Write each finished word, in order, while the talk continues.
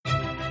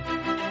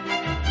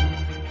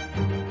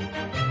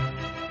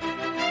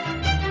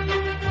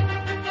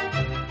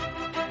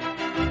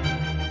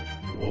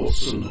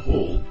Watson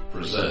Hall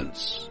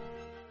presents.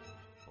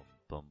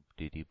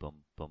 The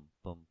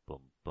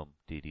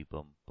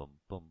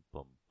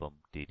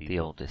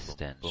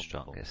oldest and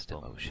strongest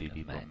emotion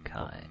of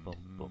mankind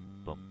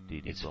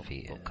is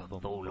fear.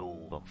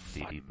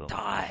 Cthulhu,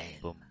 time.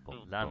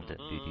 London,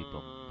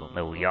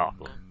 New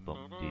York,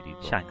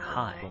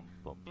 Shanghai,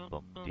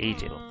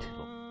 Egypt,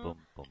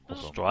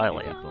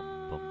 Australia,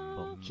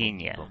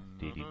 Kenya,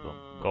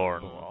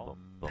 Cornwall.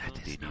 That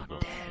is not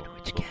dead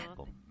which can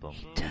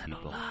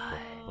eternal lie,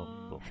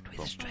 and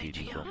with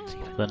strange yawns.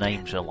 The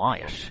name's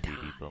Elias,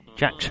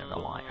 Jackson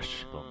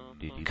Elias,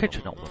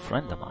 kitchen old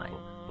friend of mine.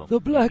 The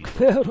Black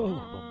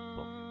Pharaoh,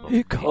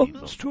 he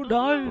comes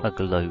tonight. A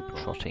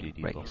globe-trotting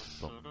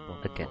race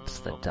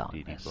against the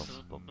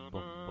darkness.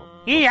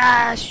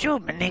 Yeah,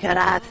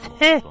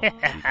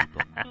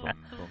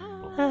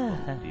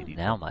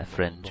 now, my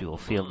friend, you'll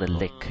feel the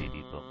lick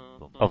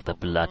of the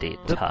bloody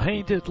The tongue.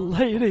 Painted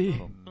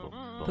Lady,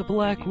 the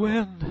Black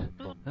Wind.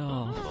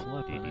 Oh,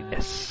 flippin'.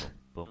 This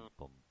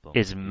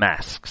is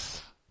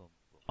Masks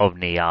of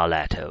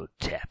Nyarlathotep.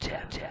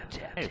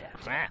 Oh,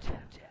 crap.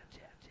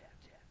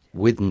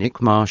 With Nick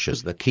Marsh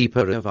as the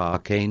keeper of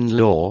arcane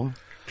lore.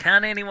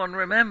 Can anyone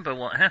remember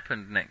what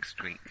happened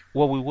next week?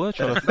 Well, we were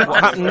trying to...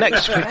 What happened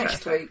next week?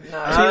 Next week, no.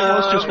 Tina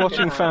was just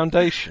watching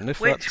Foundation, if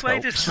Which that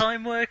way helps. does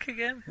time work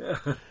again?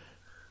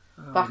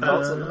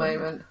 Backwards at the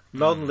moment.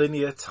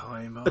 Non-linear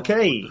time. Oh,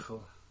 Okay.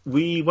 wonderful.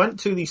 We went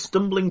to the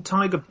Stumbling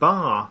Tiger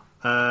Bar.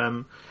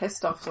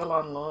 Pissed off the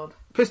landlord.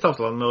 Pissed off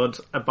the landlord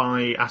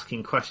by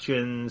asking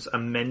questions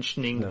and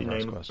mentioning No the nice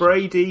name of questions.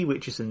 Brady,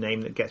 which is a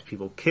name that gets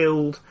people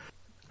killed.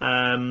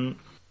 James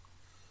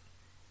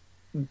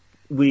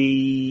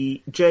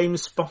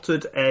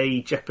spotted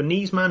a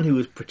Japanese man who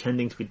was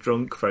pretending to be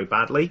drunk very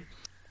badly.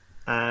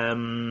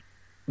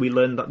 We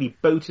learned that the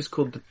boat is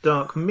called the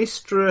Dark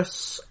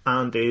Mistress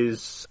and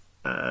is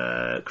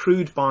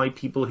crewed by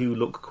people who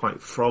look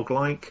quite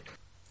frog-like.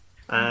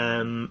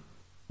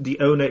 The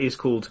owner is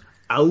called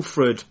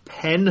Alfred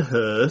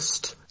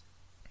Penhurst,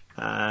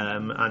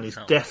 and is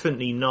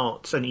definitely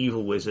not an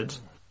evil wizard.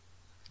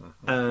 Well,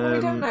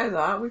 we don't know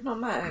that. We've not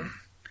met him.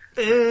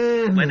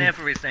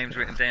 Whenever his name's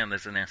written down,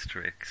 there's an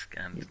asterisk,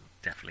 and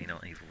definitely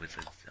not evil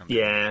wizards.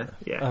 Yeah.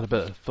 I had a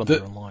bit of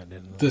thunder online,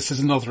 didn't I? This is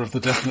another of the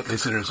Definitely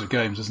series of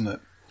games, isn't it?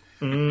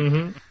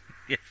 Mm-hmm.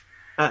 Yes.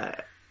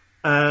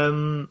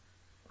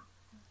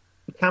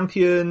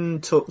 Campion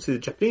talked to the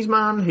Japanese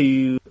man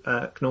who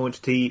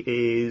acknowledged he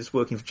is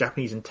working for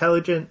Japanese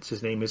intelligence.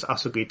 His name is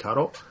Asugi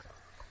Taro.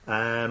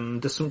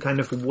 There's some kind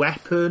of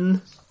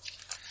weapon.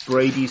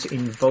 Brady's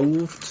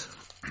involved.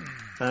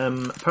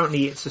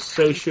 Apparently it's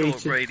associated...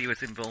 Sure Brady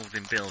was involved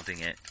in building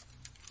it.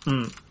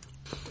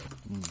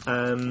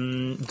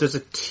 There's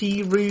a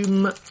tea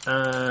room,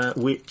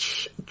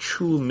 which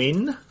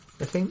Chulmin,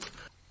 I think,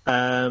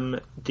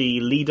 the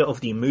leader of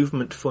the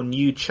Movement for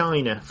New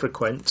China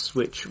frequents,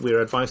 which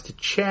we're advised to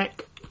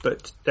check,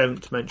 but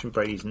don't mention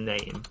Brady's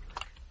name.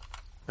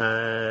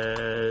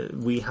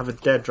 We have a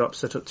dead drop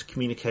set up to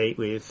communicate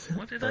with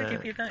What did I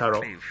give you that Taro.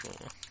 clue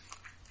for?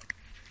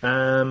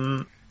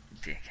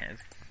 Dickhead.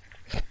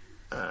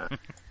 I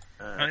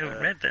haven't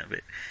read that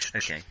bit.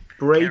 Okay.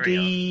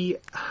 Brady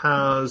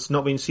has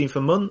not been seen for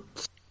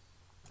months.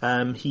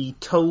 He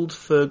told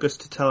Fergus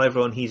to tell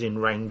everyone he's in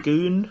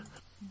Rangoon.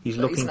 He's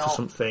But looking he's for not.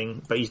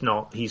 something, but he's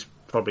not. He's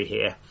probably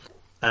here.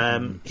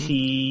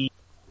 He's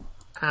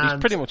He's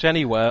pretty much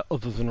anywhere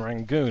other than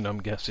Rangoon, I'm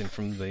guessing,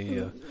 from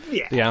the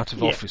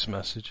out-of-office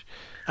message.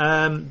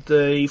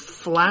 The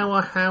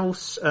Flower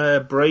House,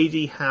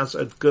 Brady has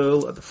a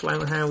girl at the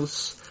Flower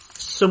House.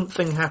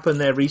 Something happened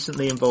there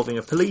recently involving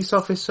a police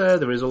officer.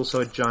 There is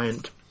also a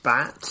giant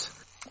bat.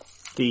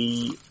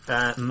 The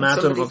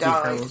madam somebody of the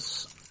died.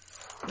 house...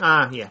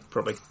 yeah,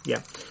 probably,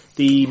 yeah.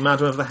 The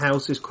madam of the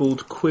house is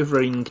called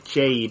Quivering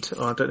Jade.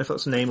 Oh, I don't know if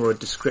that's a name or a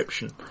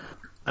description.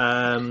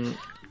 Ho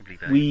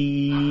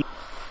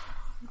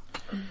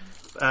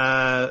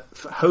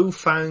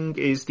Fang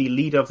is the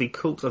leader of the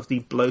cult of the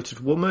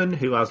Bloated Woman,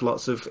 who has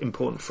lots of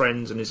important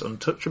friends and is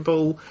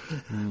untouchable.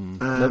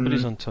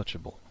 Nobody's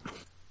untouchable.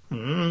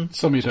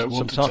 Some you don't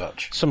want to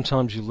touch.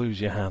 Sometimes you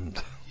lose your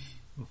hand.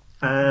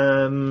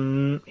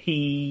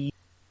 He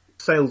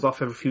sails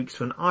off every few weeks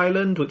to an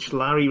island, which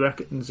Larry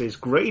reckons is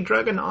Grey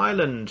Dragon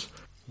Island,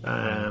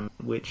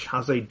 which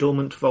has a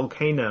dormant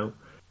volcano.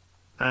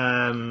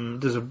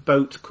 There's a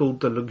boat called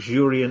the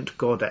Luxuriant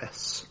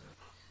Goddess.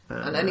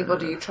 And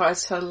anybody who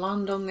tries to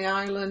land on the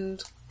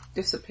island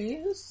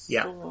disappears?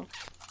 Yeah. Or...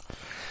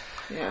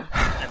 Yeah.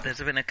 There's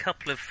been a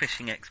couple of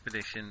fishing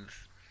expeditions.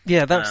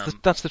 Yeah, that's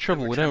the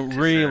trouble. We don't to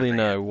really survey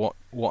know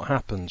what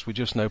happens. We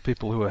just know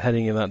people who are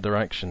heading in that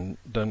direction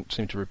don't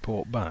seem to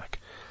report back.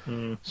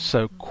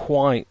 So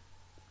quite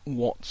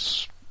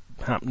what's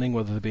happening,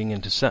 whether they're being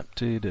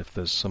intercepted, if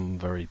there's some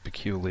very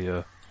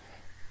peculiar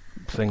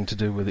thing to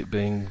do with it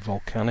being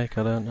volcanic,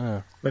 I don't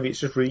know. Maybe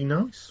it's just really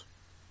nice.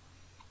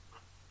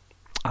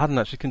 I hadn't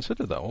actually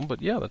considered that one,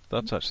 but yeah,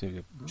 that's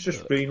actually... It's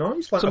just really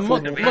nice. Like It's a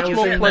affordable much It's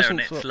more in there pleasant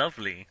and for- it's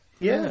lovely.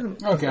 Yeah.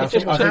 Okay, I It's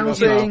think just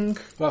housing.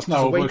 that's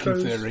now a working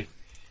Waitrose. theory.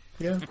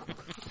 Yeah.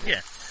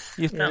 Yeah.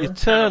 You That'll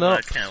turn up,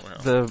 work out well.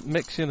 they're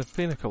mixing a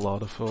pina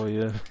colada for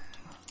you.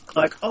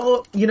 Like,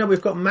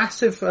 we've got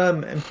massive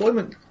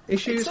employment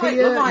issues It's like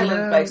here. Love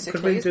Island, basically,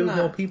 could we do isn't with it?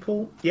 more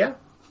people? Yeah.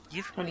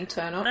 When you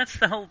turn up. That's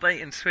the whole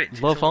bait and switch.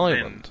 It's Love all been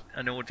Island?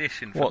 an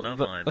audition for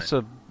Love Island. That's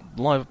a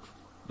live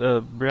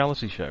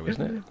reality show,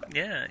 isn't it?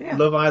 Yeah.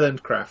 Love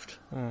Island Craft.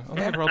 I think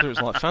I'd rather it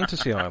was like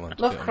Fantasy Island. to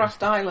be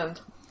Lovecraft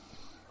Island.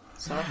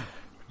 Sorry. honest.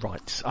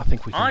 Right, I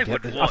think we can I get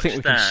would this. I watch think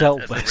we can that sell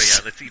as this.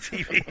 a reality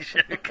TV show.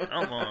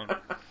 Come on.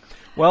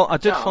 Well, I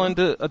did John.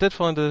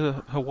 find a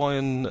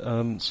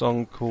Hawaiian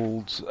song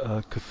called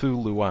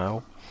Cthulhu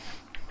Wow.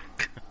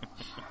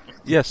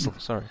 Yes,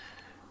 sorry.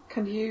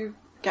 Can you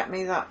get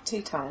me that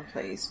tea towel,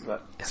 please?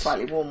 But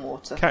slightly warm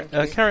water. Ca-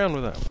 thank you. carry on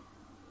with that.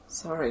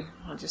 Sorry,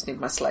 I just need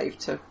my slave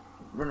to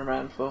run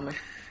around for me.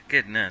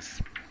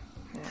 Goodness.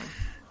 Yeah.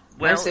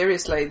 Well, No,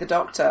 seriously, the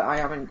doctor, I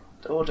haven't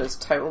orders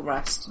total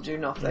rest, do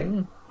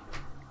nothing.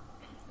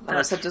 And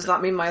I said, does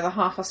that mean my other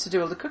half has to do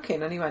all the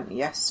cooking? And he went,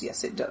 yes,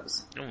 it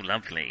does. oh,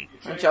 lovely.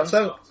 And John,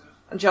 So,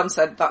 John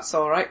said, that's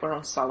all right, we're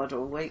on salad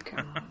all week.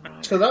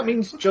 Right. so that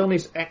means John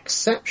is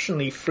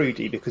exceptionally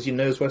fruity because he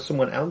knows where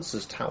someone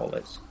else's towel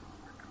is.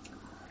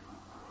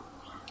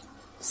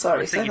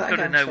 Sorry, I say think you've that got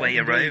to again. know where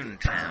Sean. your own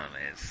towel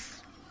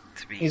is.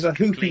 To be He's a hoopy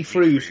completely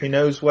fruit true. who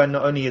knows where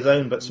not only his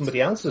own but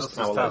somebody else's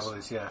towel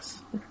is. Yes.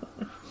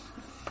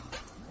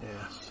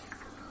 Yes.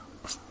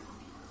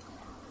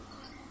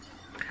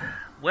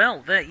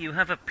 Well, there you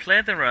have a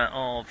plethora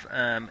of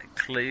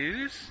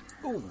clues.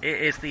 Ooh.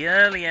 It is the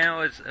early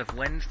hours of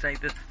Wednesday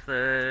the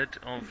 3rd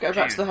of Go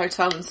back to the June.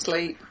 hotel and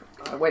sleep.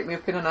 Wake me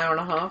up in an hour and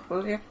a half,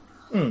 will you?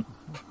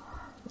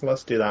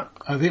 Let's do that.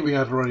 I think we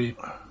have already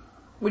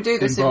We do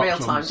this in embarked real on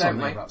time, don't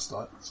something we? of that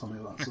style,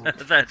 something of that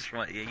sort. That's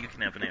right, yeah, you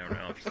can have an hour and a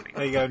half sleep.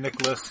 There you go,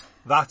 Nicholas.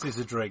 That is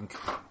a drink.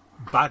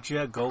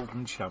 Badger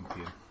Golden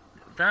Champion.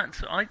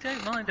 I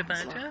don't mind a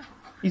badger.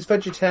 He's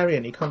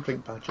vegetarian, he can't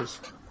drink badgers.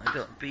 I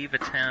got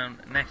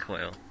Beavertown neck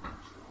oil.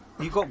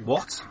 You got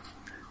what?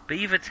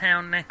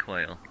 Beavertown neck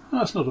oil. No,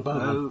 that's not a bad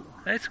one. No.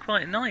 That's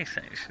quite nice,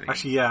 actually.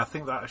 Actually, yeah, I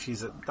think that actually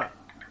is that.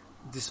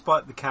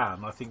 Despite the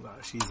can, I think that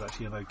actually is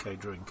actually an okay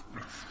drink.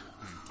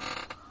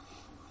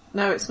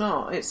 No, it's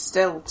not. It's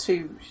still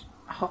too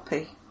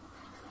hoppy.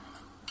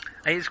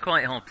 It's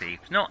quite hoppy.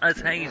 It's not as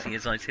hazy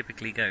as I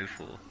typically go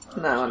for.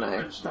 No, I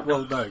know.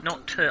 Well, no.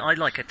 Not I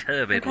like a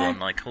turbid Okay. one,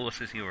 like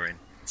horse's urine.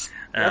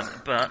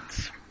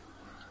 But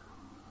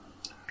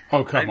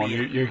Oh, come Oh, on,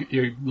 yeah.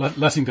 you're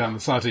letting down the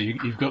cider.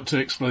 You've got to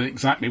explain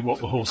exactly what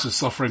the horse is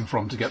suffering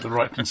from to get the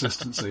right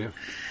consistency.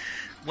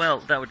 well,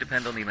 that would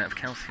depend on the amount of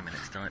calcium in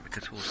its diet,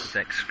 because horses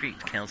excrete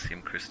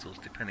calcium crystals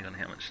depending on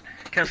how much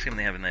calcium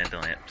they have in their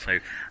diet. So,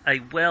 a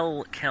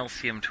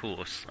well-calciumed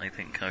horse, I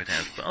think I would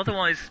have, but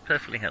otherwise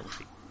perfectly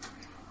healthy.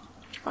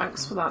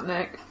 Thanks for that,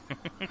 Nick.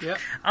 Yeah.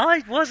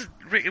 It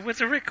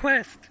was a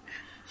request.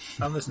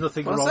 And there's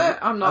nothing Was wrong. it?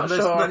 I'm not and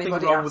there's sure nothing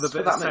anybody wrong with a asked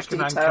bit for of that much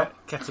second-hand detail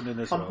ketamine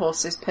as on well.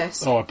 horse's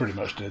piss. Oh, I pretty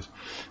much did.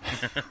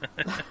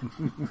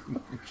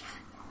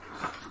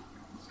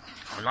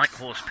 I like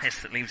horse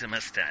piss that leaves a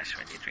moustache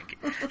when you drink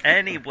it.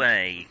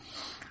 Anyway,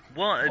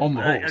 what? On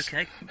the horse.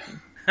 Okay.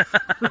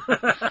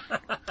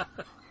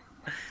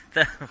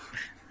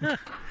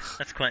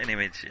 That's quite an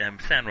image.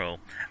 Sound roll.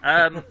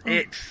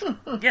 It's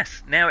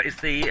yes. Now it is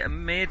the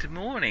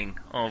mid-morning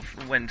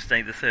of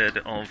Wednesday, the 3rd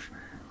of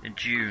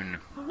June.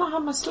 I've not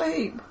had my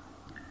sleep.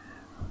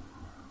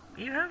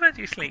 You have had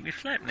your sleep. You've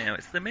slept now.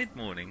 It's the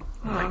mid-morning.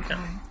 Oh, Wake okay.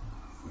 up.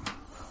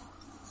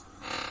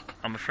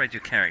 I'm afraid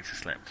your character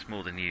slept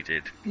more than you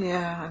did.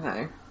 Yeah, I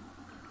know.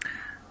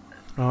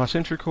 I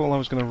seem to recall I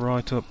was going to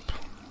write up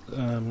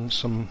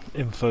some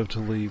info to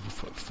leave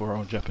for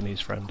our Japanese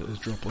friend at his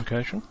drop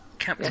location.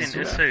 Captain Yes,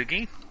 you are.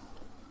 Hosogi.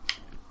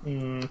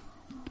 Mm.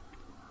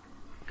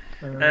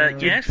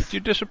 Yes. Do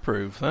you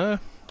disapprove there,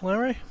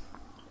 Larry?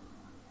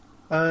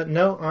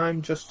 No,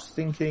 I'm just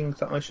thinking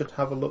that I should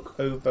have a look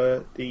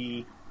over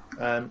the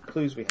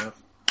clues we have.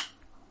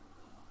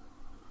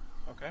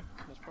 Okay,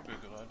 that's probably a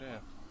good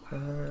idea.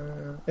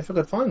 If I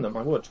could find them,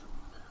 I would.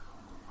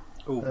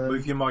 Oh,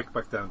 move your mic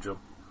back down, John.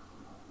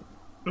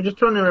 I'm just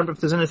trying to remember if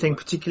there's anything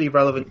particularly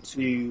relevant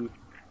to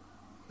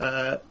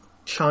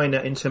China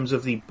in terms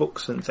of the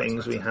books and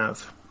things we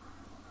have.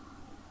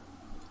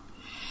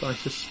 But I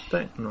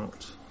suspect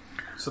not.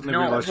 Suddenly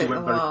No, realised you I went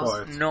think very the last-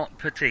 quiet. Not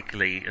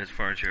particularly, as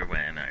far as you're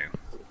aware,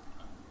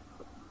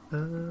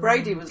 no.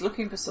 Brady was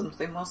looking for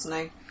something,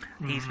 wasn't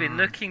he? He's been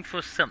looking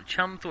for some.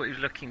 Chum thought he was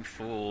looking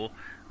for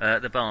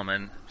the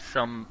barman.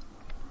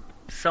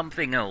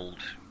 Something old,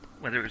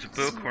 whether it was a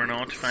book or an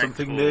artifact.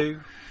 Something or, new.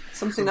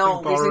 Something Something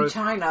old. He's in borrowed.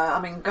 China.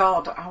 I mean,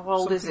 God, how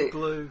old is Something it?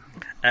 blue.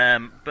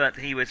 But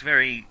he was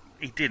very.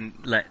 He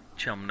didn't let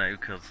Chum know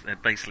because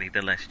basically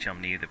the less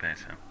Chum knew, the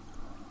better.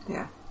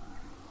 Yeah.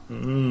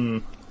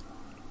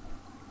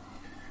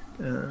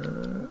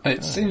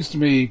 It seems to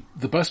me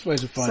the best way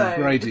to find So,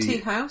 Brady. the tea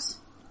house?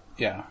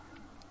 Yeah.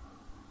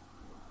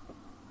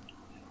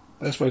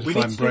 Best way to We need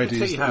find to do the Brady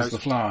tea is house. the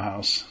flower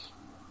house.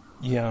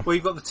 Yeah. Well,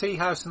 you've got the tea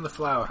house and the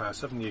flower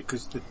house, haven't you?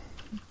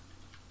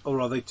 Or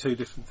are they two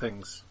different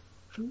things?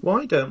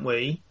 Why don't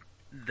we?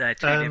 They're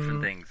two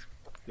different things.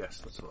 Yes,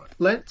 that's all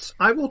right.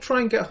 I will try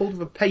and get hold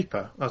of a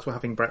paper as we're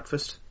having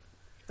breakfast.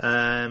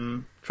 Try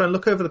and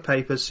look over the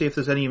papers, see if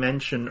there's any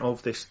mention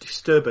of this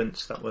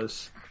disturbance that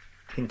was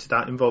hinted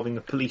at involving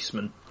a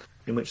policeman,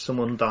 in which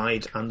someone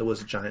died and there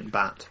was a giant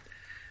bat.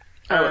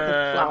 Oh, at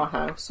the flower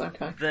house,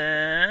 okay.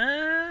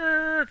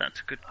 That's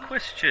a good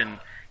question.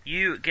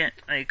 You get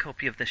a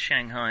copy of the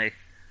Shanghai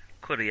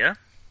Courier,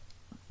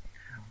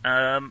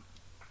 and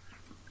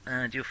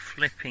you're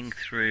flipping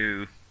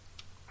through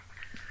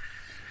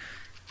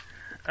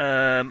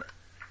the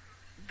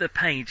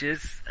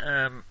pages.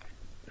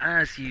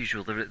 As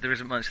usual, there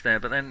isn't much there,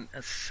 but then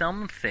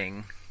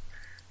something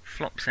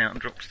flops out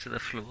and drops to the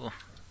floor.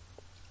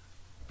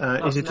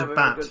 Is it a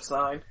bat? A good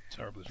sign.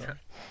 Terribly sorry.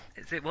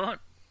 Is it what?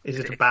 Is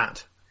it a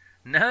bat?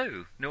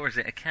 No, nor is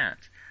it a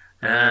cat.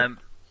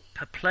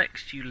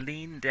 Perplexed, you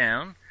lean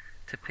down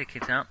to pick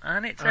it up,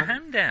 and it's a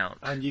handout.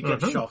 And you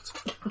get shot.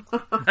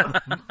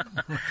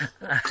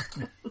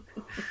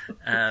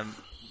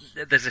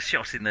 There's a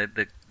shot in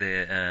the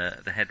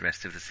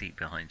headrest of the seat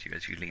behind you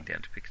as you lean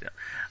down to pick it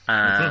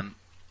up.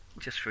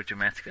 Just for a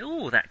dramatic...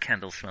 Oh, that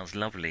candle smells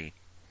lovely.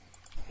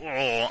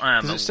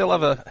 Does it still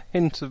have a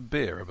hint of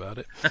beer about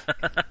it?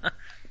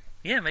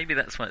 Yeah, maybe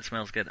that's why it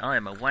smells good. I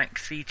am a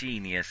waxy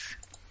genius.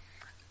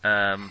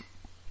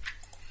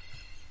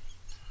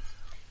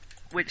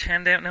 Which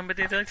handout number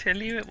did I tell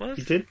you it was?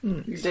 You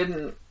didn't. You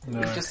didn't. No.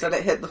 You just said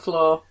it hit the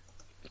floor.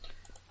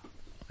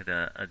 With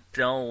a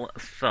dull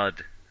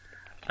thud.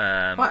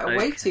 Quite a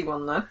weighty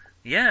one, though.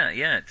 Yeah,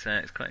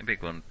 it's quite a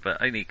big one,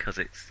 but only because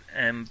it's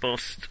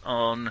embossed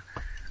on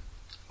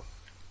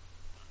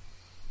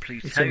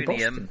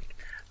plutonium.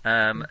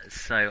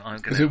 So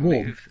I'm going to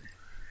move.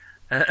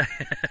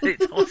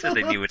 It's hotter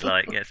than you would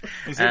like, yes.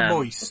 Is it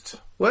moist?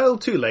 Well,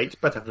 too late,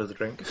 but have another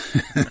drink.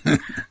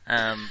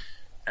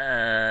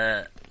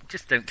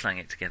 Just don't clang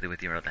it together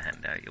with your other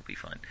handout, you'll be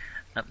fine.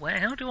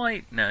 How do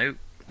I know?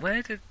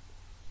 Where did...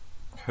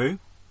 Who?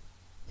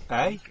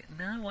 Eh?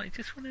 No, I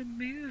just want to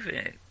move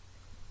it.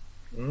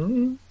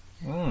 I'll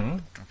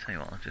tell you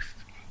what, I'll just...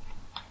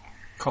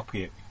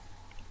 Copy it.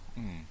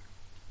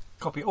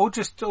 Copy it. Or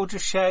just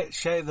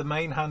share the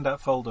main handout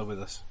folder with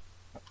us.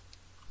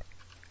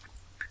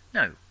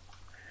 No.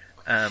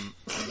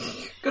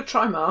 Good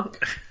try,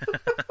 Mark.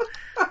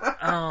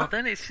 Oh,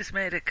 then it's just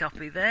made a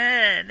copy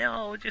there.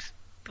 No, just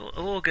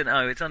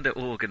it's under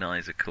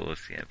organise, of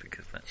course, yeah,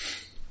 because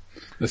that's...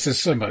 This is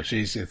so much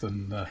easier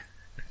than... than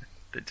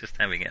just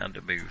having it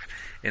under move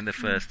in the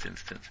first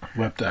instance.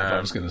 Web dev, I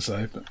was going to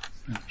say, but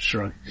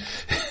sure.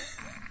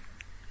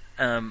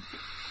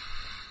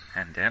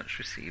 Handouts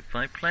received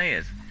by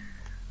players.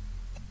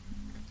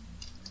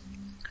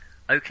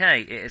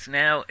 Okay, it is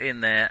now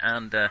in there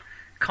under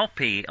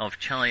copy of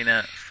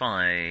China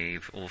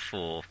 5 or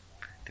 4,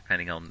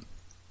 depending on...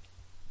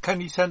 Can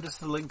you send us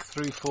the link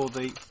through for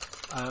the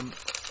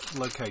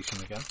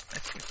location again?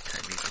 It's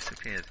totally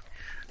disappeared.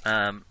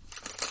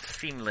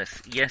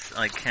 Seamless, yes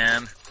I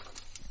can.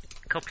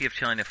 Copy of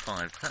China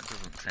 5. That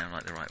doesn't sound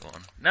like the right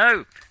one.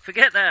 No!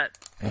 Forget that!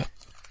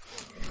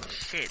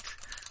 Shit.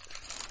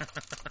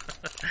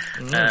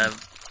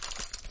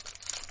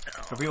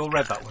 Have we all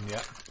read that one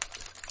yet?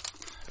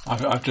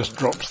 I've just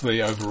dropped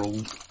the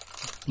overall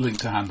link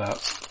to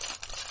handouts.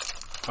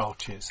 Oh,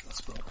 cheers.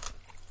 That's brilliant.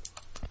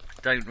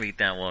 Don't read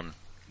that one,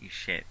 you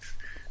shits.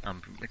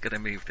 I'm going to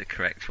move the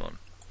correct one.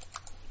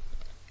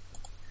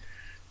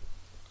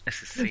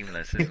 This is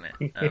seamless, isn't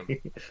it?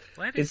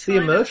 Where did It's the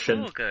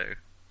immersion. Go?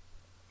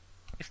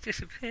 It's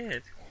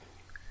disappeared.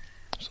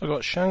 So I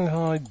got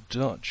Shanghai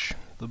Dutch,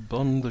 the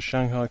Bun, the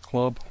Shanghai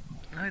Club.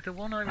 No, the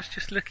one I was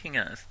just looking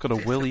at has Got a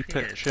Willy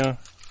disappeared. picture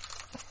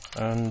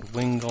and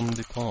Wing on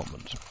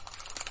Department.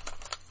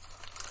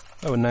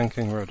 Oh, and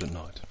Nanking Road at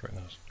night. Very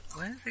nice.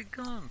 Where's it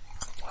gone?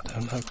 I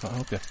don't know. Can't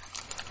help you.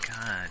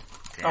 God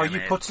damn Are you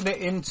it. putting it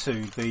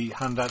into the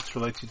handouts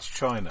related to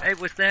China? It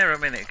was there a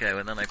minute ago,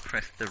 and then I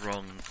pressed the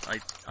wrong...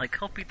 I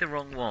copied the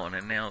wrong one,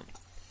 and now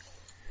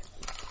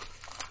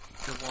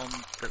the one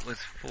that was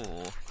 4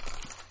 has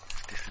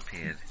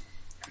disappeared.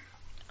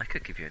 I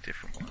could give you a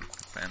different one.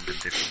 Random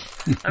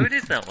different one. Oh, it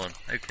is that one.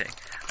 Okay.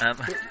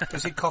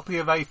 Is it copy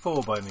of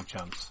A4 by any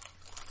chance?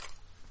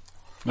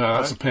 No,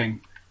 that's a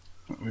ping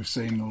that we've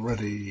seen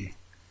already.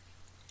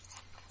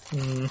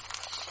 Hang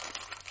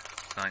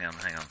on.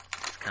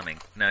 It's coming.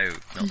 No,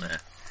 not there.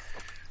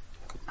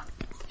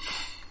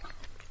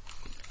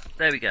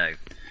 There we go.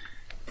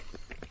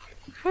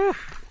 Whew.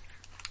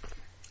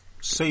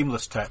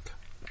 Seamless tech.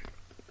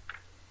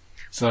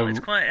 So, It's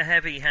quite a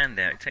heavy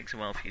handout. It takes a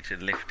while for you to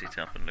lift it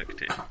up and look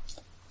at it.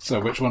 so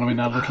which one are we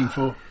now looking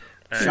for?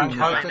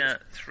 Shanghai China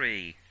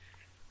 3.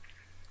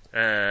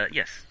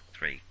 Yes,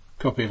 3.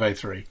 Copy of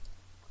A3.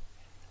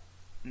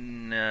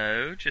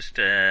 No, just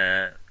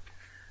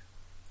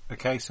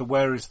Okay, so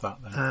where is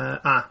that then?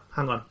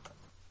 Hang on.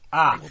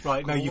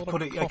 Right. No, you've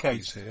put it. Okay.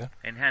 Here.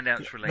 in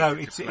handouts related. No,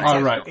 it's to it's-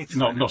 Oh, right. It's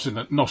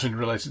Not in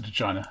related to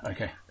China.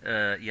 Okay.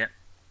 yeah.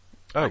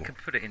 Oh, I can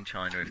put it in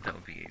China if that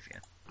would be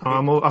easier.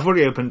 I've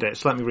already opened it,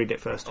 so let me read it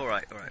first. All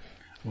right.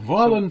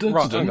 Violent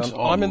Right, hang incident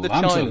on. I'm in the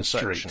Lantern China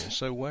Street. section,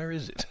 so where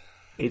is it?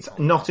 It's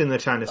not in the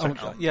China section.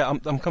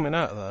 I'm coming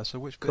out of there, so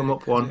which bit? Come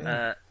up one.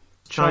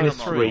 China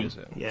 3. Is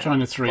it? Yeah.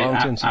 China 3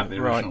 Violent at incident. the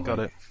original. Right, got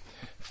it.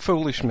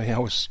 Foolish me, I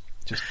was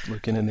just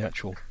looking in the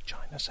actual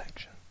China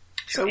section.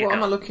 So what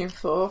am I looking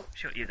for?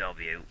 Shut your gob,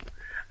 you.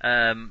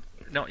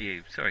 Not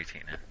you. Sorry,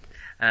 Tina.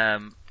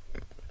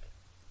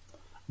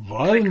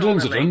 Violent Click on the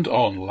incident link.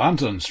 on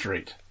Lantern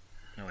Street.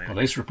 Oh, yeah.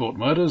 Police report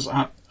murders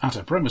at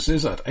a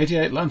premises at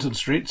 88 Lantern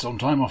Street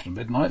sometime after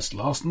midnight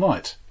last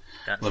night.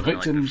 That's The the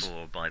victims- night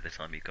before, by the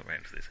time you got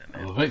round to this.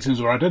 The victims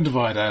were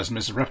identified as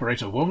Miss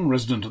Reparator Wong,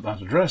 resident at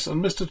that address,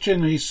 and Mr.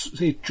 Chin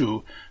Hee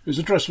Chu, whose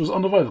address was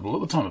unavailable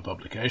at the time of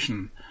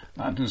publication.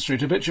 Lantern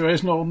Street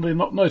habitués, normally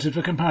not noted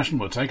for compassion,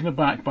 were taken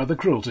aback by the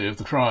cruelty of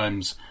the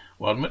crimes.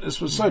 One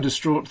witness was so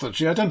distraught that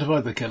she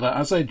identified the killer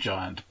as a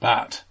giant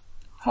bat.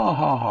 Ha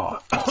ha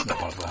ha. That's not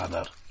part of the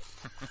handout.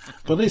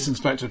 Police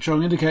Inspector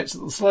Chong indicates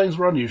that the slayings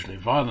were unusually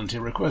violent. He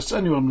requests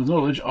anyone with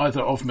knowledge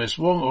either of Miss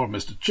Wong or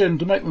Mr. Chin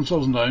to make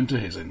themselves known to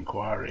his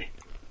inquiry.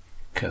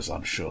 'Cause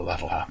I'm sure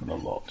that'll happen a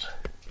lot.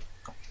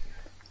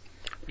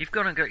 You've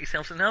gone and got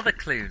yourselves another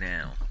clue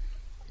now.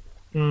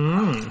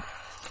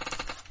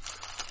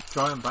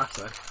 Giant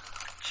batter.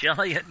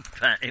 Giant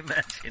bat,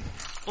 imagine.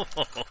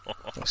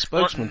 A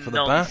spokesman What for the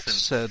bat nonsense.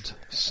 said,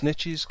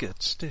 "Snitches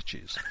get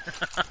stitches."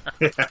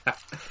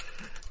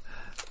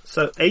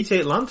 So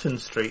 88 Lantern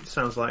Street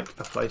sounds like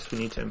a place we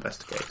need to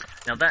investigate.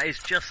 Now that is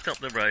just up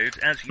the road,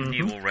 as you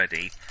knew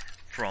already,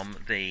 from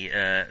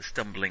the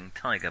Stumbling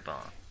Tiger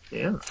Bar.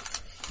 Yeah.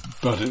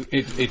 But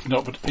it's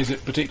not. Is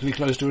it particularly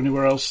close to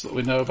anywhere else that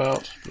we know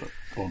about,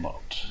 or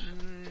not?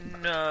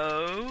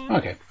 No.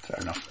 Okay, fair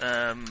enough.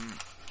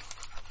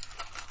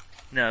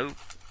 No.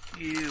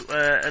 You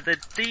let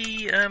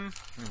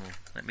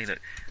me look.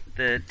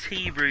 The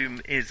tea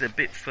room is a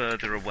bit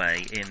further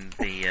away in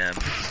the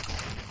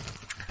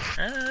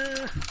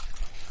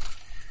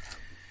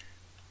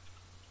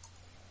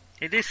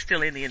it is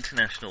still in the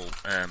international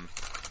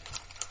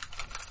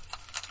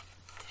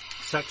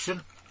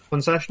Section.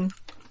 Concession?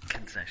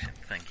 concession.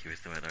 Thank you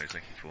is the word I was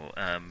looking for.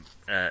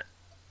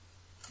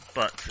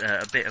 But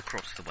a bit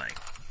across the way,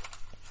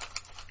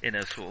 in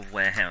a sort of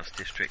warehouse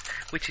district,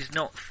 which is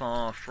not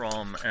far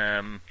from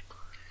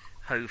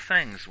Ho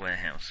Fang's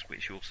warehouse,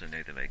 which you also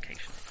know the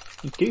location,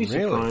 You do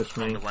surprise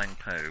on me. the Wang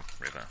Po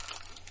River.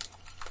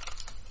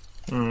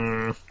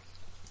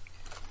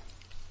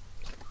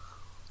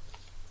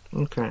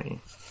 Okay.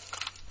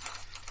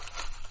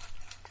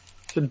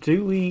 So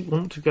do we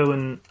want to go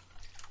and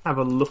have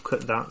a look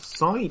at that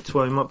site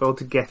where we might be able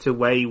to get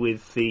away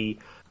with the,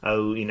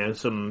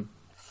 some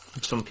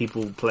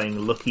people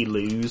playing lucky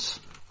lose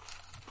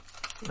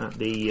at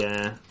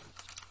the,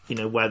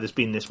 where there's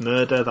been this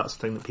murder? That's the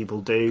thing that people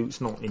do.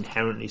 It's not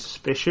inherently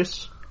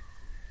suspicious.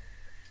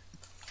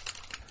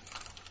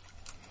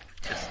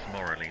 Just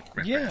morally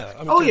reprehensible. Yeah. I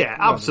mean, Oh yeah,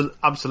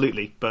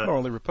 absolutely. But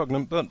morally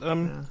repugnant, but I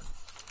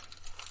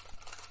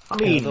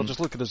yeah, mean, they'll just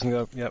look at us and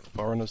go, "Yep,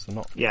 foreigners. They're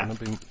not Yeah. going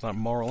to be that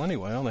moral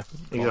anyway, are they?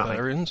 Exactly.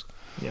 Barbarians."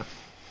 yeah.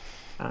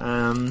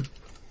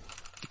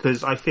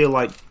 Because I feel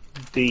like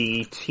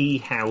the tea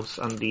house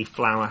and the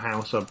flower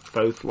house are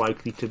both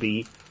likely to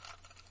be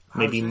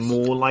maybe Houses.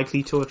 more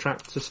likely to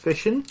attract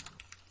suspicion.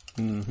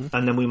 Mm-hmm.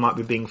 And then we might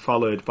be being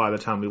followed by the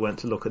time we went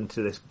to look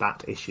into this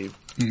bat issue.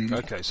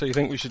 Okay, so you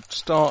think we should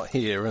start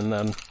here, and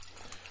then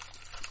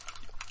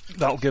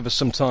that'll give us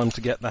some time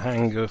to get the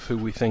hang of who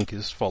we think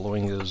is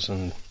following us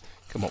and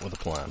come up with a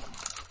plan.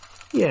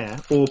 Yeah,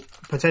 or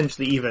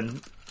potentially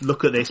even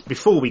look at this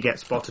before we get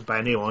spotted by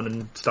anyone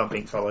and start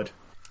being followed.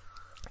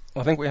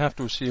 I think we have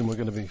to assume we're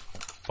going to be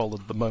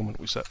followed the moment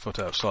we set foot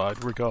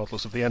outside,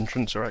 regardless of the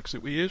entrance or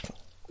exit we use.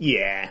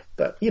 Yeah,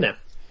 but,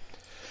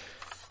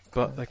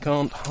 But they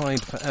can't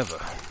hide forever.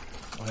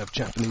 I have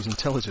Japanese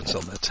intelligence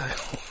on their tail.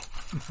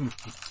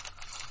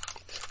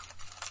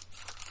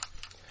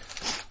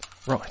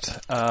 Right.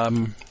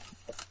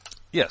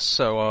 Yes,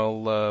 so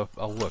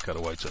I'll work out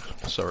a way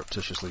to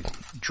surreptitiously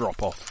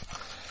drop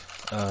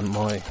off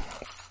my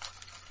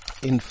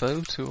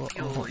info to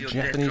our Your Japanese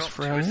debt dropped to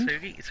friend.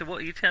 Asugi. So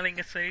what are you telling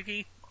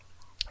Asugi?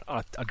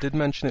 I did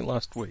mention it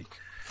last week.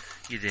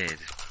 You did.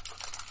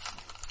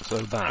 So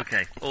that.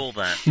 Okay, all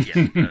that.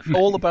 Yeah, perfect.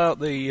 All about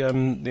the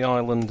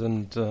island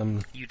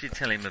and You did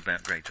tell him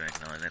about Great Dragon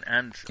Island,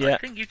 and Yeah. I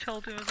think you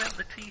told him about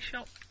the tea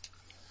shop.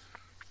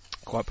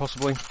 quite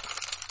possibly.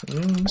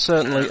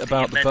 Certainly you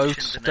about the mentioned boat.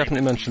 the name Definitely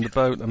of- mentioned you the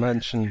boat. I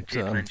mentioned You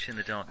did mention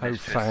the Dark Ho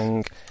Mistress.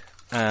 Fang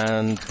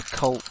and the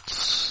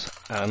cults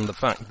and the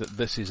fact that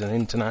this is an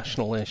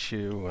international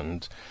issue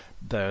and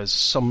there's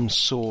some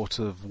sort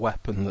of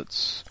weapon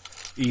that's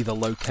either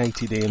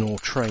located in or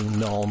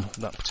trained on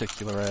that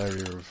particular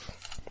area of,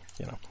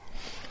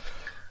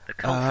 The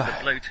cult of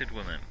the bloated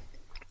woman.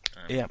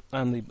 Yeah,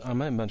 and I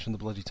may have mentioned the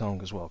bloody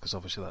tongue as well, because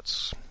obviously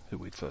that's who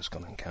we'd first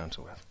got an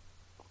encounter with.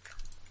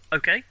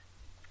 Okay, So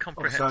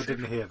comprehensive. I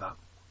didn't hear that.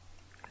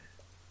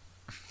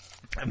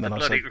 And then I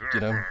said,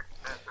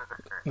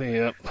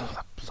 the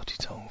bloody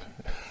tongue.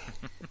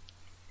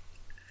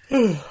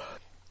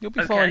 You'll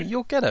be fine.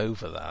 You'll get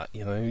over that.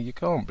 You know, you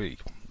can't be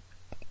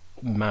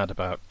mad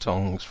about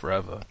tongs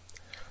forever.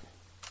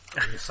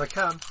 Yes, I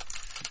can.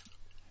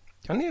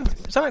 Can you?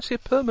 Is that actually a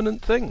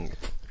permanent thing?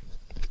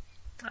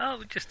 Oh, it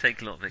would just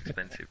take a lot of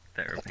expensive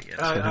therapy. Yes.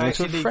 I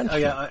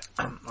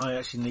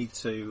actually need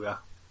to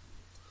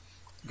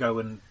go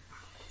and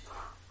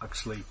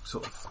actually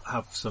sort of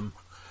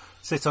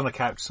sit on a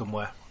couch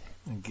somewhere.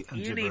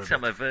 You need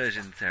some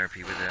aversion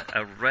therapy with an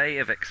array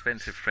of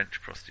expensive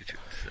French prostitutes,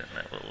 and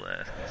that will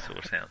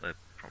sort out the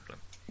problem.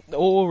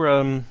 Or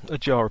a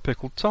jar of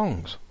pickled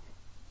tongs.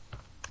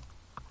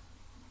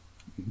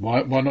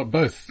 Why not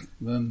both?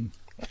 Then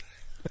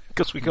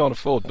because we can't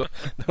afford them.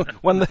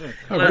 When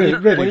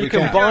really, you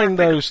combine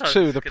those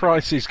two, the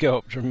prices go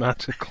up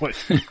dramatically.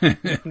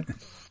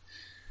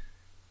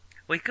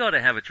 We've got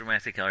to have a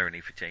dramatic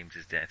irony for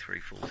James's death, where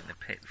he falls in a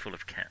pit full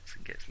of cats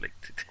and gets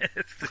licked to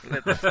death,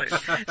 where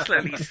they're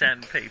slowly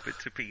sandpapered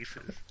to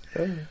pieces.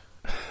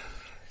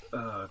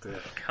 Oh dear!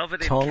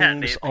 Covered in tongs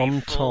catnip, on he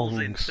falls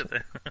tongs. into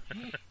the...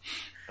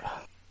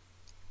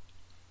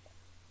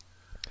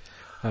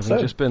 Having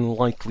just been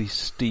lightly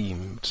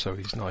steamed, so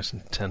he's nice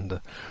and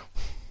tender.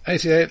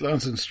 88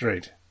 Lantern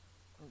Street.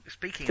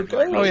 Speaking of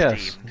lightly Oh,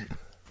 yes. steamed...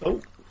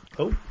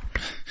 Oh.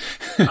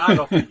 And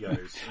off he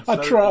goes. I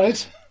tried.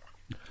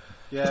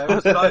 Yeah, it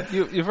was like,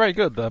 You're very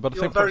good there, but I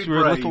You're think perhaps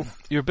very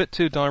you're a bit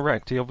too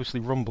direct. He obviously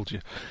rumbled you.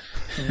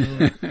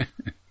 You've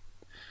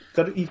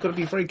got to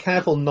be very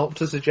careful not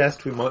to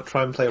suggest we might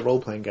try and play a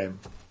role-playing game.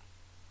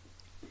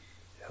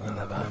 Yeah, that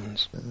never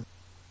happens.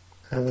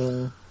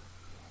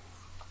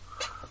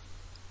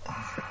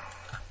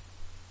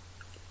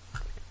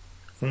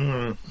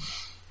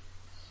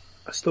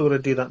 I still got to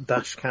do that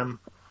dash cam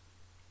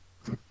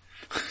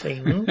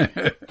thing.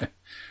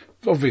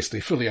 Obviously,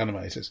 fully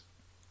animated.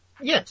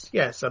 Yes,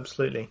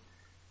 absolutely.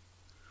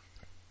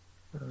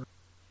 To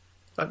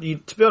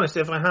be honest,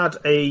 if I had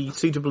a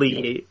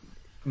suitably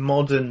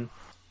modern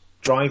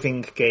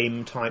driving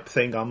game type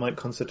thing, I might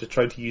consider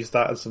trying to use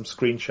that as some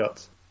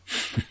screenshots.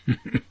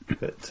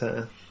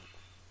 But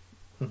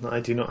I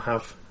do not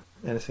have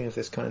anything of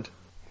this kind.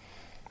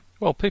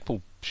 Well,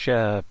 people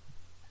share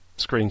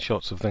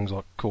screenshots of things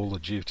like Call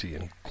of Duty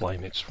and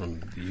claim it's from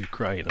the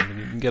Ukraine. I mean,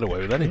 you can get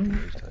away with anything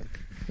these days.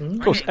 Of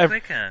course,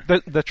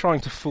 they're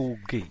trying to fool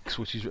geeks,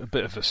 which is a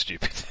bit of a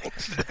stupid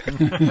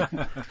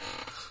thing.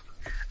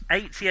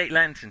 88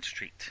 Lantern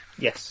Street.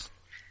 Yes.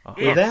 Yes.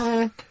 We're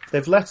there.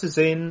 They've let us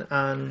in,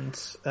 and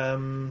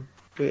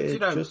we're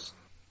just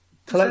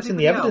collecting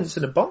the evidence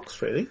in a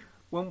box, really.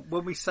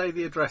 when we say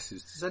the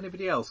addresses, does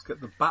anybody else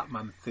get the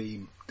Batman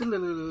theme?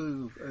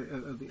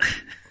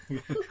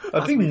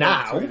 I think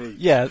now.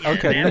 Yeah,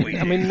 okay.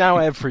 I mean, now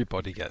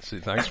everybody gets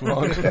it. Thanks,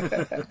 Mark.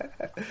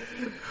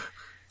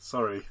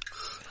 Sorry.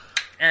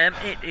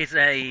 It is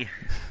a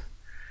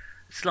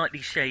slightly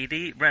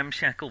shady,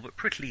 ramshackle, but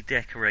prettily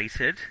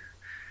decorated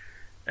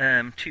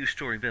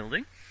 2-story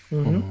building.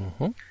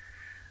 Mm-hmm.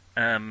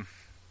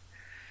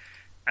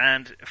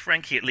 And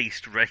Frankie at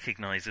least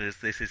recognises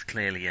this is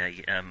clearly a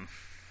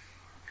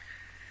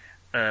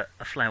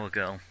flower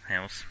girl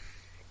house.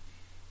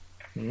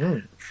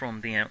 From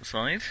the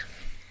outside.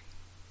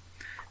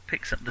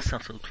 Picks up the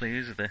subtle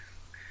clues of the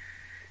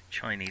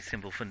Chinese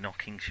symbol for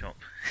knocking shop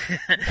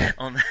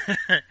on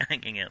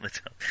hanging out the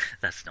top.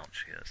 That's not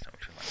true.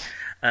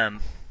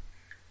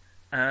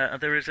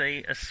 There is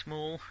a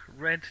small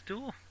red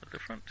door at the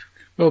front.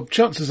 Well,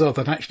 chances are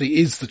that actually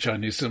is the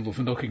Chinese symbol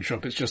for knocking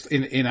shop. It's just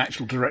in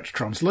actual direct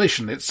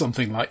translation, it's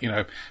something like,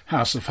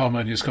 House of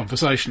Harmonious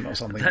Conversation or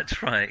something.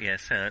 That's right,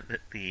 yes.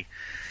 The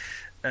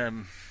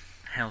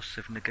House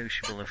of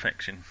Negotiable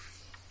Affection.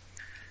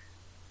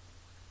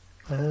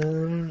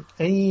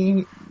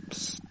 Any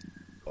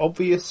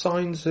obvious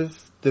signs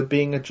of there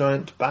being a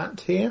giant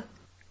bat here?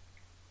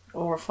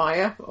 Or a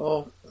fire,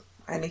 or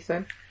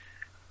anything.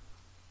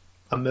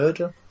 A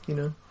murder,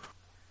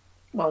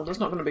 Well, there's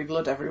not going to be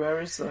blood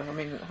everywhere, is there? I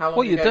mean, how long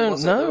Well, you ago don't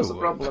was know. It was a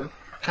problem?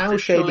 How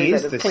shady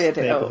is this cleared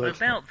it up. neighbourhood?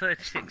 About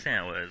 36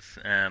 hours.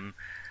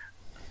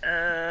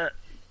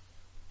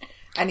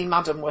 Any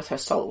madam worth her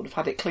salt would have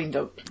had it cleaned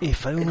up.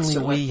 If only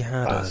instantly. we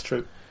had That's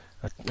true.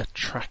 a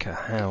tracker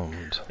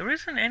hound. There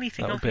isn't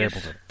anything That would be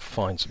obvious able to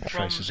find some from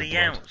traces of the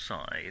blood.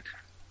 outside.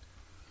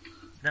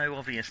 No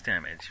obvious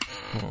damage.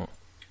 Oh.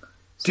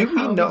 So Do we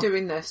how are not we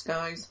doing this,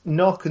 guys?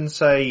 knock and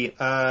say,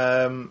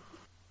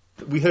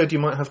 we heard you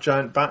might have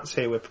giant bats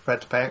here, we're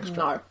prepared to pay extra?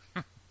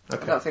 No. I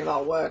don't think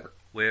that'll work.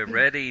 We're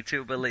ready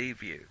to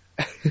believe you.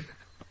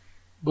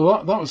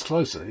 Well, that was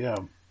closer, yeah.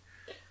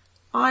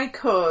 I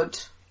could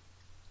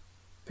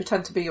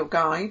pretend to be your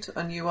guide,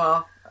 and you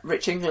are a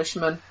rich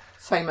Englishman,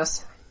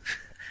 famous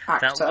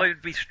actor. That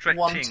won't be stretching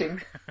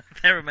wanting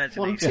their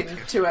imagination.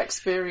 wanting to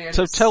experience.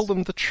 So tell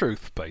them the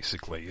truth,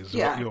 basically, is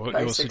Yeah, what you're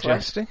basically.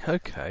 suggesting.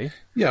 Okay.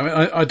 Yeah,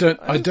 I mean,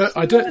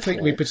 I don't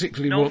think we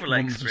particularly want Novel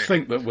them to experience.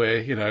 think that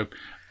we're,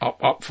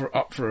 up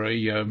for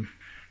a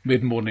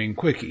mid-morning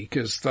quickie,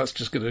 because that's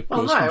just going to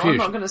Well, cause no, I'm confusion.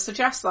 not going to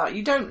suggest that.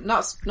 You don't.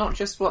 That's not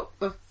just what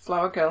the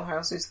Flower Girl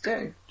houses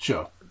do.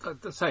 Sure.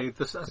 say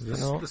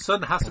the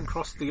sun hasn't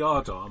crossed the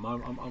yardarm.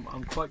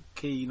 I'm quite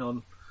keen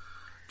on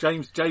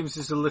James. James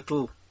is a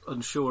little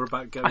unsure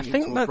about going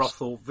into a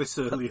brothel this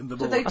early in the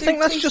morning. I think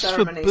that's just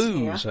for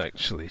booze,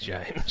 actually,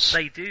 James.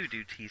 They do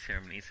tea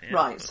ceremonies here.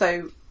 Right,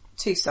 so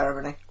tea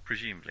ceremony.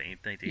 Presumably,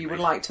 they do. You would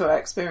like to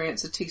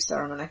experience a tea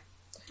ceremony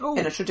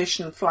in a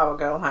traditional flower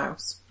girl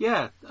house.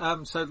 Yeah,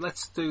 so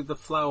let's do the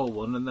flower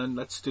one, and then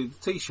let's do the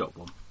tea shop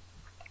one.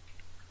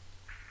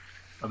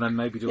 And then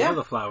maybe do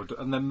another flower,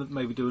 and then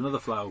maybe do another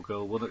flower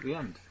girl one at the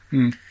end.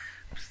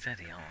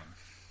 Steady on.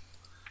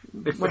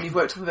 When you've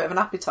worked up a bit of an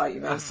appetite,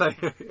 you mean? I say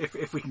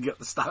if we can get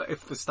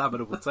if the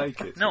stamina will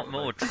take it. Not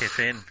more tip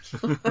in.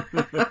 Wrong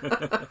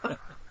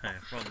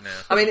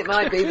now. I mean, it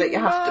might be that you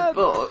have to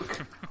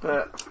book,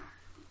 but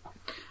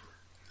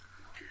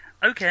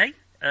okay.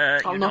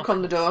 I'll knock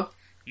on the door.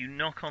 You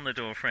knock on the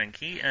door,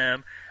 Frankie.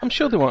 I'm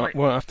sure they won't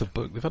have to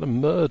book. They've had a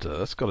murder.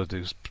 That's got to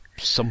do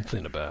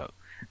something about.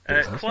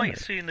 Quite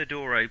soon the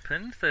door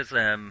opens. There's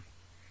a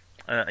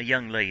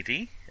young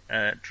lady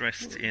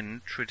dressed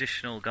in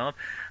traditional garb.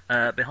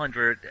 Behind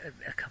her,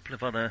 a couple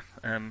of other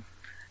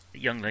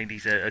young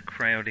ladies are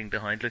crowding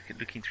behind,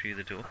 looking through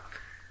the door.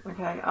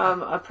 Okay.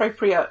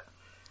 Appropriate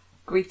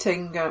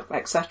greeting,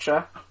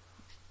 etc.,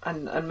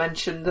 and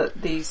mention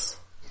that these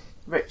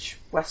rich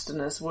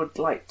Westerners would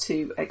like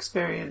to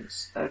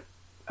experience a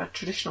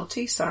traditional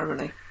tea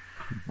ceremony.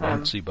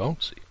 Bouncy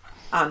bouncy.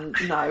 And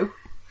no.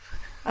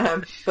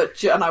 And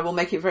I will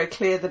make it very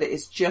clear that it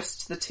is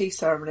just the tea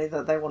ceremony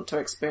that they want to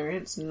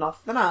experience,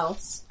 nothing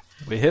else.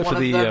 We're here for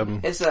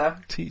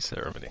the tea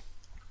ceremony.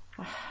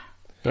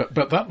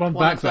 But that one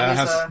back there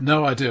has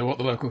no idea what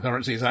the local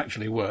currency is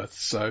actually worth,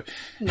 so...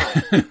 No,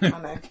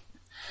 I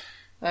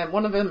know.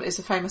 One of them is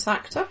a famous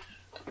actor,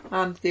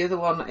 and the other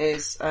one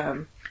is...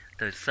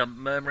 There's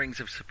some murmurings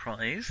of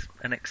surprise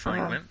and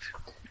excitement.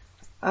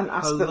 And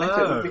ask them if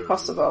it would be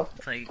possible.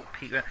 Say,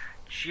 Peter...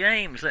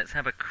 James, let's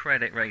have a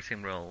credit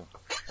rating roll.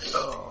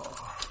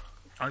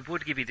 I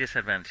would give you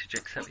disadvantage,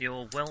 except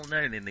you're well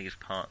known in these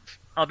parts.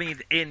 I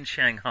mean, in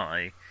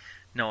Shanghai,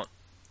 not...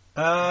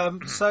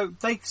 So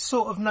they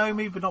sort of know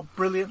me, but not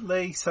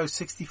brilliantly, so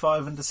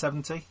 65 under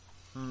 70.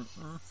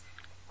 Mm-hmm.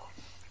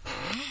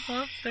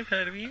 Well, they've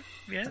heard of you,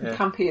 yeah.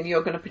 Campy, and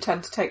you're going to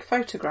pretend to take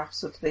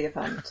photographs of the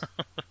event.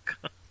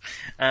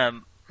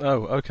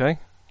 Okay.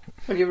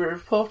 Well, you're a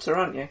reporter,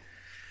 aren't you?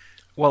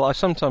 Well, I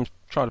sometimes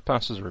try to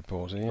pass as a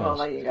reporter, yes. Well,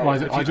 there you go.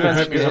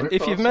 Well,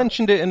 if you've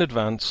mentioned it in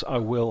advance, I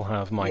will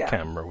have my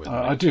camera with me.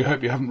 I do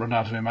hope you haven't run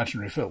out of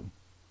imaginary film.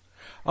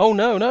 Oh,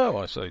 no,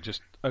 I say,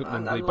 just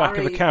opening the back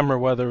of the camera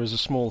where there is a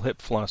small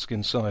hip flask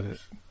inside it.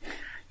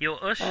 You're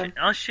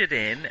ushered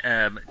in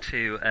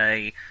to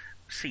a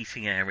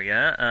seating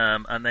area,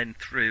 and then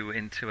through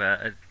into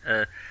a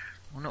well,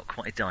 not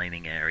quite a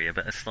dining area,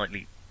 but a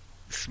slightly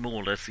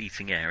smaller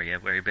seating area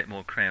where you're a bit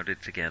more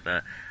crowded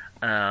together.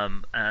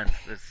 And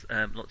there's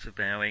lots of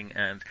bowing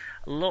and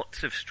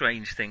lots of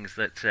strange things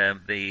that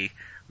the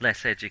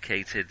less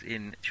educated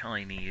in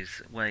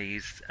Chinese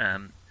ways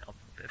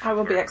I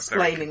will be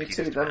explaining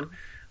to them.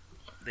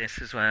 This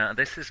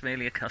is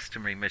merely a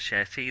customary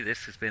machete.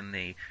 This has been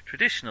the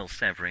traditional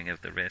severing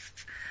of the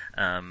wrists.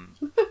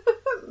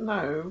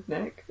 No,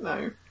 Nick,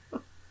 no.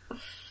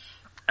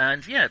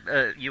 And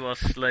you are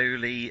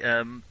slowly...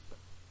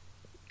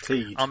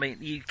 Teed. I mean,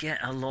 you get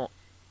a lot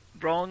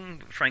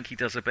wrong. Frankie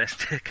does her best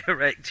to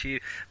correct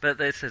you, but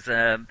this is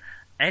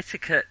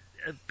etiquette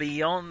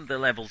beyond the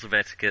levels of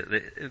etiquette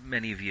that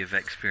many of you have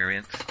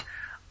experienced.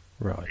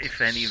 Right. If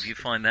any of you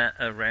find that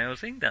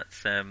arousing,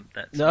 that's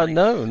no.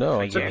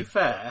 To be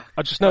fair,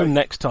 I just know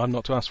next time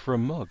not to ask for a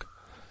mug.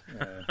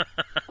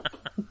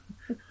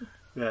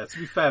 Yeah, to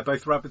be fair,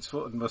 both Rabbit's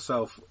Foot and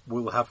myself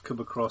will have come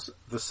across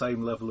the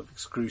same level of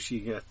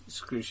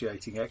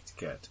excruciating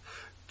etiquette,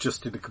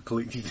 just in a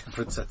completely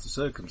different set of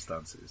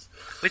circumstances.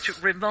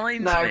 Which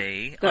reminds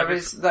me...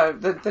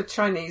 The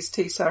Chinese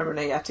tea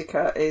ceremony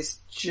etiquette is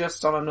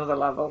just on another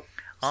level.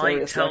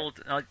 Seriously.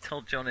 I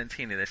told John and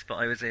Tina this, but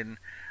I was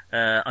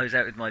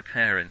out with my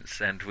parents,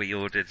 and we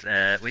ordered...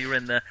 we were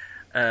in the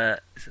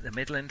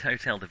Midland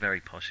Hotel, the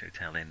very posh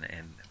hotel in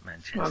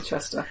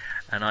Manchester.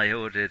 And I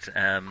ordered...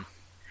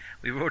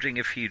 we were ordering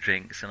a few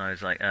drinks, and I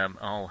was like,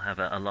 I'll have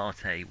a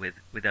latte with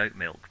oat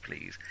milk,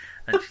 please.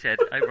 And she said,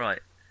 oh, right,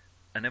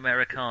 an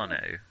Americano.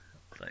 I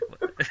was like,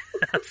 what?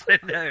 I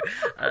said, no,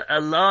 a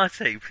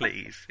latte,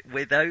 please,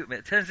 with oat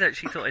milk. Turns out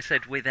she thought I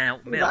said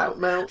without milk. Without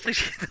milk. So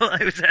she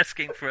thought I was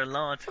asking for a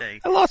latte.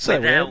 A latte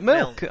without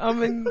milk? I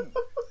mean,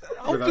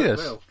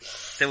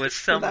 obvious. There was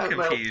some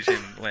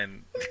confusion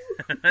when...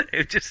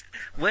 it just...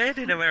 Where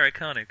did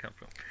Americano come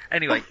from?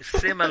 Anyway,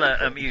 similar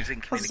amusing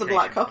communication. That's a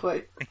black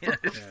coffee.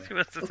 She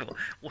must have thought,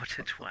 what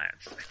a twat.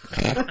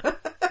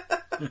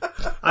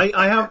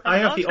 I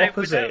have the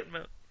opposite,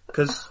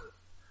 because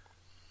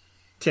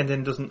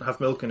Tianjin doesn't have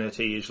milk in her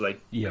tea usually.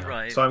 Yeah.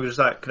 Right. So I'm just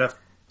like, could I have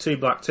 2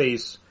 black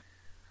teas?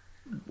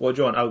 What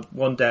do you want? Oh,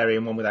 1 dairy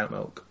and 1 without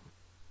milk.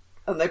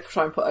 And they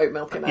try and put oat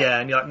milk in it. Yeah,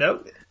 and you're like,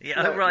 no.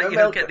 Yeah, no, right, no you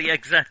milk. don't get the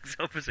exact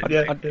opposite.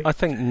 Yeah, I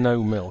think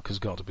no milk has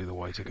got to be the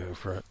way to go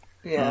for it.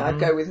 Yeah, I'd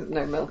go with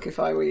no milk if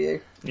I were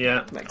you.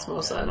 Yeah. Makes more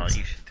Oh, sense.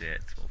 you should do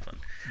it. It's more fun.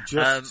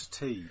 Just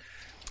tea.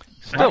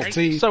 Well,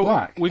 tea so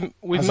black, we've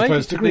as made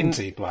opposed it to green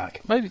tea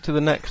black. Made it to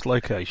the next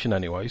location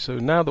anyway. So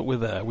now that we're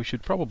there, we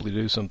should probably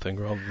do something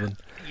rather than.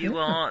 You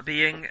are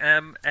being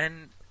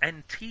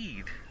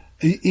NT'd.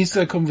 Is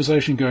there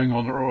conversation going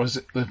on, or is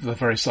it the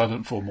very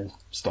silent, formal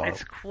style?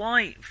 It's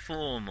quite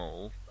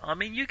formal. I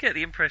mean, you get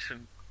the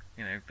impression,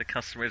 the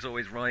customer is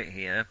always right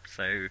here.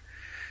 So,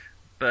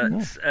 but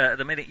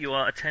the minute you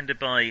are attended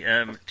by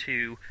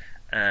two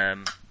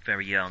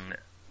very young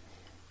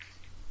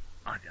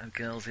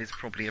girls, is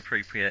probably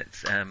appropriate.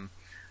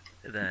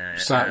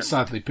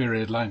 Sadly,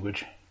 period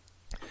language.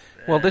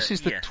 Well, this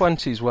is the yes.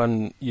 20s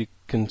when you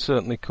can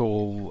certainly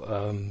call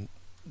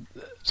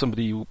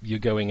somebody you're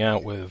going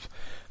out with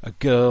a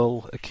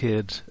girl, a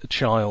kid, a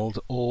child,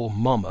 or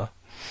mama.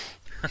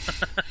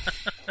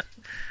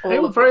 They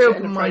were very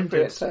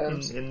open-minded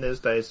in those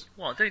days.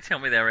 Well, don't tell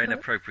me they're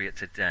inappropriate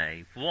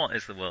today. What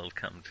has the world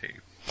come to?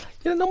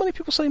 Yeah, not many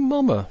people say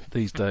mama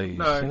these days.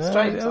 No,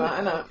 strange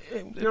that,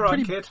 isn't it? You're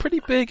right, kid. Pretty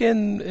big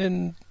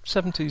in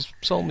 70s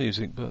soul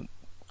music, but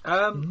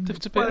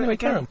it's a bit anyway.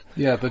 Carry on.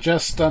 Yeah, the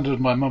jazz standard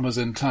 "My Mama's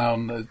in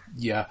Town."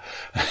 Yeah,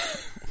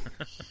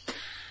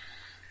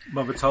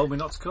 Mother told me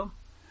not to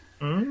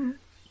come.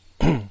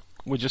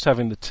 We're just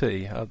having the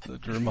tea. To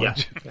remind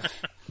you. Yeah.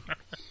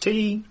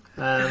 Tea.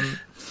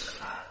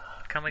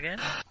 Come again?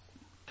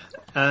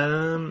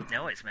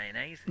 No, it's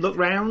mayonnaise. Look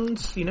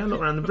round.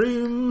 Look round the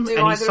room. Do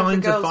any either signs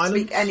of the girls violence?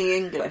 speak any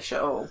English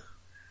at all?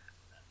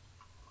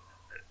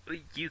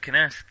 You can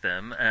ask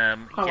them.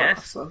 I'll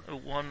Yes, ask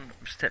them. one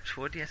steps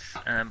forward. Yes,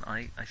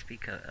 I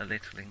speak a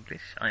little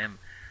English. I am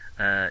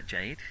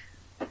Jade.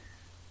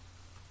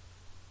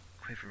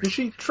 Quivering. Does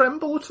she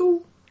tremble at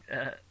all?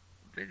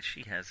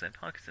 She has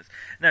Parkinson's.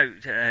 No,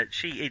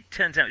 it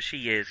turns out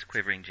she is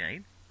Quivering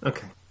Jade.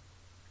 Okay.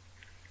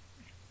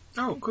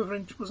 Oh,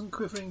 wasn't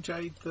Quivering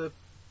Jade the...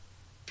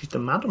 She's the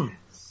madam.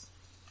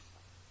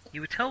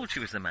 You were told she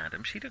was the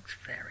madam. She looks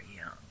very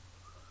young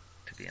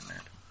to be a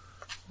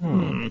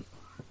madam.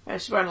 Yeah,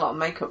 she's wearing a lot of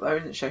makeup though,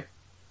 isn't she?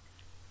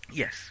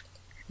 Yes,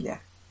 Yeah.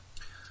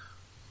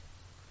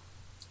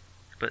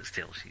 but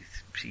still,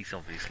 she's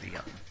obviously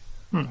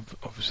young.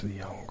 Obviously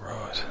young,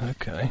 right?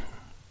 Okay.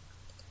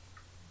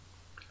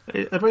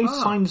 Are there any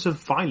signs of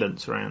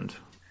violence around?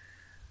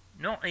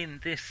 Not in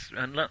this,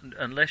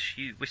 unless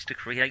you wish to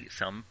create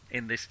some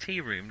in this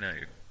tea room. No.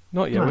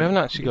 Not yet. No. We haven't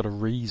actually got a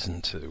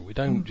reason to. We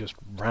don't just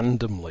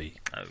randomly.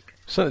 Okay.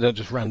 Certainly don't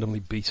just randomly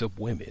beat up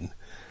women.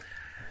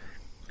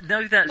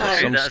 No, that's No.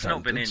 true. Some That's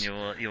not been in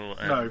standards. your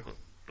No.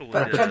 But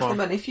orders.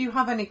 gentlemen, if you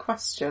have any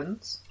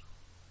questions,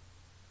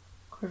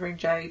 Quivering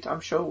Jade,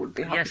 I'm sure would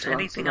be happy Yes, to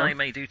anything answer I them.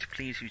 may do to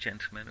please you,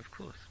 gentlemen, of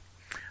course.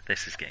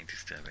 This is getting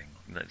disturbing.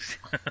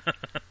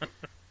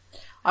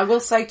 I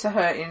will say to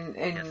her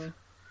in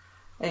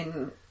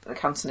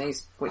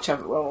Cantonese,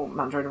 whichever, or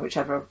Mandarin,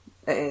 whichever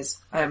it is,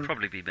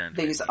 Probably be banned.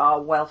 these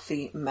are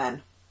wealthy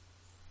men,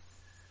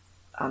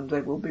 and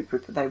they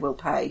will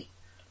pay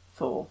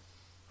for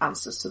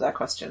answers to their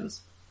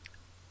questions.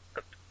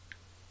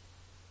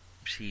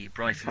 She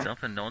brightens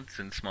up and nods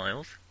and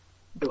smiles.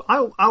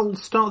 I'll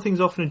start things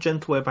off in a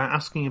gentle way by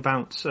asking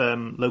about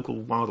local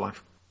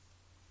wildlife.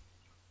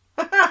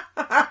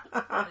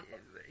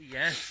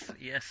 Yes.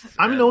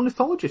 I'm an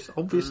ornithologist,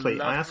 obviously.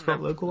 I ask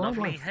about local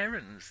lovely wildlife.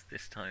 herons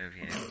this time of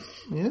year.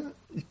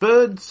 Yeah.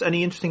 Birds,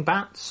 any interesting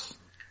bats?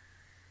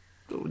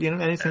 Anything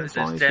that There's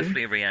flies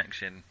definitely a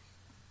reaction.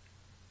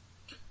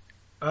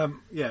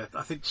 Yeah,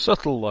 I think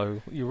Subtle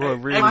though. You were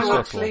really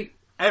Everyone- subtle. Actually,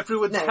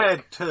 everyone's No.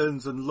 head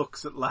turns and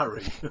looks at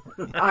Larry.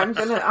 I'm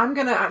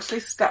gonna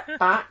actually step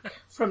back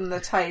from the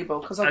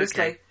table because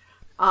obviously Okay.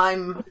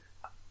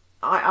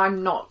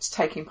 I'm not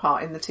taking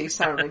part in the tea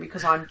ceremony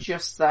because I'm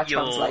just their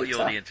translator.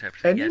 You're the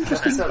interpreter. Any Yes,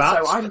 interesting So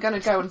bats? I'm going to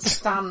go and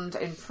stand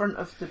in front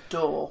of the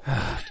door.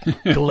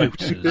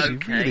 Gloaters. You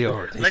okay. really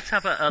are. Let's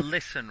have a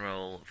listen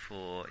roll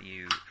for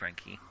you,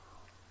 Frankie.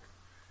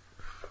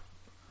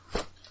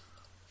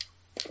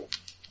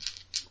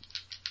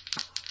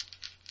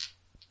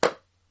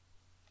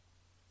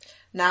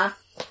 Nah.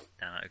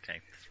 Okay,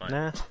 that's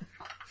fine.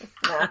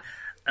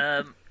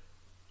 Nah.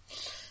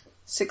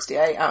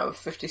 68 out of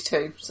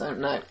 52, so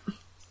no.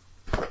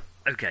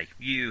 Okay,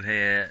 you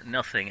hear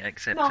nothing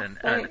except an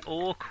Nothing.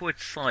 awkward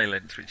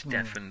silence which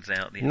deafens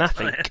out the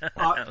Nothing. entire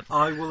I house.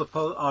 I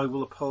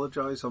will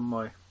apologise on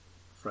my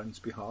friend's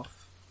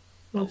behalf.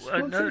 No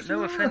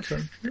offence.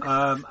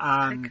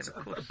 And Taken,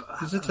 of course.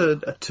 Is it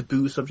a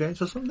taboo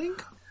subject or something?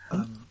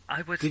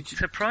 I was Did you-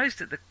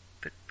 surprised at the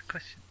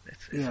question.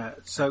 yeah,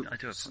 so I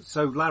do apologise.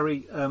 so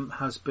Larry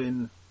has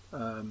been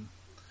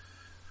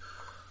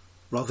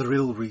rather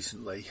ill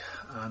recently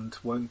and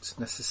won't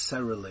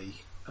necessarily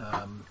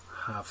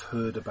have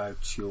heard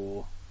about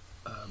your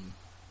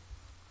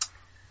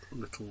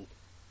little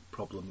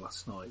problem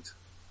last night.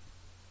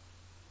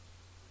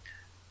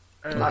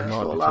 Like might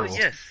for be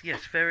last.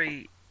 Yes,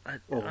 very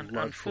Or like for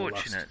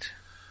unfortunate.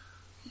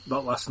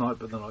 Not last night,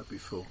 but the night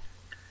before.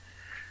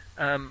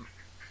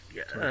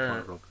 Yeah,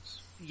 25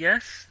 Roberts.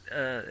 Yes,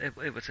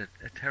 it was a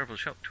terrible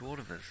shock to all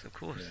of us, of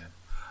course.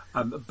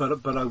 Yeah.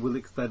 But I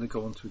will then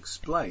go on to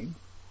explain.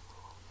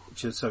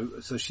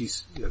 So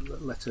she's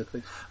let her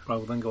think. But I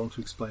will then go on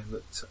to explain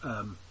that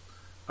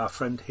our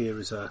friend here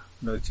is a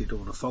noted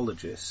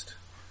ornithologist,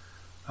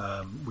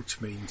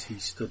 which means he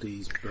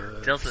studies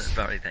birds.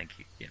 Sorry, thank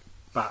you. Yeah.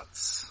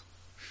 Bats,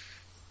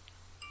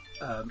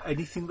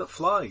 anything that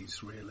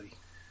flies, really.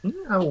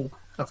 Oh,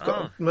 I've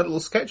got my little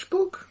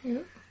sketchbook. Yeah.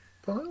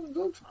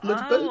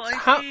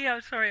 I see.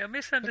 I'm sorry, I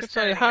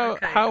misunderstood.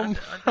 How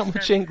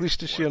much English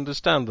does she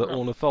understand that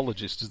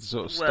ornithologist is the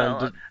sort of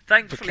standard?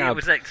 Thankfully, it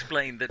was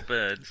explained that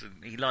birds,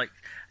 and he liked.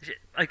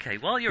 Okay,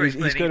 while you're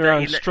explaining, he's going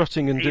around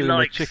strutting and doing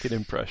a chicken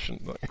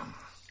impression.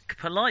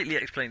 Politely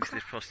explains to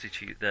this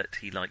prostitute that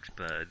he likes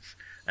birds.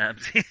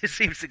 It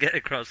seems to get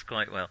across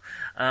quite well.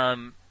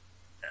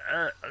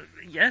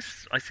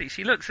 Yes, I see.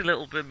 She looks a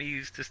little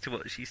bemused as to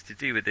what she's to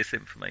do with this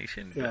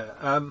information.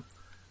 Yeah.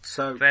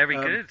 So very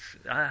good.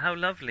 How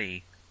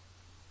lovely.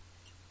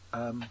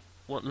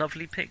 What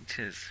lovely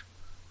pictures.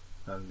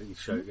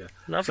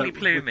 Lovely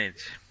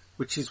plumage.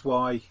 Which is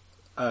why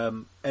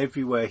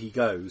everywhere he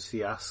goes,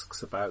 he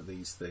asks about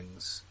these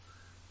things.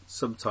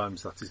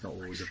 Sometimes that is not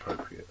always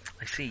appropriate.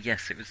 I see.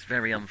 Yes, it was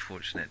very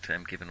unfortunate,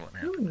 given what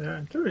happened.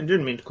 I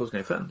didn't mean to cause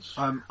any offence.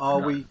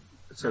 We?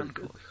 So, of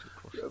course.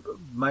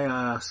 May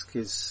I ask?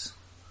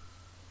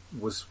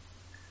 Was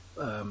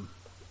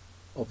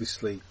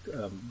obviously,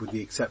 with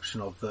the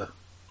exception of the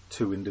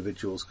two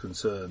individuals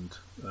concerned,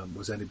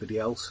 was anybody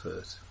else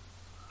hurt?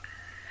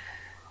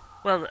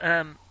 Well,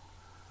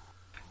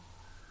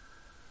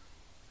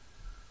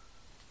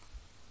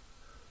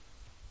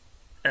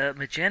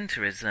 Magenta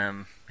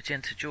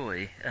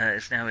Joy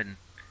is now in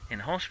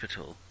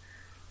hospital.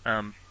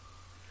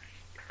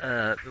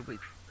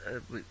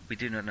 We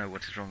do not know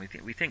what is wrong.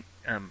 We think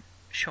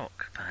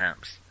shock,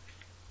 perhaps.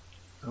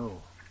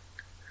 Oh.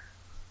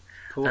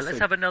 Let's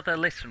have another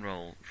listen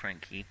roll,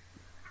 Frankie.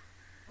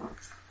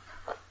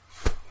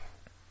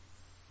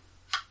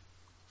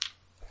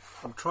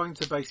 I'm trying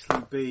to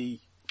basically be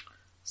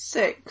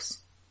 6.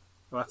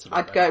 Well,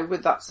 I'd go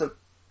with that's a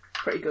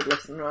pretty good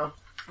listen roll.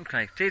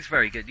 Okay, it is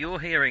very good. You're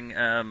hearing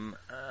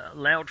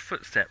loud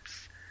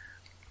footsteps.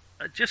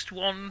 Just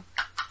one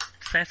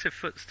set of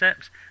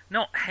footsteps,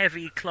 not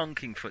heavy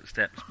clunking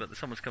footsteps, but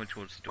someone's coming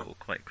towards the door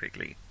quite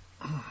quickly.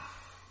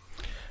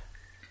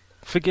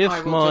 Forgive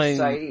I will my just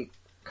say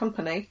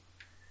company.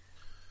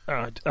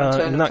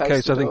 In that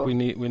case, I think we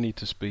need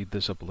to speed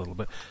this up a little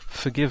bit.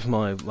 Forgive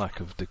my lack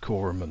of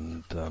decorum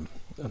and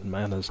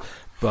manners,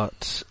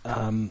 but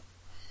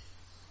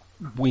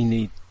we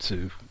need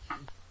to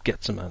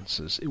get some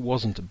answers. It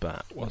wasn't a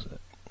bat, was it?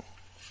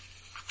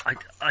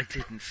 I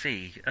didn't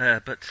see,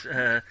 but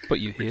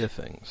you hear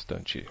things,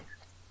 don't you?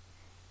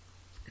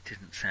 It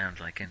didn't sound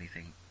like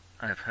anything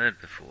I've heard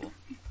before,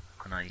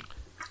 and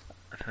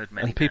I've heard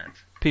many and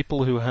bats.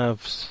 People who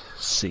have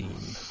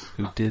seen,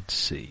 who did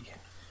see.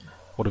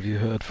 What have you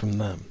heard from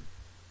them?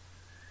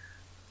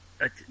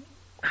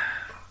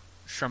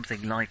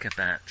 Something like a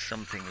bat,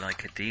 something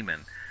like a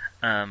demon,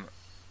 a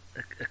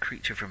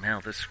creature from hell.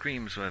 The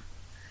screams were...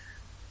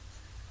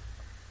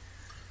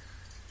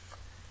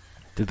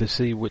 Did they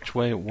see which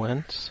way it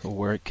went, or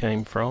where it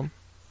came from,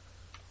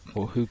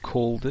 or who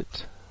called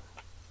it?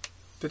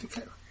 Did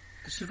it?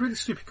 This is a really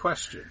stupid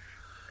question,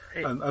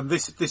 and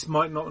this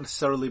might not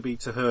necessarily be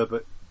to her,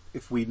 but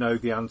if we know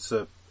the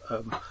answer,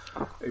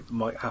 it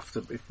might have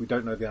to. If we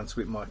don't know the answer,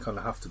 it might kind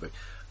of have to be.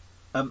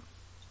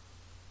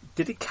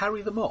 Did it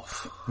carry them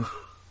off,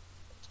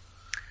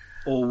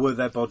 or were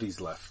their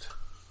bodies left?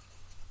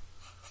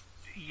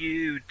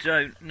 You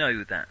don't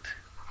know that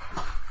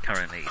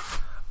currently.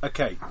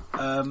 Okay.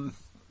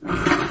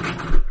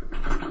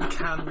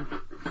 Can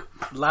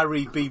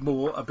Larry be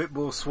a bit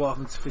more suave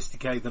and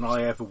sophisticated than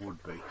I ever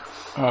would be?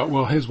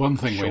 Well, here's one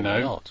thing we know: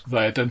 not. They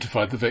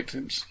identified the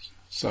victims.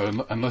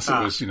 So unless it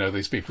was,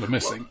 these people are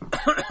missing.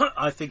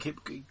 I think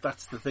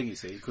that's the thing. You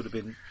see, it could have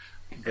been.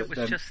 It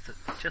was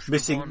just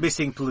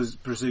missing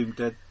presumed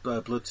dead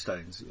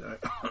bloodstains.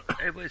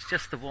 It was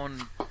just the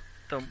one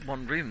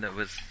room that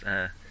was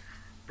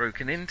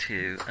broken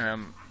into,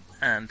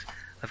 and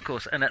of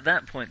course, and at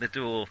that point the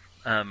door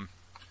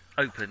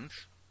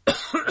opens,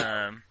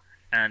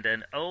 and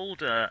an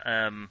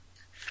older,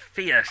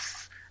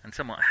 fierce and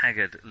somewhat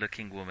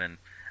haggard-looking woman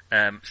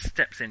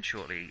steps in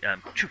shortly.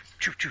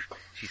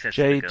 She says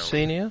Jade to the girl,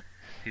 Senior,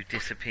 who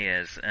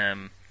disappears.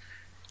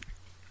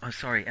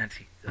 Sorry,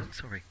 Auntie.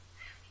 Sorry.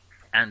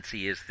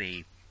 Auntie is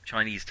the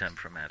Chinese term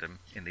for madam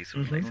in these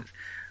sort of places.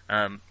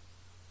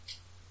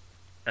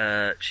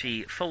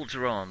 She folds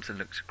her arms and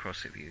looks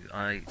across at you.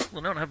 I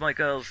will not have my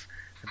girls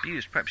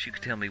abused. Perhaps you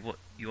could tell me what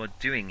you are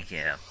doing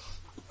here.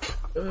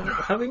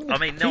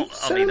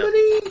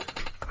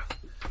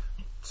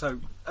 So,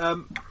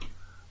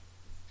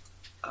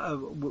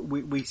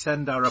 we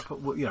send our,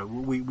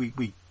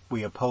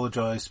 we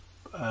apologise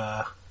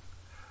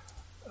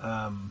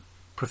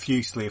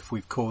profusely if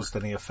we've caused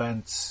any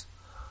offence.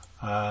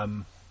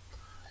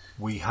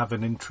 We have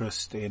an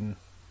interest in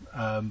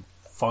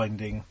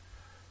finding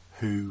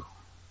who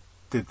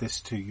did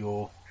this to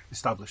your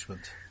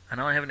establishment.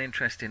 And I have an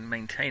interest in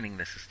maintaining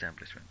this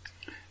establishment.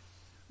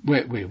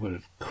 We would,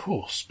 of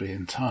course, be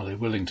entirely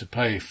willing to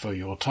pay for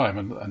your time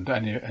and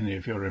any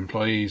of your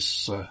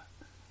employees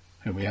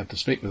whom we had to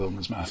speak with on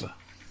this matter.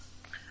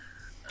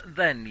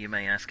 Then you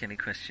may ask any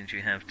questions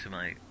you have to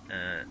my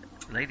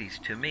ladies,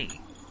 to me.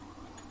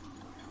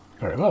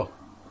 Very well.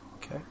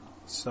 Okay,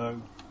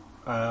 so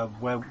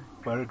where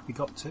had we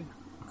got to?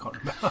 I can't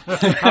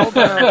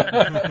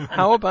remember.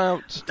 How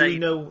about Do you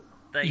know?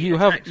 you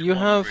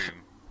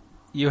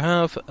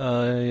have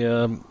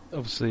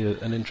obviously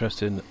an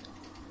interest in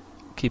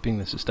keeping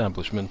this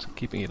establishment,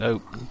 keeping it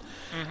open,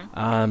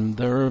 and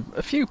there are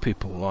a few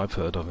people I've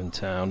heard of in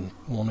town,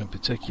 one in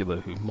particular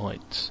who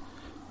might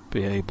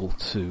be able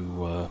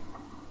to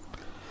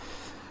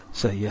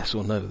say yes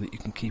or no that you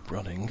can keep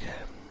running.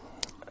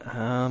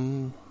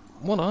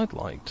 What I'd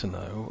like to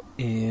know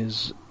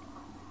is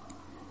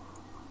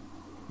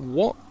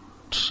what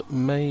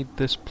made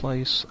this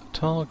place a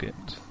target?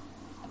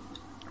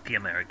 The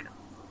American.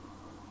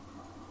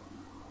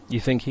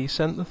 You think he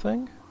sent the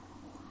thing?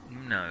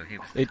 No, he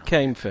was. It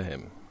came for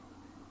him.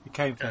 It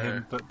came for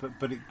him, but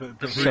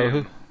The So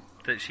room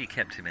that she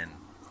kept him in,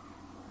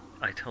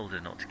 I told her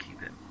not to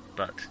keep him,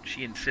 but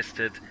she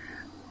insisted,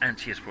 and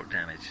she has brought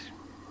damage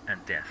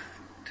and death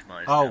to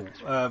my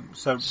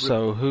establishment.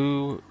 So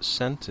who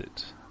sent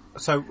it?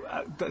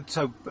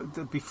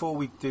 Before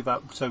we do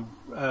that,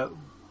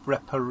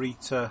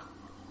 Reparita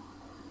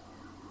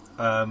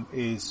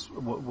is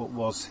what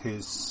was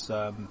his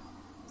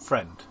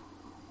friend.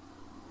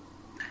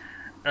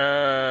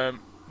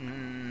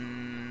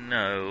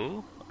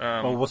 No.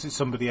 Or was it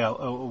somebody else?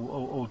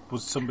 Or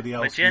was somebody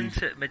else?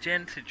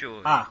 Magenta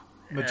Joy.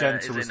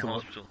 Magenta is was in the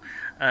hospital.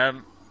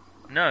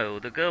 No,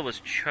 the girl was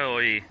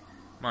Choi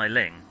Mai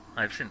Ling.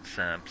 I've since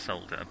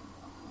sold her.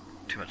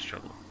 Too much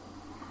trouble.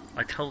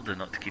 I told her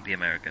not to keep the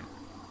American.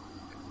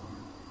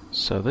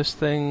 So this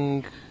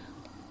thing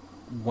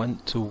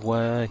went to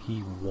where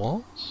he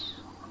was?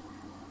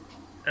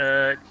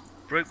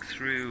 Broke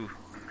through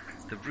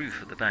the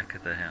roof at the back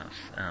of the house.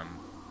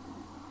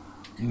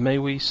 May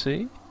we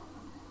see?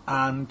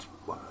 And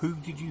who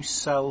did you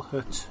sell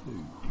her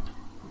to?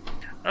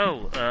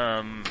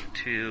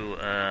 To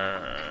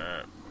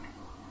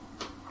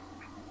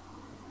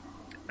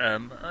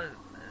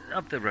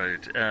up the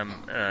road.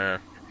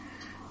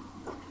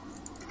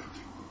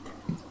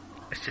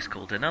 It's just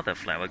called Another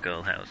Flower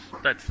Girl House.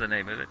 That's the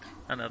name of it.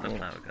 Another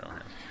Flower Girl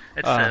House.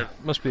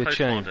 It's must be a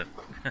chain.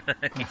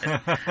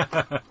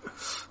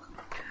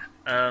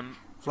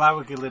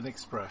 Flower Gillin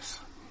Express.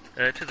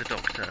 To the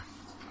doctor.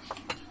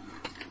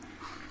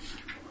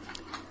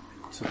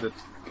 To the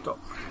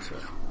doctor.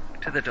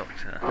 To the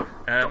doctor.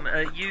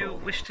 You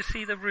wish to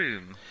see the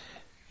room?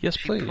 Yes,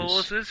 she please.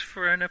 Pauses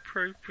for an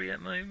appropriate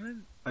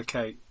moment.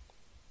 Okay.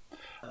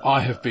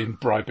 I have been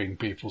bribing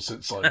people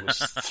since I was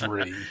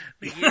 3.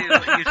 You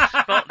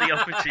spot the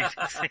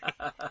opportunity.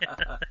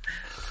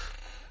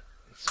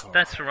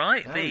 That's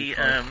right. The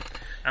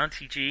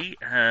Auntie G,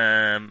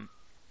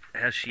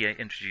 how she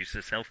introduced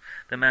herself,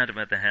 the madam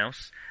of the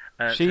house.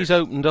 She's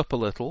opened up a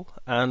little,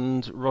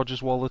 and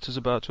Roger's wallet is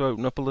about to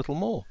open up a little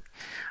more.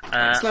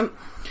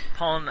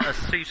 Upon a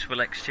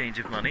suitable exchange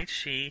of money,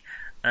 she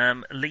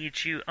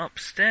leads you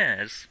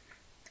upstairs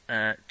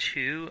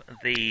to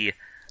the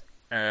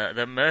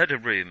murder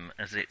room,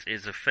 as it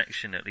is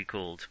affectionately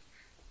called.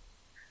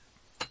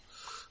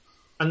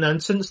 And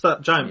then, since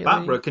that giant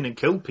bat broke in and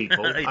killed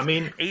people, I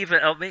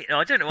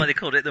don't know why they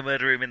called it the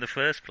murder room in the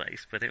first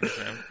place, but it was.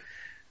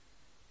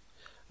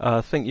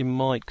 I think your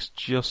mic's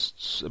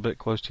just a bit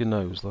close to your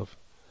nose, love.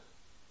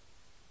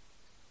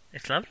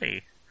 It's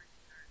lovely.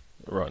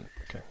 Right.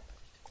 Okay.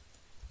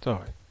 It's all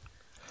right.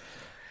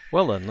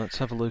 Well then, let's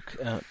have a look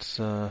at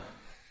the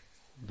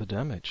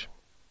damage.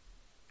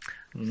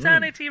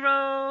 Sanity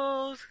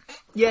rolls!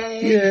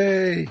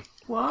 Yay!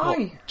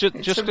 Why?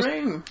 It's a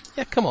room.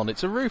 Yeah, come on,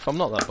 it's a roof. I'm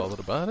not that bothered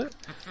about it.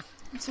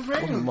 It's a It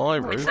room. wasn't my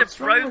roof. It's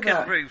a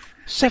broken roof.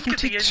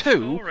 72?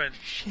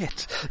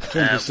 Shit.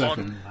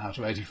 27 out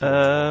of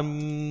 84.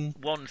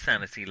 One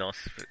sanity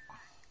loss.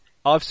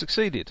 I've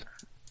succeeded.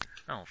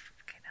 Oh,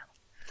 fucking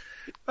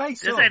hell. Hey,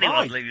 Does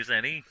anyone lose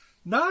any?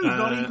 No,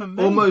 not even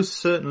me. Almost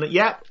certainly.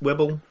 Yeah,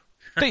 Wibble.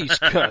 These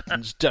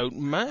curtains don't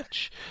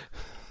match.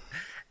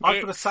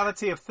 I've got a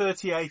sanity of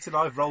 38 and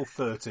I've rolled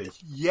 30.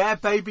 Yeah,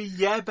 baby,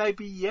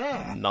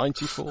 yeah.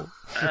 94.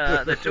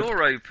 The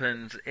door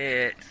opens.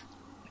 It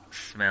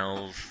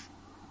smells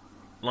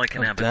like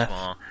an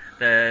abattoir.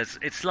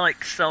 It's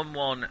like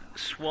someone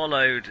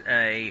swallowed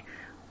a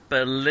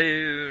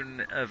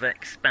balloon of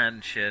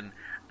expansion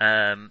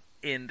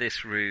in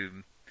this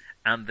room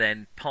and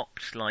then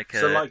popped like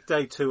So like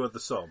day 2 of the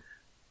song.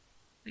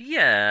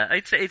 Yeah,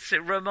 it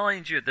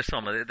reminds you of the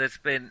summer. There's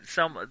been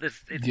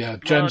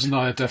James and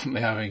I are definitely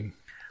having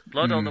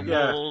blood on the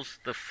walls,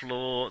 the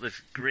floor.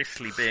 There's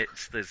gristly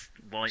bits. There's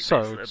white bits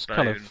of it's bone.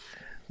 kind of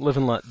Live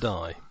and Let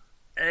Die.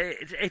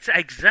 It's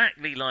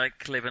exactly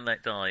like Live and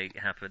Let Die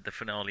happened. The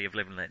finale of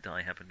Live and Let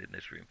Die happened in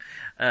this room.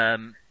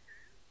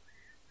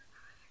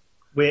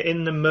 We're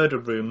in the murder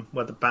room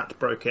where the bat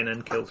broke in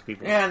and killed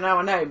people. Yeah, no,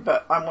 I know,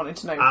 but I wanted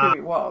to know who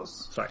it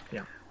was. Sorry,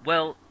 yeah.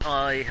 Well,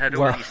 I had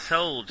already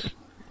sold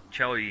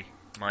Choi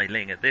Mai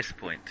Ling at this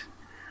point.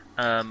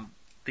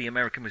 The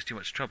American was too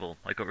much trouble.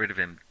 I got rid of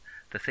him.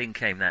 The thing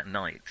came that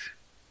night.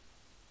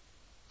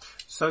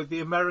 So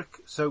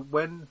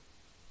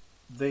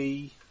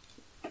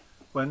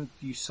when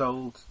you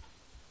sold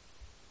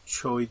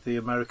Choi, the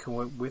American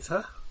went with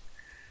her?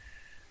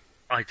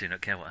 I do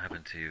not care what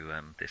happened to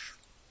this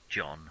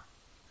John.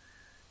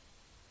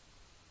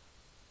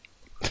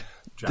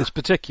 This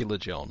particular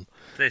John.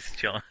 This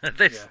John.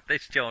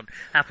 This John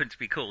happened to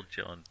be called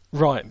John.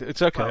 Right,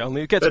 it's okay.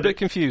 Only it gets a bit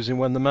confusing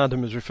when the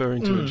madam is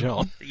referring to a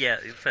John. Yeah,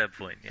 fair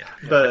point, yeah.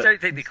 But, I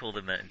don't think they call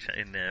them that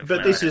in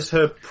but this is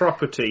her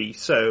property,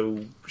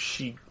 so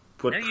she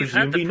would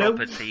presumably know...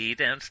 property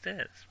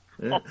downstairs.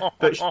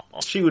 But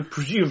she would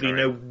presumably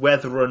know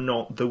whether or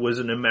not there was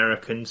an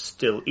American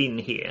still in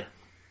here.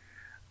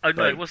 Oh,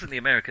 no, it wasn't the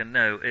American,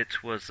 no.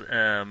 It was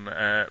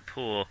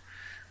poor...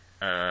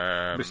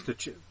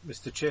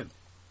 Mr. Chin.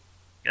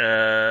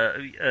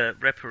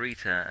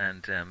 Reparita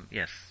and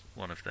yes,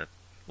 one of the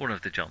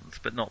Johns,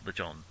 but not the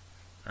John.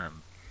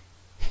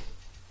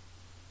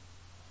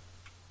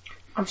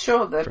 I'm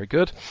sure that very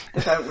good.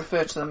 They don't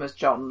refer to them as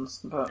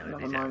Johns, but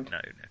never mind.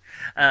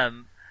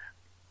 No.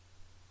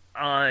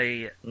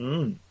 I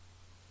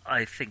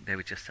think they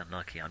were just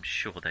unlucky. I'm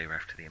sure they were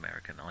after the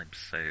American. I'm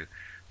so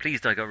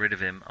pleased I got rid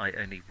of him. I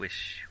only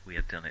wish we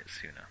had done it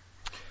sooner.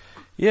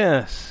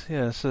 Yes,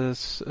 a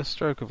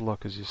stroke of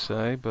luck, as you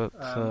say, but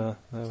there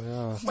we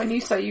are. When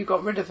you say you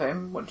got rid of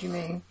him, what do you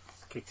mean?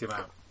 Kicked him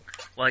out.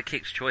 Well, I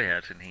kicked Choi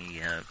out, and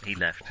he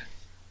left.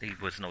 He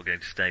was not going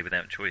to stay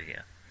without Choi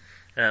here.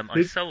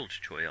 I sold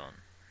Choi on,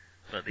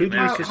 but the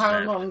Americans How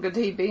long had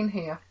he been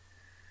here?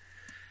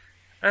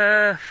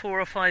 4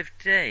 or 5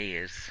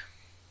 days.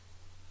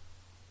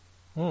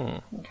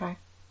 Okay.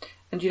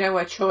 And do you know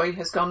where Choi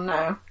has gone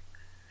now?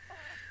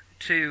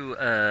 To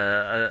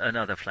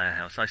another flower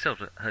house. I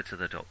sold her to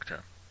the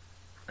doctor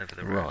over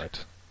the road.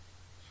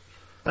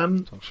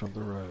 Right. Doctor on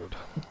the road.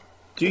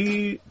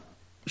 She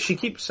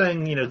keeps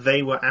saying,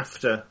 they were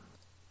after.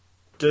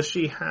 Does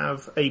she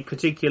have a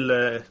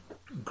particular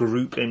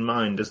group in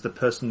mind as the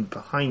person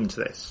behind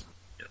this?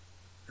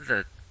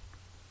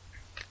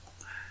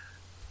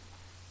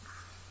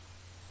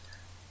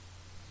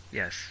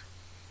 Yes.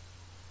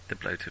 The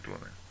bloated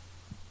woman.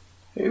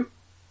 Who?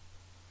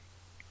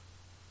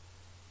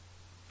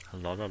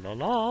 La la la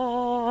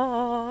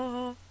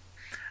la.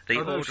 The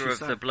Order of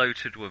the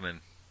Bloated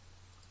Woman.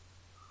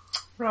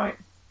 Right.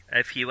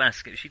 If you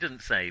ask it, she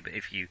doesn't say, but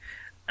if you,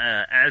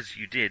 as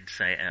you did,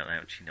 say it out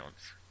loud, she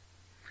nods.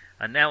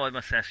 And now I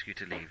must ask you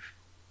to leave.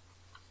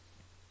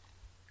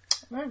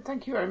 No,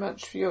 thank you very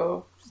much for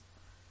your...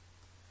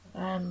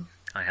 I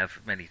have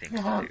many things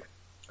to do.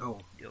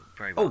 Oh. You're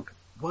very welcome.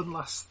 Oh, one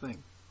last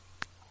thing.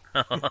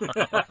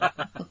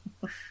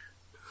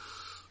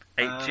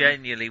 It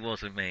genuinely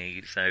wasn't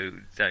me, so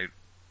don't.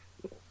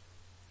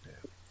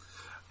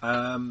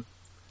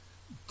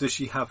 Does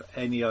she have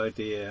any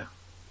idea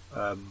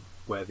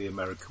where the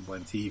American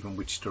went, even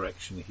which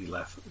direction he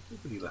left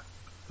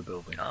the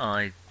building?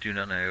 I do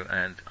not know,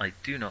 and I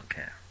do not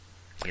care.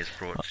 He has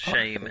brought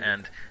shame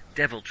and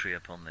deviltry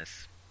upon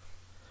this.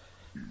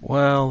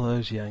 Well,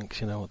 those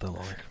Yanks, you know what they're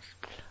like.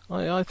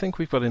 I think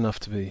we've got enough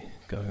to be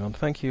going on.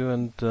 Thank you,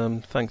 and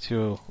thanks to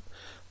your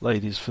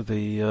ladies for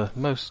the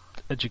most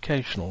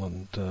educational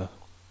and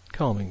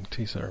calming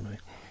tea ceremony.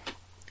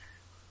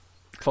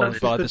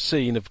 Followed by the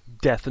scene of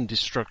death and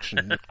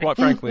destruction that, quite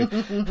frankly,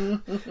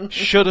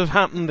 should have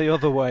happened the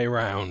other way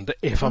round,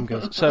 if I'm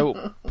going to...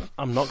 So,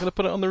 I'm not going to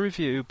put it on the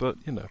review, but,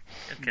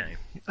 Okay.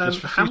 Just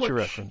for future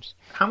reference.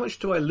 How much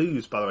do I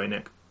lose, by the way,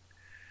 Nick?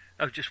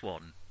 Oh, just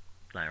one,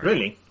 Larry.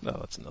 Really? No,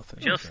 that's nothing.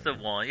 Just the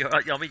one.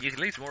 I mean, you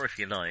can lose more if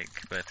you like,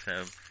 but...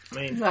 no,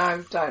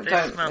 don't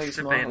this must lose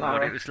have more, been Larry.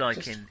 what it was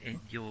like in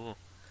your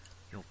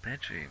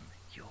bedroom.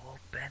 Your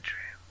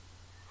bedroom.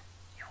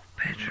 Your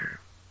bedroom.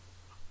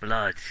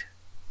 Blood.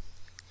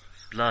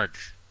 Blood.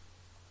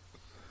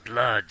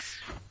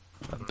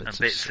 And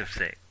bits of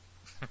sick.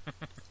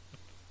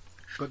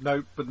 But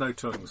no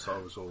tongue, so I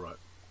was all right.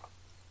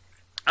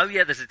 Oh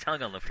yeah, there's a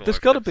tongue on the floor. There's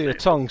got to be a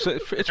tongue, so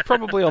it's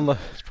probably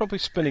it's probably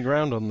spinning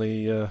around on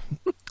the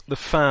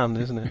fan,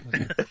 isn't it?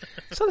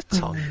 Is that a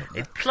tongue?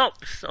 It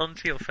plops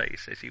onto your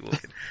face as you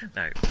walk in.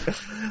 No.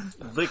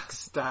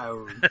 Licks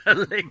down.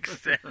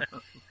 Licks down.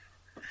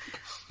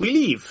 We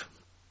leave.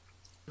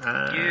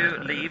 You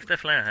leave the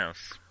flower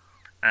house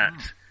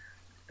at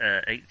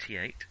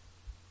 88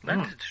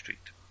 Lantern Street.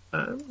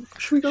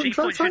 Should we go She and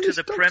try and points you find to this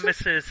the doctor?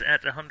 premises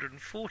at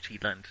 140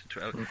 Lantern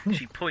Street.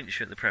 She points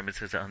you at the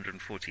premises at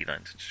 140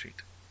 Lantern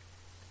Street.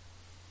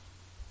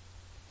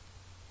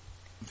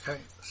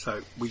 Okay,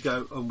 so we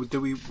go. Do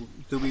we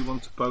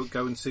want to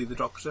go and see the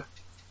doctor?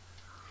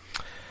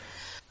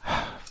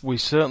 We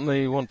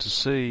certainly want to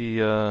see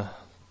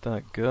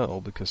that girl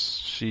because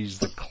she's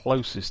the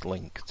closest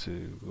link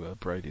to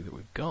Brady that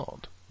we've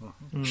got.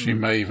 She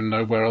may even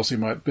know where else he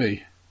might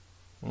be.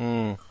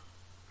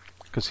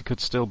 Because he could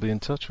still be in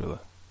touch with her.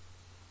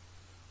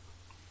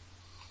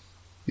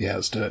 Yeah,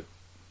 let's do it.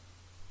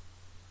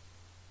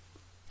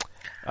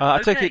 I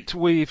take Okay. it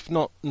we've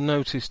not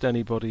noticed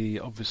anybody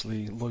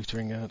obviously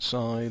loitering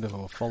outside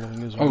or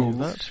following us or any of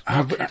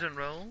that. Hit and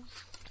rolls.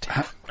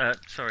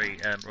 Sorry,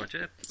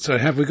 Roger. So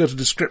have we got a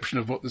description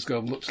of what this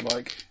girl looks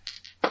like?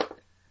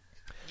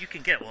 You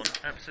can get one,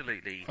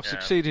 absolutely. I've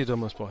succeeded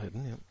almost by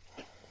hidden,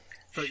 yeah.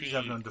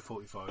 37 under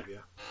 45,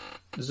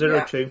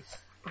 yeah. 02.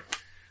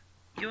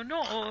 You're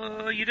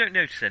not. You don't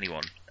notice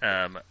anyone,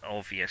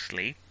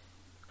 obviously.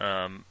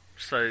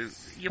 So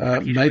you've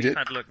made it.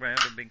 had a look round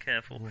and been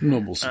careful.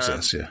 Normal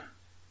success, yeah.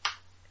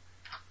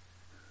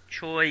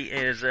 Choi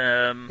is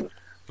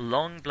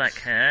long black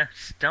hair,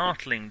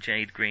 startling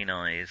jade green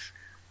eyes,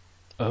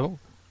 Oh,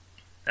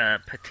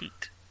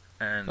 petite,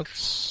 and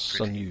that's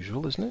pretty.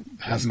 unusual, isn't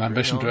it? Has an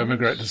ambition to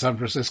emigrate to San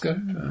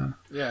Francisco.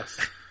 Yes.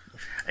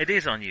 It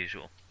is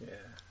unusual.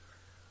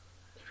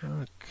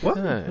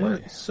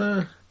 What's,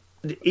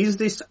 is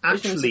this Visions of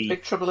actually...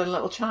 Big Trouble in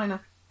Little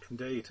China.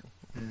 Indeed.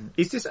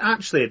 Is this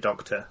actually a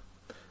doctor?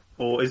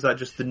 Or is that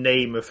just the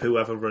name of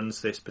whoever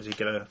runs this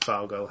particular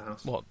File Girl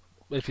house? What?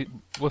 If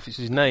it's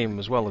his name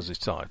as well as his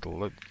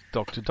title,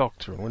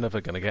 Doctor, and we're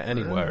never going to get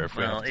anywhere if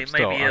we Well, have to it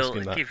start maybe asking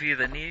he'll that. give you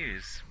the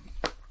news.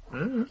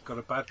 Got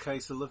a bad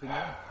case of living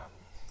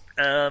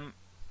there.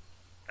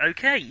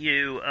 Okay,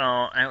 you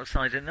are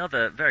outside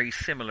another very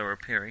similar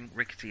appearing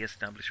rickety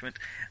establishment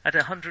at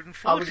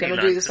 140. Are we going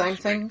to do the Lancashire same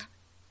Street. thing?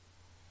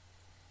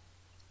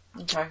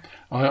 Okay.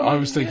 I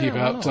was thinking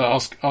about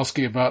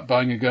asking about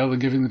buying a girl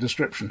and giving the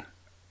description.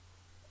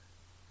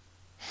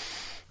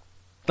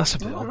 That's a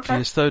bit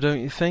obvious, though, don't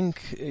you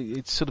think?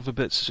 It's sort of a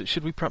bit...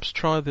 Should we perhaps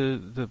try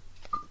the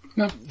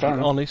No, fair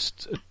enough.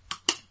 honest...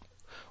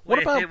 What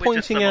We're about just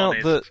pointing some out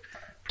honest that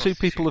two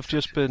people have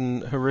prostitutes. just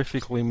been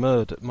horrifically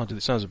murdered? Mind you,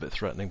 this sounds a bit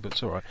threatening, but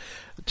it's all right.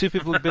 Two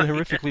people have been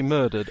horrifically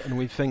murdered, and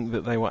we think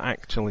that they were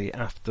actually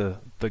after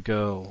the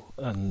girl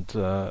and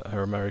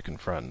her American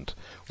friend,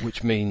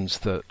 which means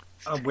that...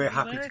 And we're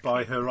happy to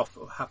buy her off.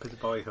 Happy to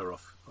buy her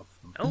off them.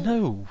 Oh,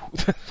 No!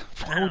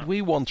 Why would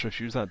we want her if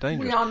she was that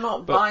dangerous? We are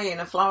not But- buying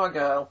a flower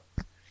girl.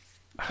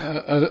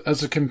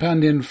 As a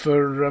companion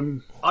for...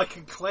 I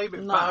can claim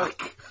it No.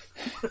 back.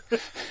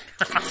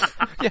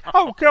 Yeah,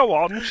 oh, go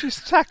on,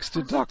 she's tax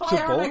Buy our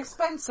deductible.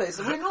 expenses.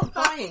 We're not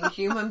buying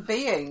human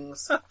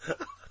beings.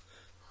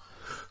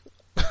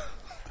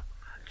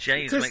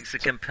 James Just- makes a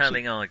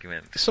compelling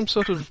argument. Some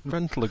sort of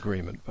rental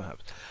agreement,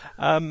 perhaps.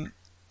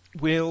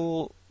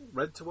 We'll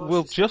Red to us.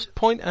 we'll just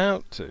point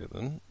out to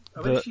them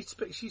I mean, that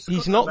she's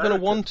he's not going to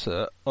want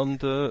her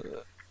under...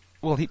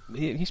 Well,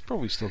 he's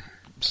probably still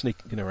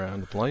sneaking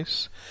around the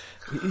place.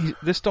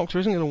 This doctor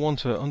isn't going to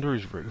want her under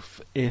his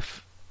roof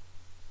if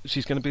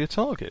she's going to be a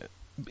target.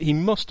 He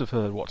must have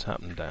heard what's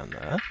happened down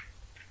there.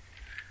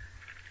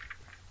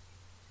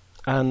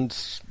 And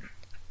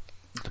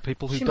the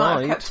people who She might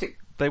have died, kept it.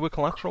 they were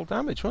collateral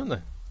damage, weren't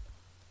they?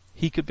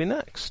 He could be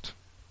next.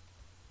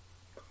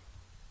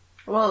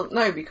 Well,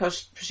 no,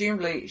 because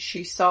presumably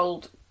she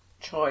sold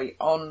Choi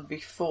on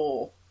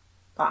before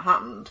that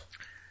happened.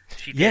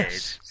 She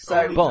Yes.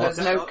 So But- there's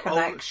no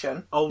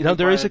connection. Only No,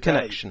 there by is a day.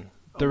 connection.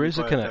 There Only is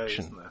a by day,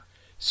 connection. isn't there?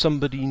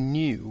 Somebody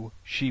knew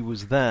she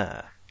was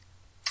there.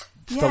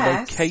 It's the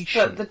Yes,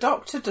 location. but the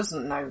doctor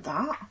doesn't know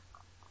that.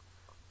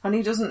 And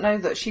he doesn't know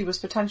that she was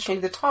potentially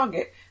the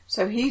target.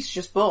 So he's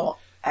just bought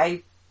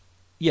a...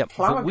 Yeah,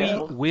 Flower but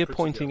girl. we're Pretty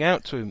pointing girl.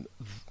 out to him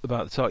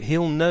about the target.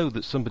 He'll know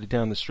that somebody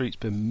down the street's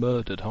been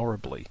murdered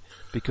horribly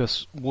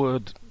because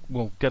word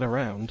will get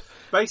around.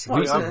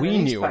 Basically, What's in We the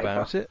knew newspaper?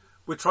 about it.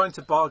 we're trying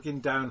to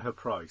bargain down her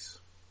price.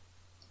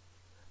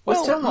 We're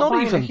Well, still not not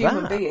buying even a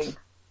human that. being.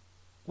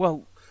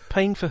 Well,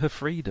 paying for her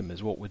freedom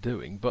is what we're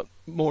doing, but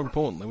more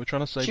importantly, we're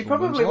trying to save She the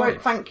woman's probably won't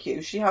life. thank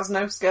you. She has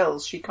no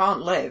skills. She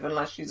can't live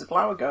unless she's a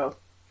flower girl.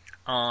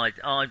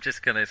 I'm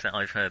just going to say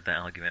I've heard that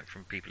argument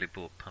from people who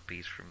bought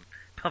puppies from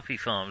puppy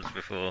farms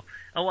before.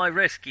 Oh, I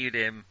rescued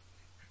him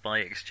by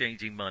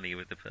exchanging money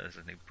with the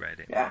person who bred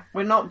him. Yeah,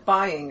 we're not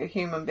buying a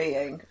human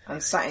being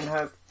and setting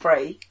her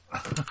free.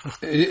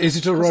 Is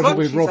it all right long if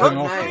we're as she's robbing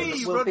not off? known. Unknown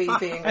Free, will run be back.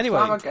 being Anyway.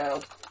 a flower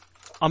girl.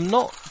 I'm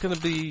not going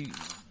to be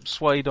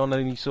swayed on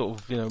any sort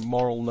of,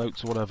 moral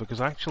notes or whatever,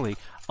 because actually,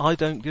 I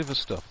don't give a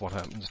stuff what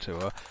happens to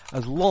her,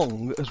 as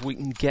long as we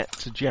can get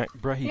to Jack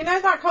Brady. You know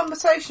that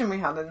conversation we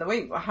had in the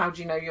week? How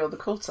do you know you're the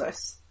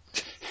cultist?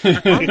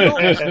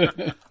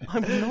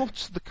 I'm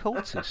not the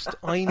cultist.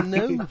 I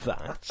know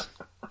that.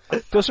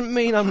 Doesn't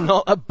mean I'm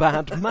not a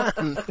bad man.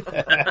 You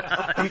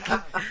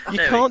There we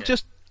can't go.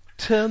 just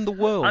turn the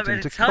world I'm an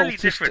into entirely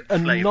cultist different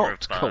and flavour not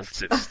of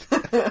bastard.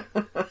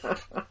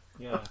 cultist.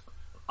 Yeah.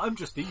 I'm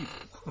just evil.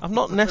 I'm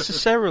not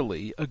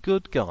necessarily a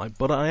good guy,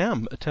 but I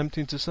am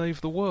attempting to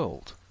save the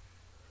world.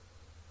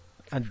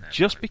 And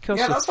just because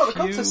Yeah, that's what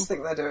the few... cultists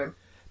think they're doing.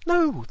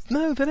 No,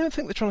 they don't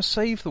think they're trying to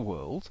save the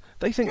world.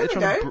 They think Yeah, they're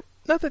they trying do. to...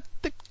 No,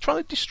 they're trying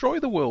to destroy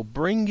the world,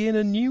 bring in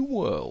a new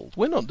world.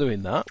 We're not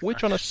doing that. We're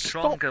trying to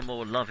Stronger, stop,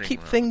 more loving keep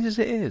world. things as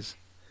it is.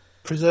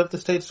 Preserve the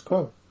status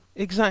quo.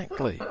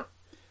 Exactly.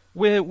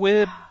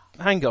 We're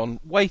hang on,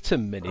 wait a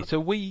minute. Are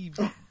we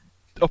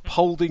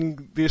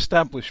upholding the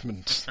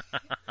establishment?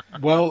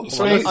 Well,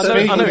 speaking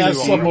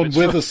as someone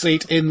with a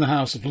seat in the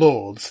House of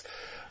Lords,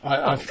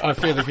 I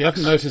feel if you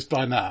haven't noticed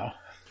by now...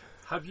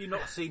 Have you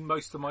not seen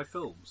most of my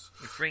films?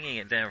 You're bringing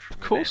it down from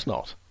Of course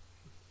not.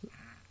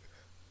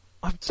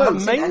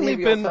 I've mainly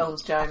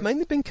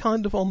been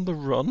kind of on the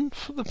run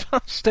for the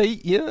past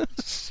 8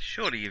 years.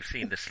 Surely you've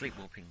seen The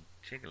Sleepwalking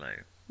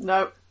Gigolo.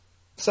 No.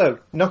 So,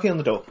 knocking on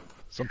the door.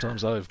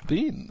 Sometimes I've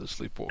been the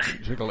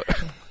Sleepwalking Gigolo.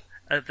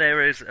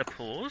 There is a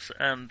pause,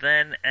 and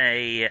then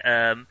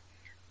a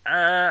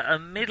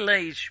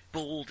middle-aged,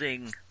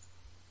 balding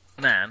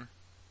man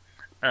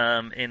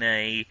in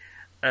a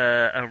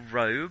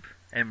robe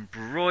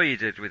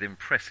embroidered with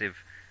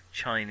impressive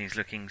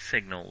Chinese-looking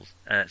symbols,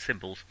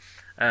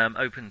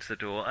 opens the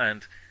door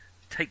and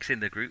takes in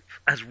the group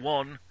as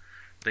one,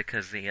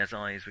 because he has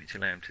eyes which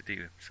allow him to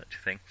do such a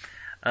thing,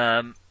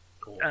 and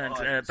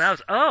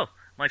bows. Oh,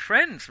 my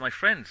friends,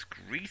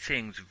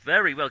 greetings,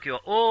 very welcome. You're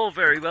all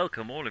very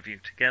welcome, all of you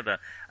together.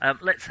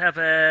 Let's have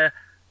a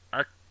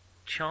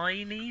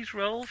Chinese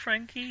roll,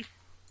 Frankie.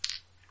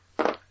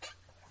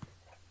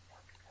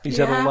 He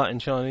said all that in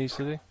Chinese,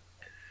 did he?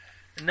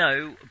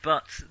 No,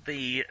 but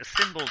the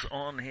symbols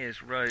on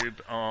his robe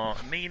are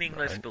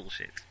meaningless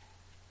bullshit.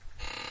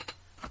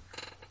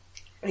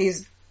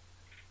 He's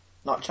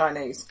not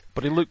Chinese.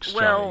 But he looks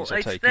Chinese,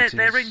 I take it.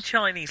 They're in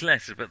Chinese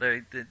letters, but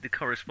they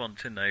correspond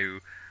to no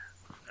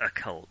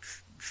occult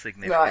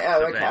significance. Right,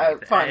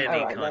 okay, fine,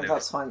 alright, no,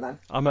 that's fine then.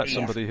 I met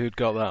somebody who'd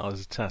got that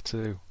as a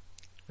tattoo.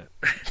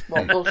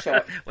 What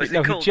bullshit? Was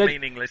it called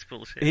meaningless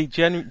bullshit? He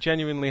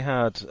genuinely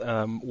had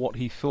what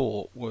he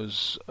thought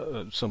was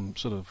some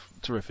sort of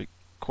terrific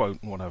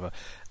quote and whatever,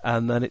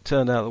 and then it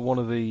turned out that one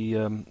of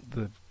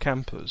the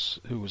campers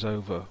who was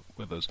over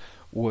with us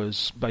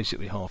was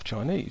basically half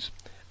Chinese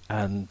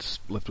and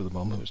lived with a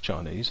mum who was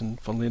Chinese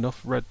and funnily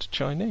enough read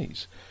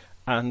Chinese,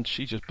 and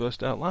she just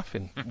burst out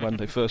laughing when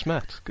they first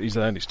met. He's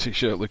there in his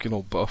t-shirt looking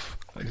all buff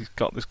and he's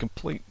got this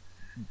complete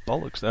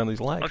bollocks down his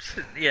legs.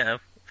 Yeah,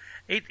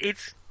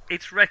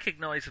 it's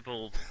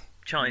recognisable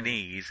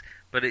Chinese,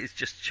 but it's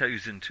just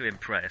chosen to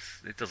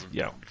impress. It doesn't.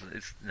 Yeah.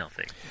 It's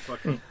nothing.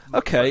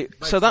 Okay,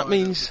 so that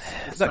means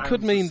that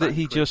could mean that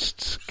he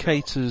just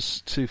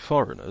caters to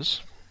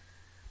foreigners,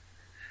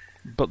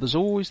 but there's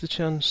always the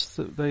chance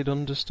that they'd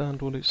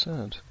understand what it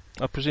said.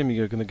 I presume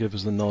you're going to give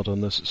us the nod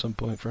on this at some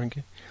point,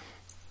 Frankie.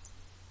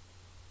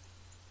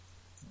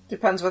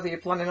 Depends whether you're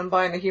planning on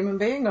buying a human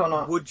being or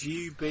not. Would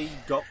you be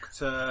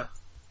Doctor?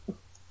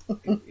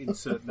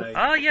 Insert name.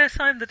 Ah, yes,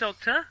 I'm the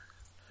Doctor.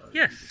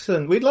 Yes.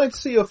 Listen, we'd like to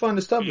see your fine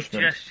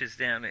establishment. He gestures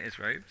down at his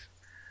robes.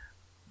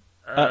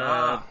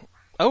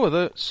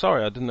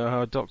 Sorry, I didn't know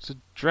how a doctor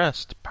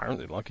dressed.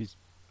 Apparently, like he's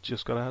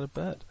just got out of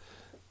bed.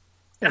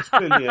 It's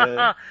clearly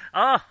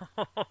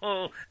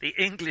Oh, the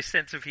English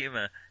sense of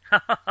humour.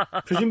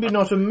 Presumably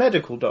not a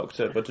medical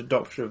doctor, but a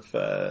doctor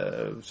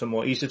of some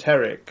more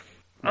esoteric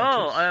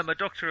matters. I am a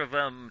doctor of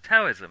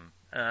Taoism.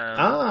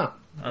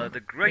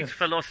 The great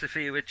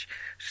philosophy which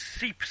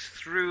seeps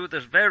through the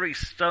very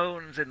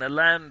stones in the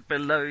land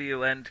below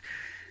you and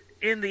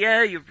in the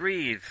air you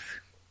breathe.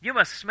 You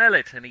must smell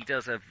it, and he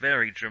does a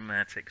very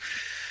dramatic...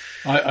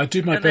 I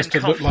do my best to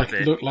look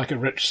like a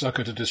rich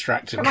sucker to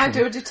distract him. Can I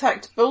do a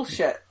detect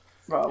bullshit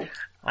roll?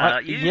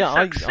 You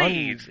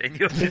succeed in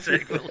your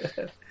detect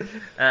bullshit.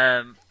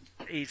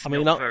 He's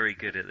not very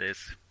good at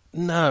this.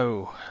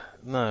 No.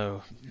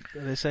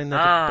 They say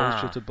never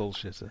bullshit a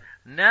bullshitter.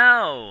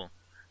 Now...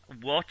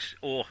 What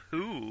or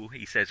who,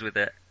 he says with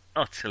an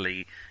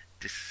utterly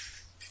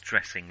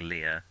distressing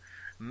leer,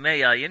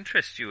 may I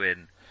interest you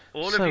in?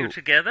 All of you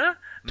together?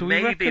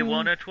 Maybe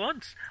one at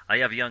once. I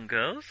have young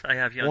girls, I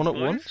have young boys. One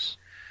at once?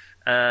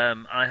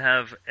 I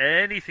have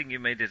anything you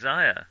may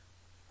desire.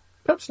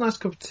 Perhaps a nice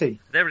cup of tea.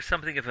 There is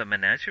something of a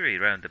menagerie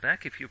round the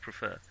back, if you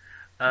prefer.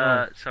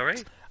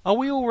 Sorry? Are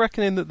we all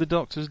reckoning that the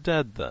Doctor's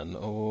dead, then?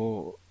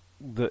 Or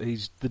that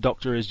the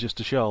Doctor is just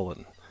a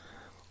charlatan?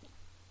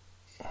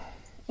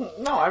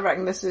 No, I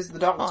reckon this is the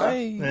Doctor.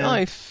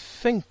 I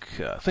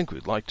think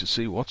we'd like to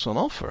see what's on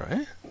offer,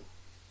 eh?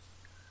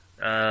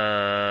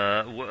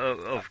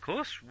 Of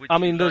course. I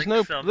mean, there's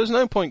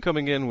no point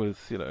coming in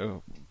with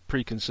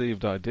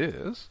preconceived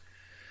ideas.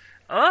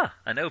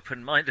 An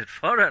open-minded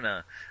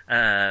foreigner,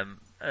 a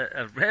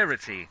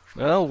rarity.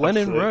 Well, when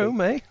in Rome,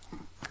 eh?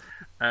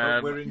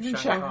 We're in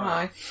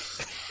Shanghai.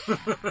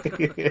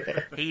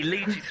 He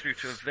leads you through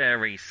to a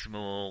very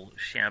small,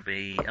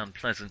 shabby,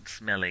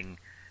 unpleasant-smelling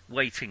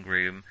waiting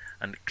room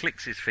and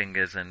clicks his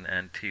fingers,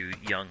 and two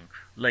young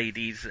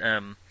ladies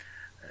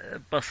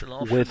bustle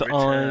off with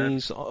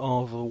eyes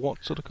of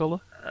what sort of colour?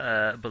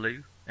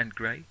 Blue and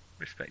grey,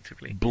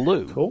 respectively.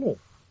 Blue? Cool.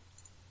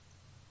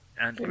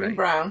 And you grey. mean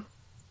brown?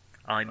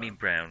 I mean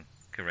brown,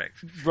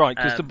 correct. Right,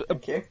 because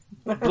the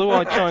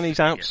blue-eyed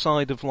Chinese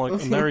outside of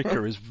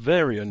America is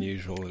very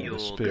unusual in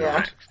this spirit.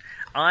 Yeah.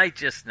 I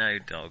just know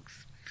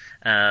dogs.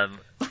 And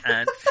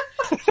I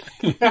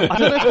don't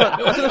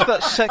know if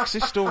that's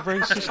sexist or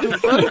racist or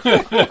both.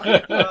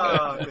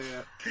 Oh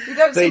dear. You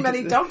don't see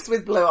many dogs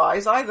with blue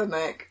eyes either,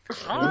 Nick.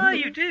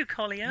 You do,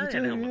 Collie. Yeah.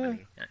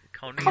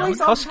 Collies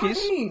are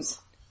Chinese.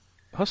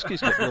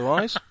 Huskies got blue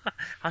eyes.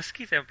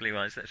 Huskies have blue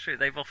eyes, that's true.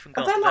 They've often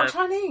got... But they're not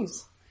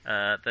Chinese.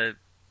 The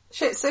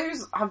Shih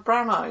Tzus have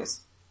brown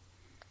eyes.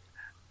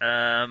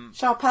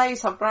 Shar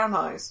Peis have brown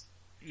eyes.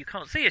 You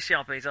can't see a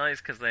Sharpie's eyes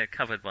because they're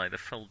covered by the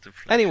folds of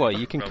flesh. Anyway,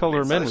 you can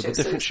colour them in with a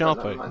different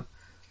Sharpie.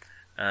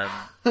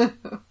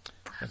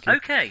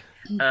 Okay.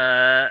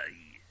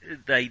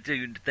 They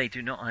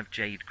do not have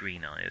jade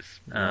green eyes.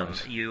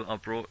 Right. You are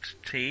brought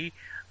tea.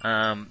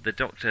 The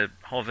doctor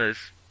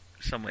hovers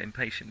somewhat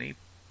impatiently.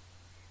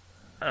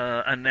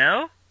 And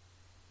now?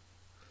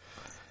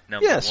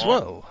 Number Yes,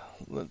 one,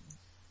 well...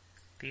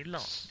 the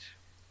lodge.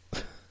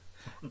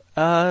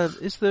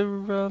 Is there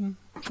a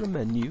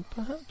menu,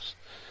 perhaps?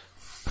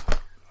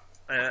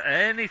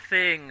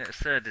 Anything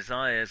Sir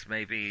desires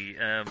may be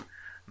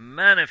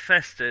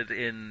manifested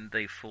in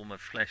the form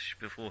of flesh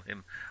before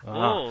him,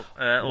 or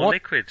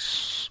liquid.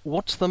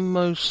 What's the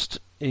most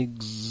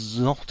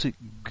exotic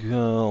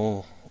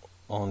girl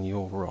on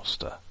your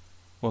roster?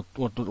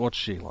 What's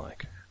she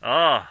like?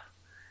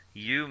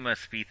 You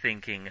must be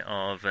thinking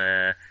of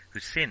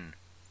Husin.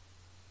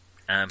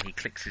 He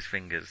clicks his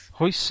fingers.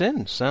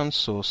 Husin sounds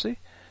saucy.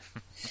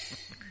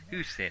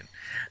 Husin.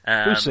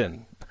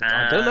 Husin.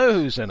 I don't know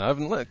Husin. I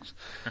haven't looked.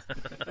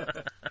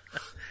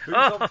 Who's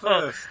on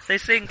first?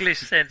 This English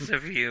sense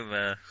of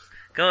humour.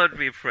 God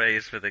be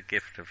praised for the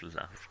gift of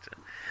laughter.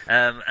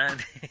 And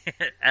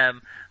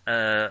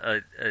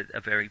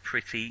a very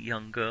pretty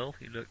young girl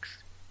who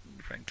looks,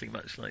 frankly,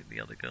 much like the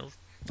other girls.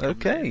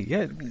 Okay,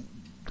 yeah.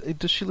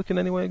 Does she look in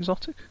any way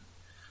exotic?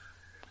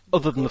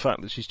 Other than the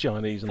fact that she's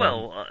Chinese and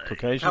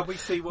Caucasian. Can we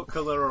see what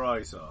colour her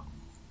eyes are?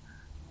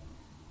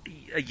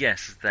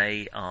 Yes,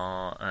 they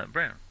are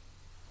brown.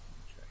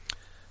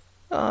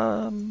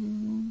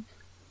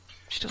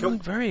 She doesn't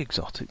look very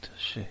exotic, does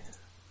she?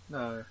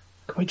 No.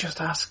 Can we just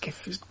ask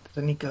if there's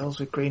any girls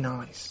with green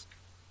eyes?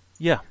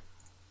 Yeah.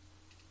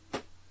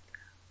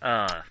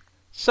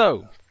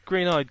 So,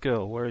 green-eyed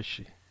girl, where is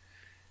she?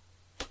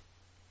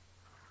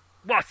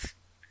 What?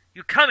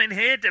 You come in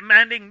here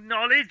demanding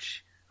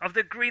knowledge of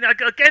the green-eyed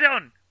girl? Get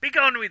on! Be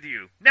gone with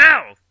you!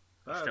 Now!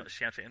 He starts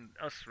shouting and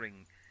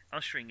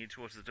ushering you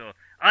towards the door.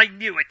 I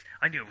knew it!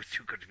 I knew it was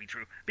too good to be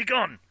true. Be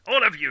gone!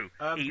 All of you!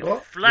 He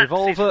flaps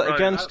Revolver his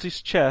against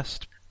his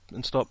chest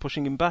and start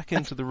pushing him back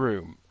into the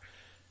room.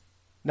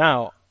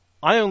 Now,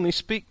 I only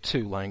speak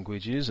 2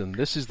 languages, and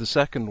this is the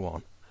second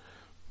one.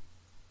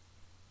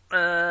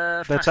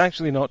 That's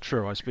actually not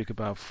true. I speak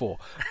about 4,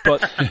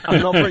 but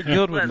I'm not very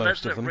good with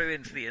most of them. That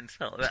ruins the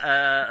insult.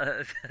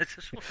 I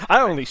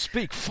only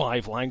speak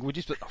 5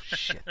 languages, but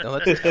shit! No,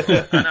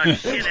 and I'm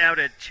shit out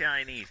at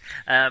Chinese.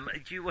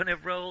 Do you want to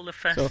roll a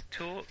fast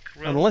talk?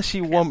 Unless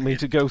you want me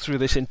to go through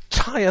this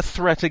entire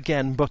threat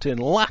again, but in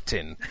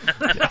Latin.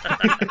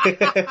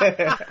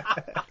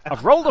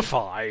 I've rolled a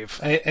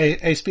 5.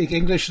 I speak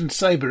English and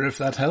Sabre, if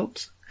that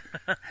helps.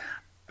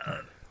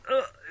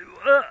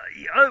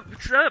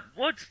 Sir,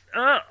 what?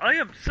 I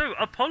am so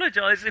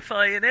apologise if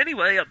I in any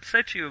way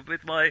upset you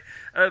with my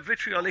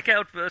vitriolic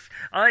outburst.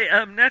 I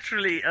am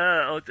naturally,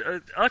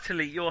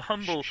 utterly your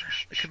humble,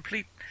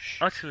 complete,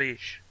 utterly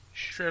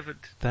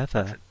servant.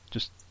 There.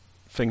 Just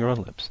finger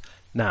on lips.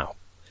 Now,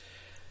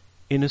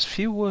 in as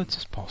few words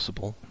as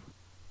possible,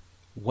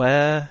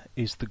 where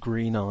is the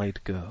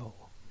green-eyed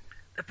girl?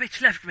 The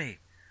bitch left me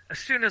as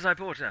soon as I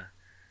bought her.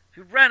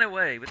 She ran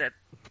away with that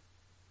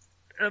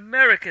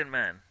American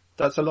man.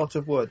 That's a lot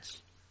of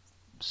words.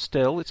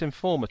 Still, it's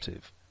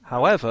informative.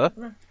 However,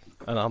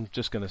 and I'm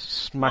just going to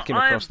smack him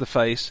across the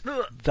face,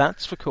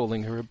 that's for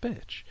calling her a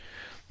bitch.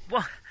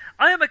 Well,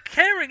 I am a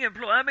caring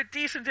employer. I'm a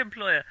decent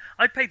employer.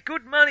 I paid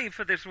good money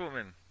for this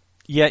woman.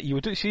 Yeah, you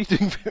were doing.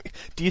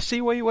 Do you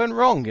see where you went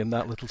wrong in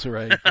that little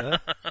tirade there?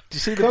 Do you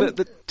see the bit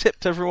that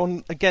tipped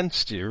everyone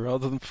against you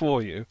rather than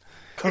for you?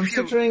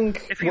 Considering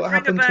what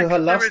happened to her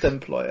last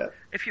employer.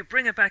 If you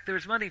bring her back, there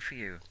is money for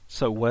you.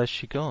 So where's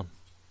she gone?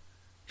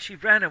 She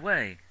ran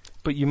away.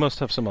 But you must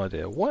have some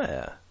idea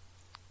where.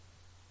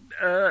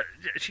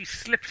 She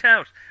slipped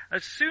out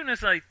as soon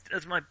as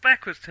my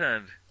back was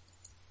turned.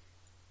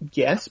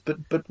 Yes,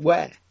 but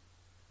where?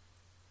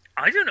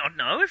 I do not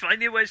know. If I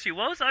knew where she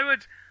was, I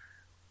would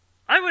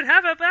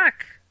have her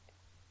back.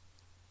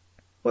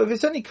 Well, if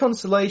it's any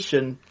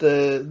consolation,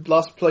 the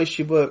last place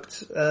she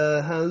worked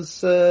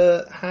has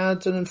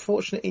had an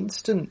unfortunate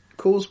incident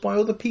caused by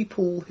other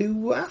people who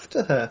were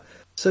after her.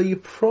 So you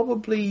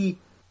probably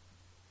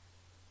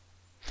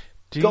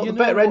got the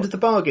better end of the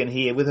bargain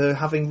here with her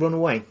having run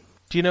away.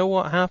 Do you know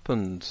what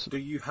happened? Do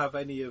you have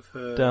any of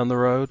her down the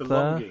road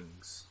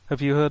belongings? There?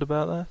 Have you heard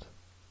about that?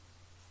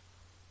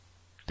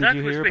 Did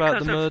you hear about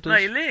the murders?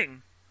 Mei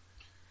Ling.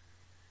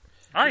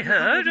 I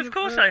heard, of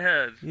course I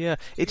heard. Yeah,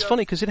 it's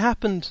funny because it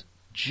happened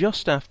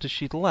just after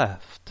she'd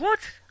left. What?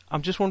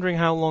 I'm just wondering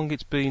how long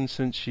it's been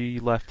since she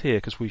left here,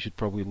 because we should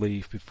probably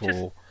leave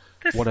before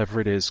whatever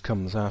it is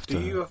comes after.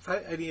 Do you have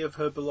any of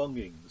her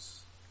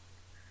belongings?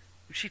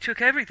 She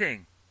took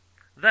everything.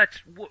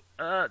 That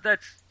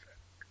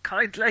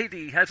kind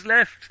lady has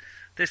left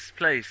this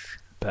place.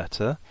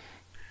 Better.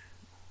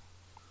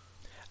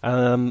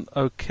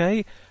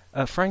 Okay.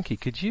 Frankie,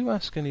 could you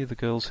ask any of the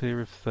girls here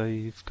if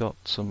they've got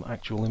some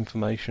actual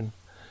information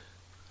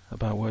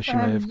about where she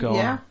may have gone?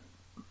 Yeah.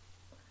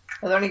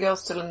 Are there any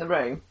girls still in the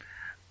room?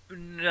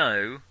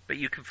 No, but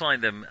you can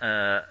find them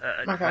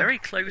very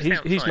close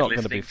outside, he's not going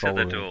to listening be to the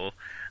following.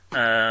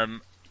 door.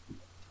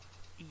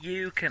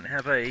 You can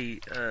have a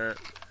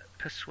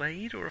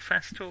persuade or a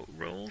fast talk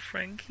roll,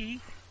 Frankie.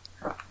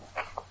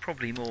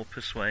 Probably more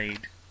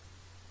persuade.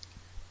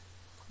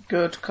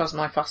 Good, because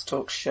my fast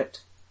talk's shit.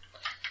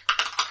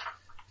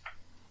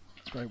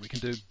 Right, we can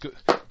do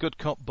good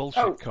cop,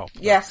 bullshit cop.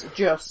 Yes,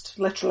 just.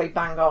 Literally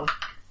bang on.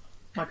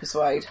 My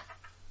persuade.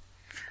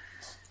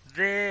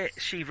 There,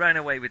 she ran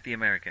away with the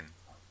American.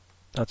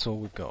 That's all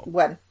we've got.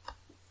 When?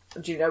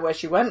 Do you know where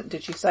she went?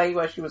 Did she say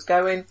where she was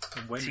going?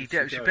 She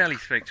barely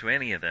spoke to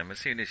any of them. As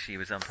soon as she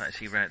was unpacked,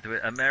 she ran.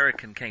 The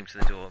American came to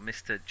the door,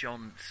 Mr.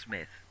 John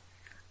Smith.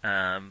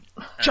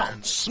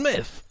 John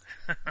Smith?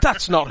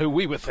 That's not who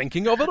we were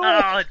thinking of at all.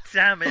 Oh,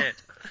 damn it.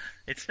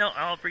 It's not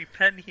Aubrey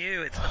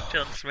Penhew, it's not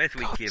John Smith.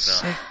 We give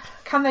up.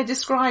 Can they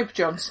describe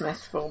John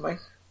Smith for me?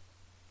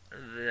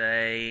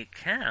 They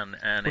can,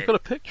 and We've got a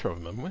picture of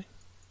him, haven't we?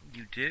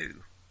 You do.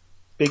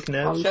 Big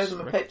nose. I'll show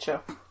them a picture.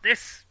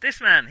 This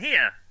man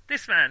here.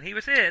 This man. He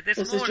was here this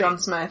morning. This is John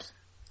Smith.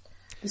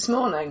 This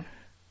morning?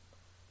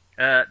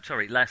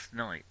 Sorry, last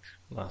night.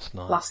 Last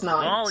night.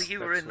 While you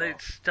were in the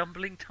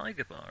Stumbling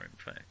Tiger Bar, in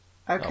fact.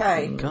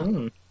 Okay. Oh,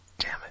 God.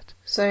 Damn it.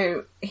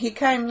 So, he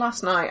came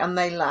last night and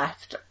they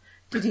left.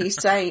 Did he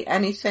say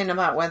anything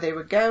about where they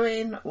were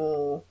going,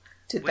 or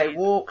did they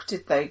walk?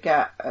 Did they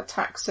get a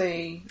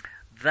taxi?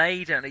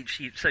 They don't.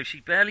 She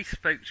barely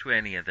spoke to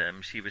any of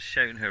them. She was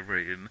shown her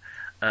room.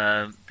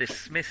 This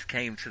Smith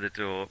came to the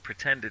door,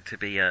 pretended to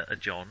be a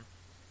John.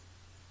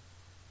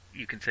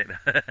 You can take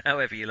that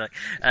however you like.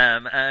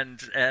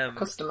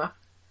 Customer.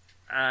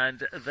 And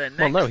the next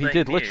well, no, he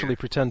did knew, literally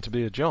pretend to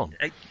be a John.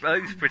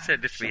 Both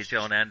pretended to be a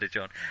John and a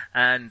John.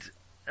 And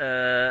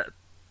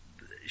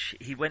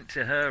he went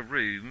to her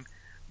room,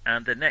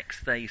 and the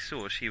next they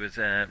saw, she was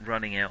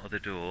running out of the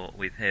door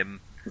with him,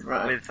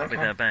 with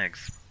her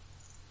bags.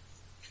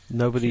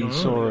 Nobody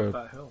saw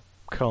a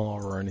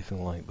car or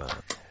anything like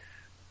that.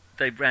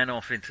 They ran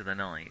off into the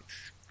night.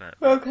 But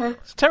Okay.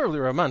 It's terribly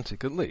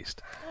romantic, at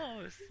least.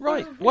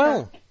 Right,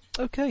 well,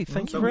 okay,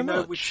 thank you very much. So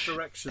we know which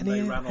direction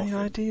they ran off Any in.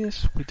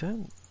 ideas? We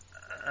don't.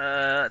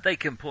 They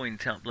can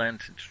point up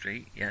Lantern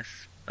Street, yes,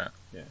 but...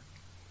 Yeah.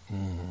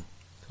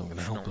 It's not going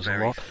to help not us a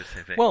very lot.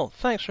 specific. Well,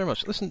 thanks very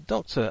much. Listen,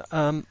 Doctor,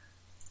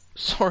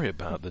 sorry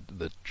about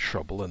the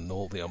trouble and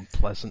all the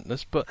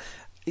unpleasantness, but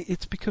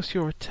it's because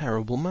you're a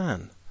terrible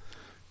man.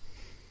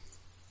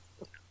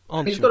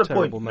 Aren't He's you got a a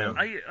point terrible man?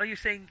 Are you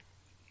saying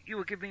you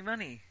will give me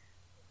money?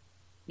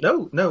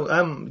 No.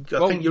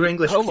 I think your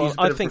English. Hold on, needs a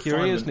bit I of think your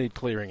ears refinement. need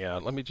clearing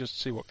out. Let me just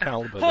see what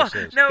calibre Oh, this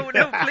is. no,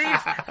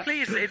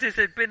 please, it has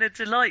been a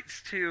delight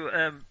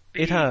to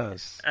be... It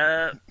has.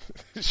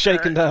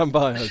 Shaken down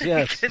by us,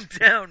 yes. Shaken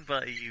down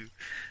by you.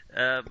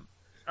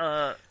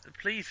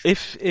 Please...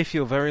 If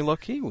you're very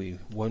lucky, we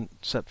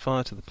won't set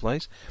fire to the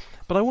place.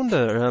 But I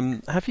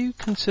wonder, have you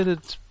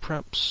considered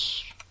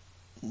perhaps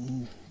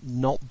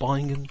not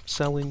buying and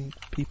selling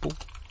people?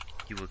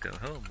 You will go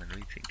home and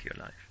rethink your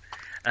life.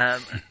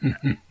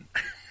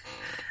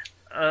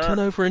 Turn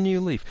over a new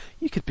leaf.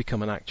 You could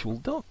become an actual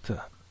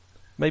doctor.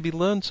 Maybe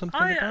learn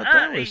something about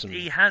Taoism.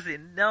 He has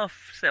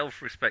enough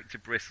self-respect to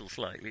bristle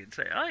slightly and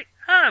say, I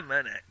am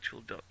an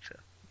actual doctor.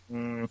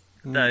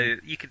 Though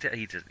you can tell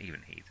he doesn't really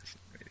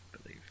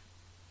believe.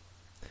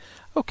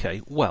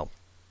 Okay, well,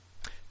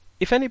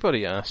 if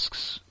anybody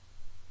asks,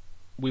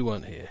 we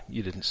weren't here.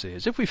 You didn't see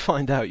us. If we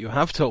find out you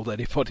have told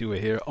anybody we're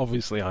here,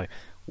 obviously I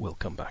will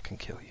come back and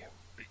kill you.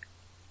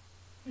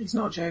 He's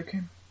not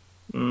joking.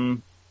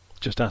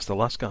 Just ask the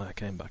last guy I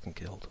came back and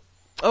killed.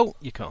 Oh,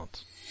 you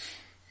can't.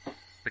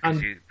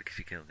 Because you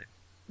killed him.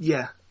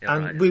 Yeah, Yeah,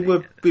 and right, we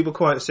isn't it? were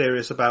quite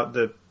serious about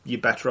the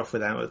 "you're better off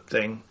without" it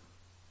thing.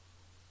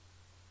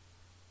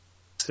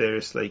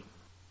 Seriously.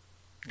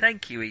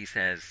 Thank you, he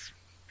says,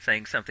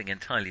 saying something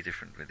entirely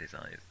different with his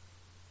eyes.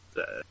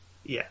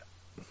 Yeah.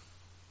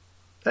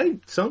 Hey,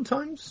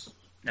 sometimes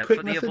Now, quick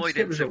for the methods get avoidance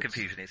of results.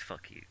 confusion, it's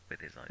fuck you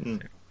with his eyes.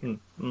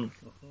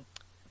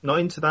 Not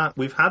into that.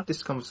 We've had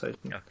this conversation.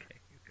 Okay.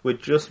 We're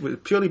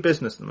purely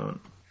business at the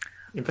moment.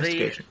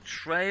 Investigation. The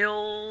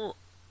trail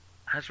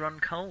has run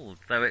cold,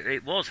 though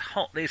it was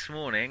hot this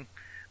morning,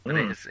 but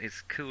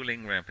it's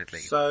cooling rapidly.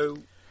 So,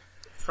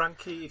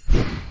 Frankie,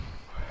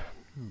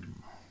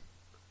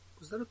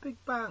 was there a big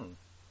bang?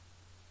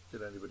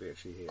 Did anybody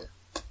actually hear?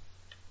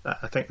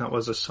 I think that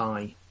was a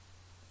sigh.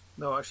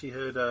 No, I actually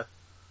heard a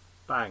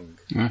bang,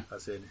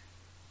 as in...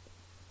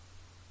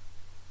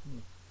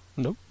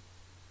 Nope.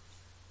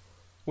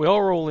 We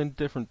are all in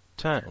different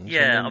towns.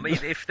 Yeah, I mean,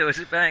 if there was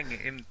a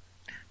bang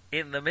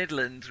in the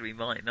Midlands, we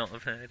might not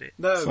have heard it.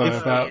 No, So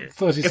about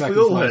 30 if seconds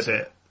we all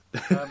later.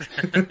 heard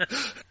it.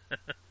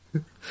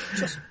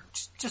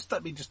 just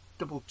let me just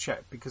double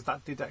check, because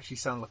that did actually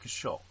sound like a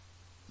shot.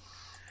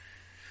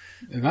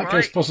 In that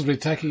case, possibly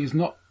Techie is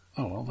not...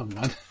 Oh, well, never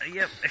mind.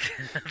 Yep,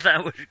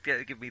 that would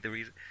give me the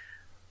reason.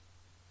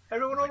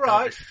 Everyone Oh all my God,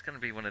 right? this is going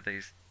to be one of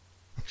those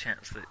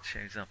chats that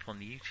shows up on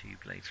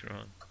YouTube later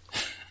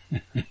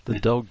on. The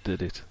dog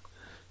did it.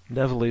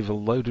 Never leave a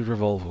loaded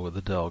revolver with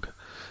the dog.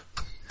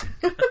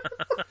 How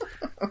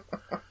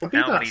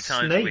many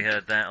times have we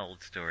heard that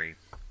old story?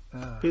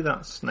 Be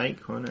that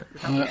snake, won't it?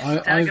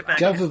 I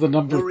gather the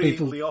number of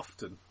people Worryingly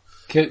often.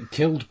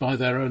 killed by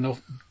their own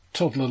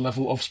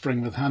toddler-level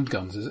offspring with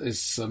handguns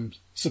is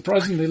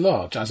surprisingly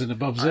large, as in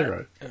above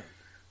zero.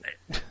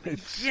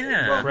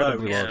 Yeah. Well,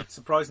 no, Yeah. it's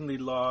surprisingly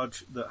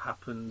large. That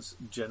happens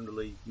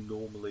generally,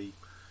 normally.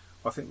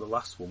 I think the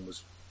last one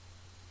was...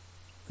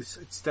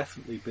 It's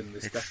definitely been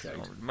this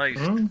decade.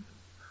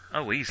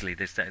 Oh, easily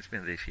this day. It's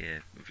been this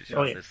year. For sure.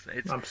 Oh, yeah.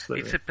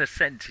 Absolutely. It's a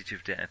percentage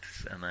of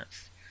deaths, and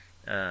that's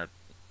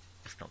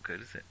not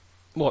good, is it?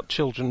 What,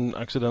 children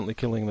accidentally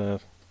killing their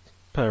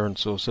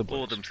parents or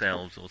siblings? Or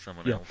themselves, or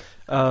someone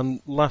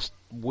else. Last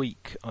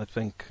week, I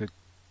think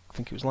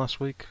it was last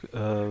week,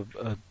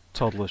 a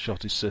toddler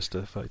shot his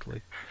sister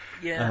fatally.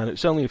 Yeah. And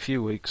it's only a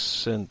few weeks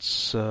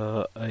since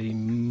a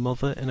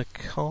mother in a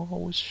car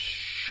was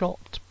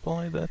shot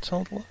by their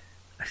toddler.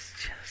 That's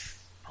just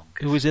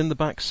bonkers. Who was in the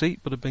back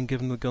seat but had been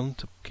given the gun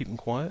to keep him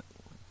quiet.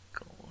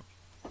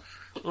 God.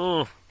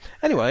 Oh.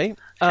 Anyway,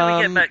 Shall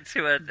we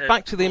get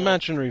back to the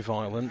imaginary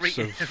violence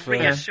of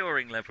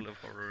reassuring level of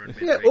horror and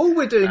Yeah, misery. all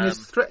we're doing is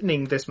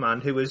threatening this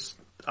man who is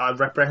a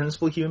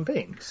reprehensible human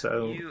being.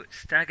 So you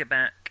stagger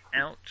back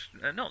out,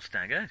 not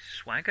stagger,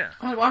 swagger.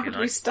 Oh, why would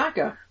we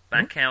stagger?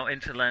 Back out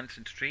into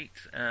Lantern Street,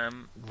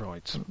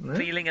 right,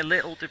 feeling a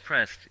little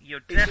depressed.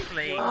 You're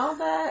definitely... Are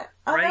there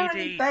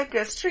any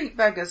beggars, street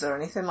beggars or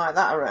anything like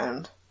that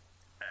around?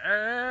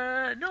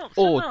 Not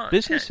so or much,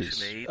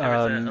 businesses. actually.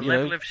 There is a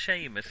level of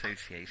shame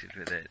associated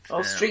with it.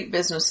 Or street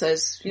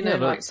businesses,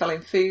 like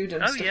selling food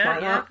and stuff like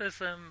that. Yeah,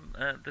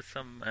 there's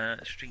some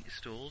street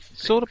stalls.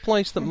 Sort of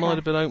place that might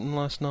have been open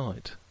last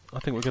night. I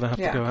think we're going to have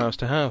to go house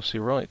to house.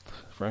 You're right,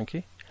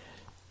 Frankie.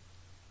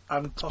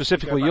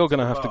 Specifically, you're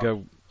going to have to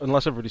go,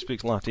 unless everybody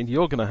speaks Latin,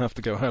 you're going to have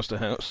to go house to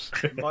house.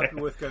 It might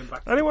be worth going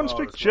back to Anyone the bar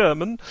speak as well.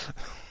 German?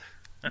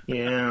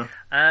 Yeah.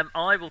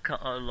 I will cut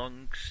a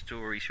long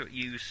story short.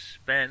 You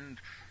spend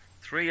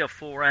 3 or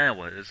 4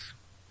 hours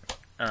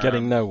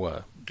getting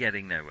nowhere.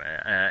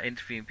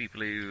 Interviewing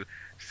people who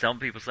some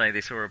people say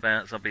they saw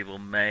about, some people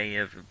may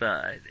have,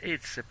 but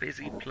it's a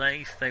busy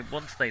place.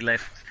 Once they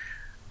left,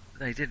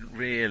 they didn't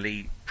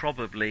really,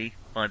 probably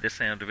by the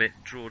sound of it,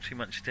 draw too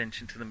much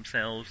attention to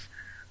themselves.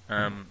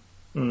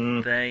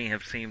 They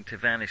have seemed to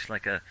vanish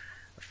like a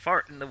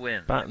fart in the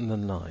wind. Bat in the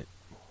night.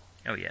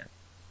 Oh yeah,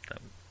 that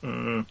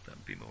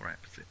would be more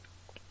apposite.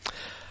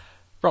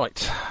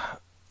 Right.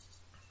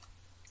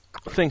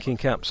 Thinking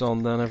caps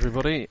on then,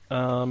 everybody.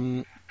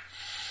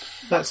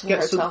 Let's get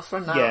hotel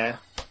for now. Yeah,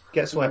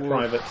 get somewhere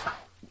private.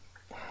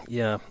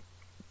 Yeah.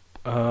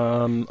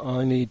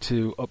 I need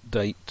to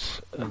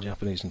update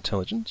Japanese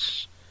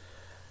intelligence.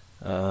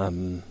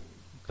 Thank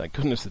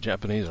goodness the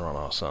Japanese are on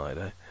our side,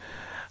 eh?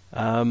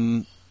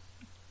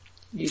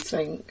 You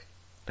think?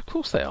 Of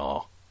course they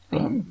are.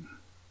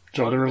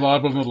 Jolly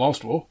reliable in the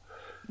last war.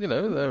 You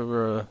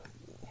know,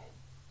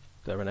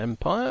 they're an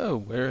empire.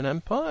 We're an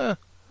empire.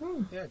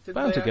 Yeah,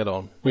 Bound to get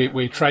on.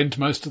 We trained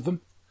most of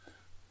them.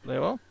 There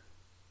you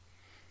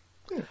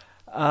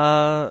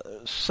are.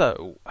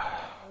 So,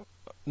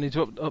 need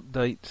to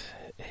update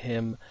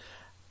him,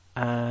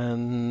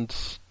 and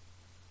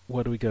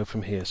where do we go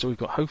from here? So we've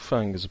got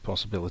Hofang as a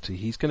possibility.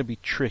 He's going to be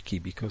tricky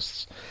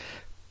because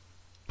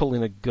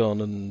pulling a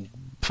gun and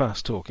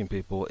fast-talking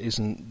people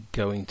isn't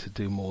going to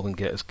do more than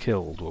get us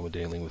killed when we're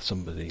dealing with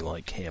somebody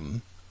like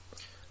him.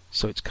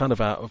 So it's kind of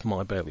out of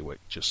my bailiwick,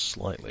 just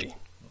slightly.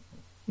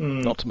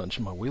 Not to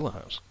mention my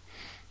wheelhouse.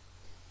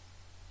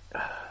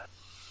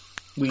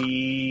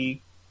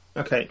 We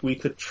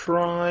could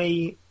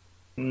try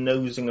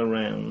nosing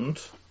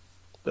around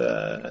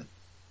the...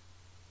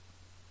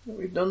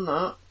 We've done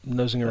that.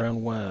 Nosing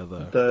around where,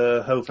 though?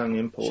 The Hofang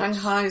imports.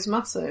 Shanghai's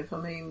massive. I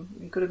mean,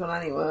 you could have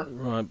gone anywhere.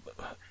 Right.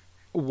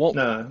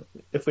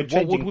 If we're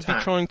changing what would we tack,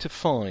 be trying to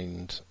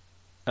find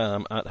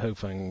at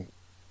Hofang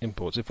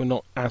Imports if we're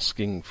not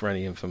asking for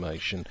any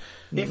information?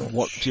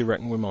 What do you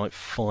reckon we might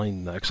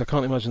find there? Because I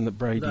can't imagine that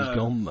Brady's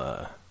gone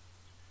there.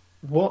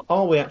 what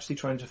are we actually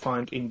trying to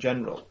find in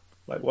general?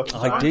 Like, what?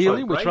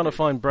 Ideally, we're trying to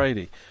find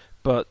Brady,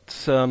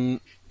 but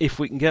if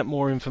we can get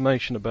more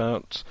information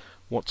about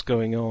what's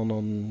going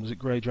on, was it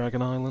Grey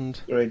Dragon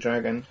Island? Grey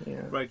Dragon,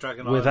 yeah. Grey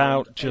Dragon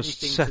Without Island,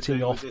 just anything setting to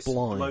do off with this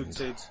blind.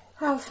 bloated...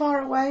 How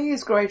far away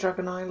is Grey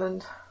Dragon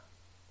Island?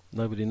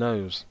 Nobody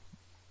knows.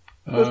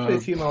 Supposed to be a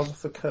few miles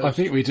off the coast. I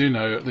think we do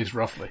know, at least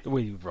roughly.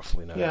 We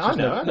roughly know. Yeah, I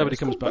know. Nobody It's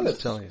comes called back to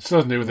birds. tell you.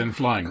 Certainly within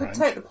flying Could range.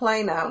 take the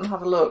plane out and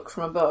have a look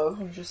from above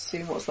and just see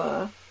what's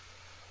there.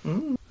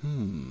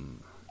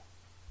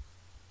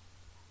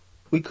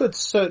 We could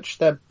search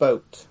their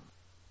boat.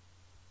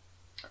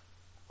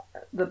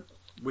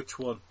 Which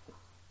one?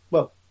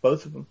 Well,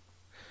 both of them.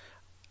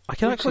 I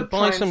can We actually could buy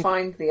try and some.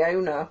 find the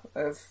owner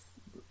of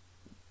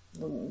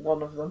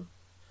one of them.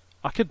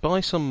 I could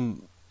buy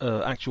some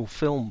actual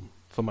film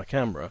for my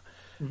camera,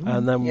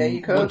 and then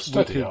you could.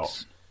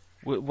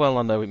 Well,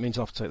 I know it means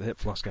I have to take the hip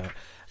flask out.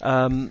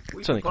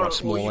 It's only quite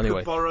small you anyway.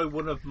 Could borrow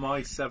one of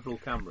my several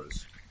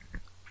cameras.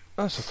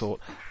 That's a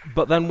thought.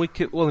 But then we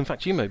could... Well, in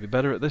fact, you may be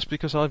better at this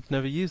because I've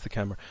never used the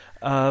camera.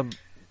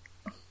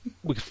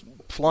 We could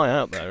fly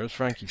out there, as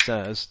Frankie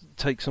says,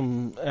 take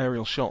some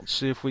aerial shots,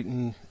 see if we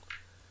can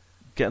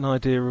get an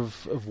idea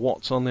of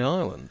what's on the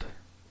island.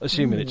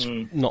 Assuming it's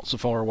not so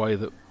far away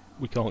that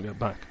we can't get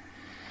back.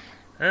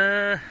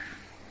 That's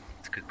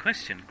a good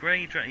question.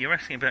 You're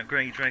asking about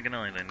Grey Dragon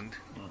Island?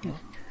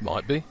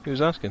 Might be.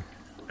 Who's asking?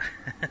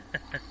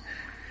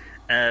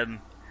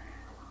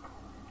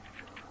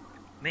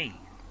 Me.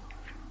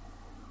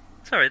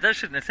 Sorry, that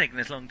shouldn't have taken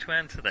as long to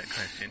answer that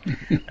question.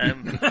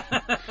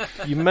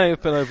 You may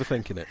have been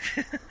overthinking it.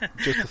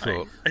 Just a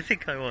thought. I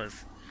think I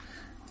was.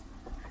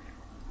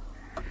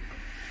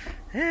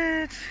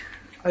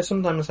 I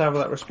sometimes have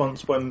that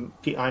response when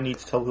I need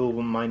to tell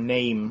people my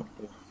name,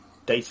 or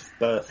date of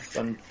birth,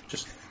 and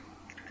just...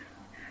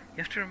 You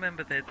have to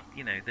remember the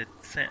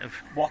set of...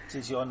 What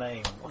is your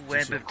name?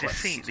 Web of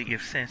deceit that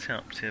you've set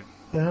up to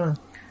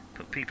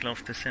put people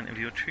off the scent of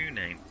your true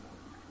name.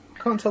 I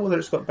can't tell whether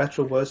it's got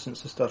better or worse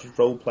since I started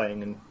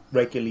role-playing and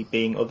regularly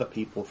being other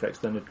people for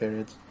extended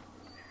periods.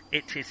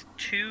 It is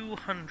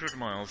 200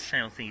 miles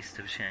southeast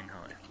of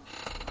Shanghai.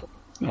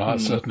 Oh,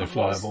 that's certainly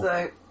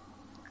flyable.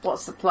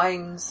 What's the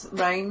plane's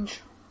range?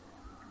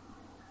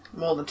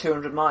 More than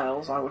 200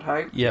 miles, I would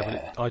hope. Yeah, but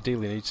it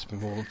ideally needs to be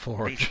more than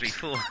 400. Needs to be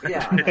 400.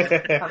 Yeah,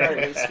 I know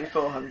it needs to be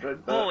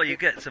 400. But... Or you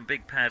get some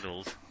big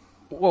paddles.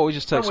 Well, we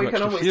just take some extra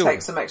fuel. We can always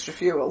take some extra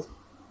fuel.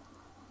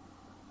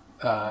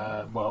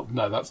 Well,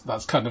 no,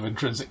 that's kind of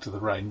intrinsic to the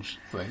range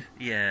thing.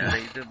 Yeah,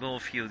 the more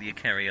fuel you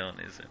carry on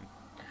is...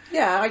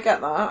 Yeah, I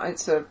get that.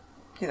 It's a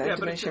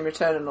diminishing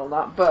return and all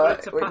that,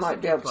 but we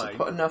might be able to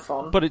put enough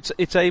on. But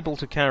it's able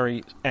to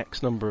carry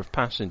X number of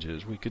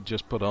passengers. We could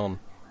just put on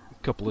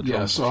a couple of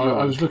drums of fuel.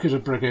 I was looking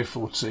at Brigade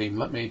 14.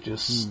 Let me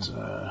just...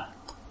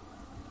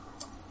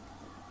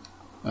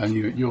 and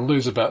you'll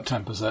lose about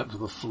 10% of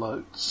the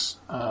floats.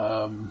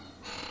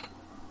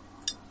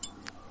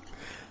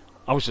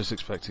 I was just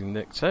expecting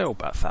Nick to say,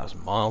 about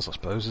 1,000 miles, I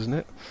suppose, isn't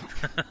it?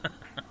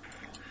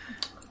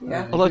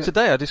 Yeah. Although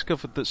today I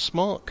discovered that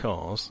smart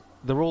cars,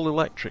 they're all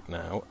electric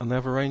now, and they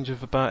have a range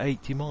of about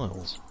 80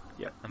 miles.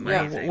 Yeah,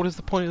 amazing. Yeah, what is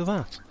the point of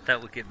that?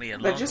 That would get me a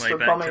they're long just way for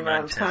back bombing to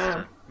around Manchester.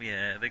 town.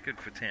 Yeah, they're good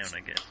for town, I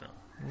guess.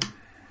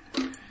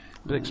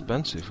 A bit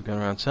expensive for going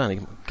around town. You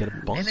can get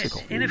a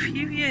bicycle. In a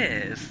few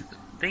years,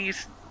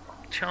 these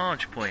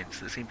charge points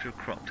that seem to have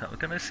cropped up are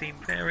going to seem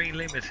very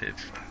limited.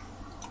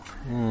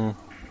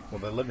 Well,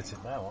 they're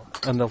limited now,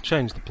 aren't they? And they'll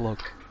change the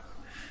plug.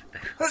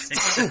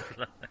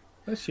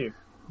 Bless you.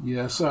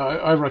 Yeah, so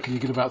I reckon you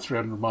get about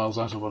 300 miles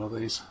out of one of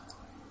these.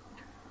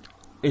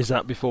 Is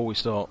that before we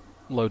start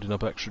loading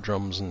up extra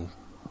drums and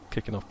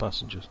kicking off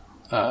passengers?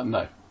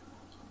 No.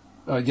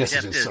 Yes,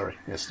 it is. Sorry.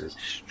 Yes, it is.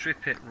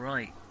 Strip it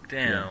right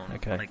down,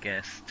 I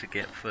guess, to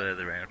get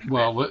further out.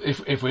 Well,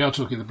 if we are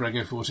talking the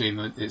Brigade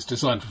 14, it's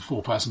designed for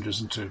 4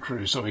 passengers and 2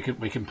 crew, so we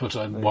can put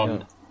in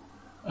one.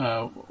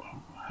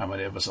 How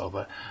many of us are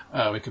there?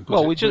 We can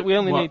put. We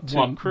only need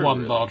 2 crew.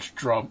 One large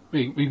drum.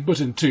 We can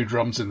put in 2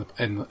 drums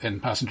in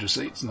passenger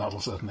seats, and that'll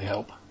certainly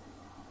help.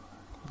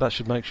 That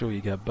should make sure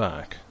you get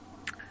back.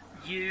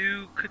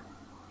 You could,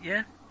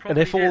 yeah. And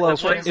if all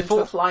else, if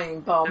all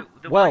flying bomb.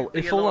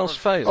 If all else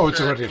fails,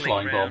 it's already a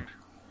flying bomb.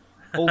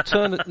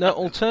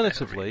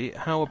 Alternatively,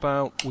 how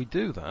about we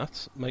do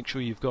that? Make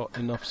sure you've got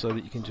enough so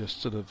that you can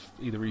just sort of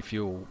either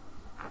refuel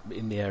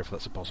in the air if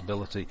that's a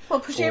possibility. Well,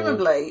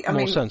 presumably, or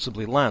more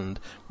sensibly land.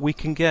 We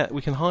can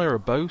hire a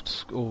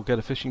boat or get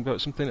a fishing boat,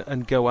 something,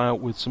 and go out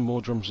with some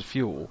more drums of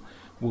fuel.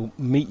 We'll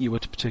meet you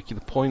at a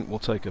particular point. We'll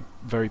take a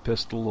very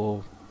pistol,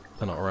 or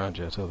they're not around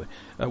yet, are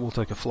they? We'll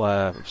take a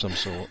flare of some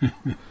sort.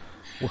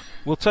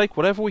 We'll take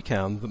whatever we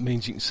can that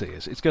means you can see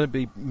us. It's going to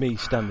be me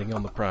standing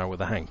on the prow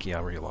with a hanky, I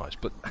realise,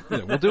 but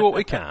we'll do what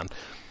we can.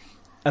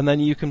 And then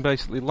you can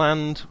basically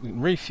land, we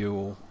can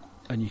refuel,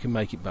 and you can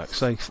make it back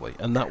safely.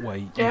 And that way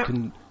you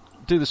can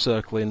do the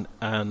circling,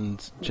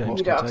 and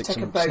James can take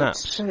some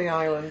snaps. To the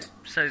island.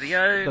 So the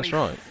only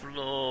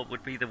flaw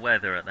would be the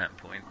weather at that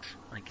point,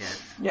 I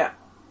guess. Yeah.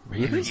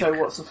 Really? So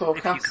what's the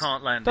forecast? If you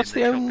can't land in the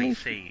choppy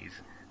seas.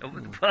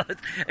 But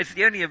it's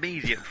the only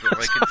immediate flaw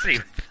I can see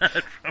with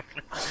that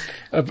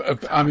problem.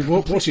 I mean,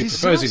 what are you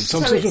proposing?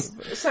 Some sort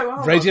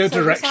of radio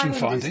direction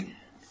finding?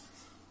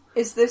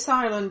 Is this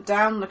island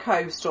down the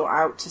coast or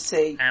out to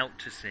sea? Out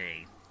to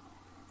sea.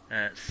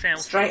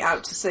 Straight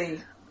out to sea.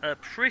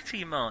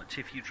 Pretty much,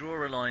 if you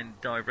draw a line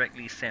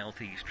directly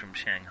southeast from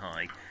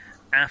Shanghai,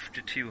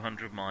 after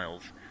 200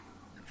 miles,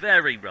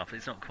 very rough,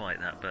 it's not quite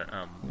that, but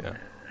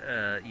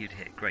you'd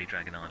hit Grey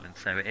Dragon Island,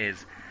 so it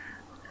is...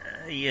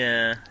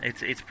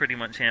 it's pretty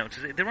much out.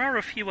 There are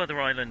a few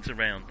other islands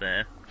around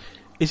there.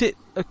 Is it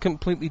a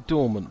completely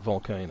dormant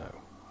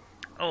volcano?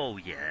 Oh,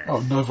 yes. Oh,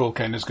 no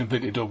volcano is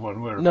completely done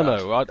when we're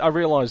No. I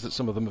realise that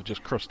some of them have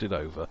just crusted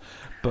over,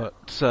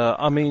 but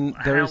I mean,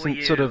 there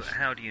isn't sort of.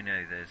 How do you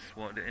know this?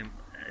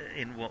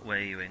 In what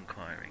way are you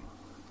inquiring?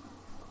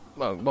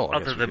 Well, I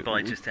other guess than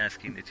by just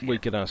asking the GM. We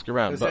could ask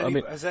around, Has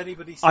but has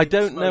anybody I seen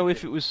don't know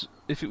smoking?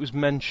 if it was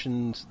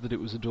mentioned that it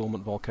was a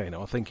dormant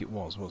volcano. I think it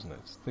was, wasn't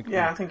it?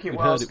 I think it we'd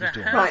was. Heard it was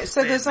dormant. Right,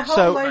 so there's a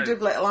whole load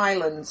of little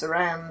islands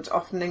around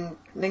off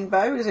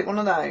Ningbo. Is it one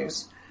of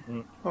those?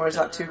 Or is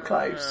that too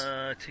close?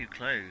 Too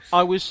close.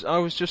 I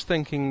was just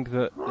thinking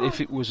that if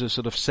it was a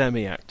sort of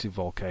semi-active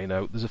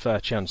volcano, there's a fair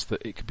chance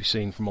that it could be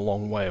seen from a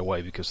long way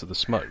away because of the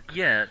smoke.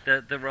 Yeah,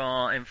 there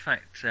are, in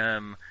fact,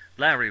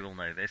 Larry will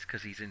know this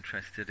because he's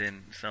interested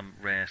in some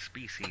rare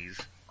species,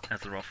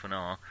 as there often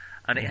are,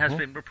 and it has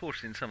been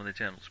reported in some of the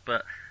journals,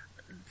 but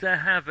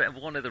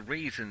one of the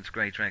reasons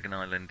Grey Dragon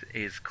Island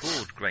is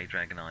called Grey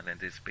Dragon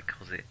Island is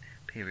because it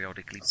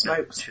periodically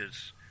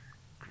belches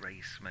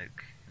grey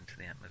smoke into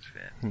the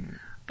atmosphere.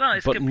 But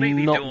it's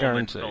completely not dormant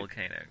guaranteed.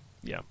 volcano.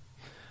 Yeah.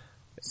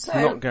 So,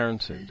 not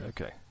guaranteed,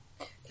 okay.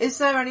 Is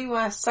there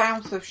anywhere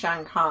south of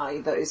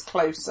Shanghai that is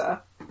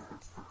closer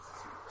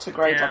to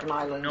Grey Dragon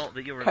Island? Not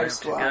that you're allowed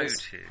to go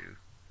to.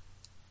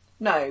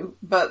 No,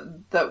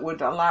 but that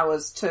would allow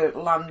us to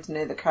land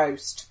near the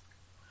coast.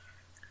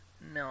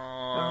 No.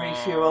 And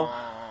refuel.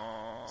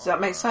 Does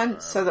that make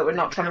sense? So that we're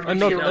not trying to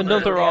refuel in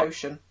the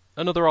ocean.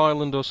 Another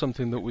island or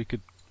something that we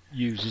could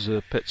use as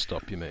a pit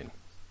stop, you mean?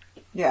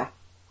 Yeah.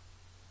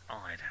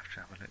 I'd have to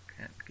have a look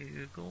at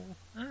Google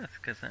Earth,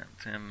 because that...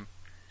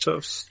 Sort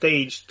of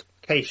staged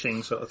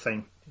caching sort of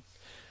thing.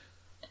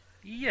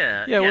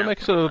 Yeah, we'll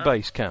make sort of a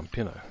base camp,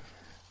 you know.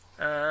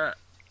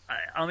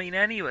 I mean,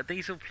 anyway,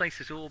 these all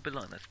places all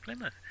belong... That's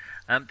Plymouth.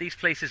 These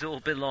places all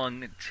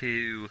belong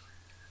to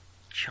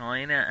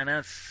China, and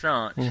as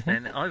such,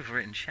 then I've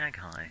written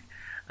Shanghai.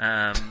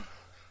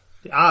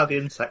 The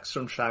insects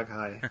from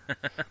Shanghai.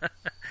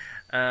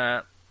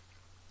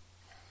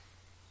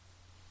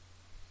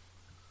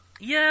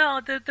 Yeah,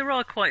 there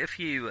are quite a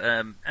few,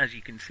 as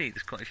you can see,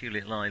 there's quite a few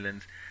little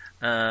islands.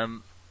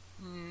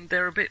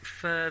 They're a bit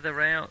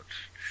further out.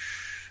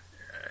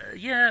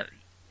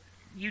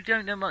 You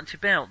don't know much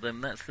about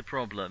them, that's the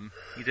problem.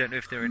 You don't know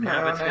if they're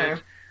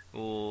inhabited,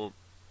 or...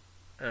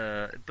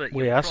 but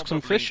we ask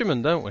some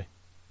fishermen, don't we?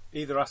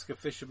 Either ask a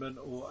fisherman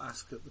or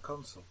ask at the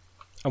consul.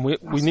 And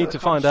we need to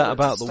find out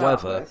about the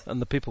weather,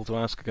 and the people to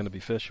ask are going to be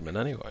fishermen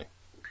anyway.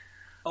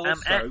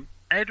 Also...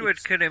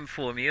 Edward could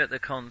inform you at the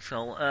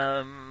consul.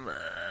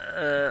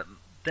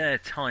 They're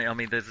tiny. I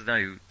mean, there's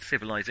no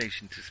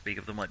civilization to speak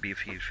of. There might be a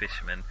few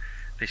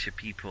fisher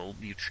people.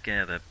 You'd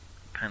scare the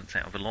pants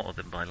out of a lot of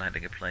them by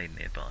landing a plane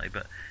nearby,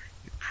 but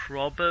you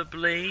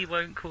probably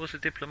won't cause a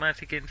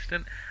diplomatic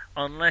incident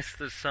unless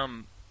there's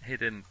some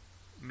hidden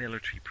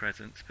military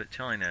presence. But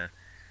China...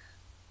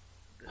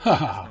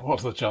 What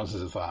are the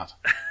chances of that?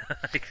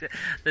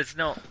 There's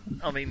not...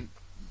 I mean...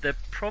 The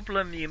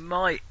problem you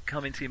might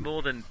come into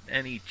more than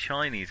any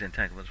Chinese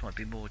entanglements might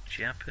be more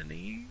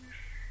Japanese.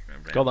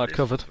 Got that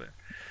covered.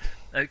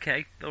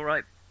 Okay, all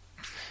right.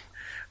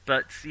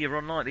 But you're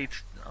unlikely to...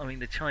 I mean,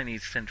 the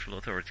Chinese central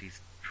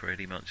authorities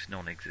pretty much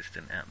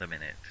non-existent at the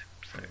minute.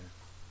 So.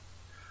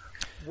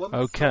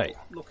 Okay.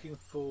 Looking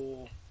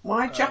for...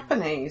 Why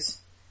Japanese?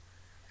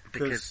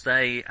 Because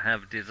they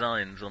have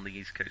designs on the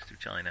east coast of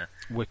China.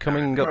 We're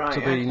coming up to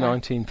the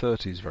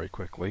 1930s very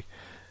quickly.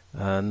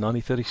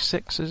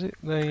 1936, is it,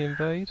 they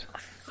invade? I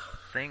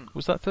think...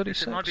 Was that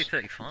 36? It might be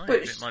 35,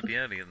 it might be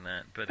earlier than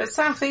that. But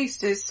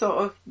southeast is sort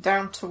of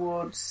down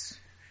towards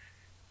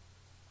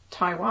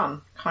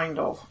Taiwan, kind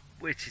of.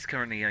 Which is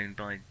currently owned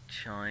by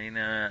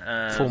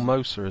China.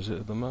 Formosa, is it,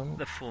 at the moment?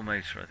 The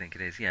Formosa, I think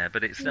it is, yeah.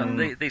 But it's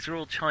these are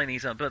all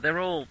Chinese, but they're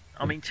all...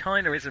 I mean,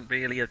 China isn't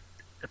really a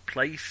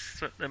place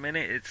at the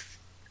minute, it's...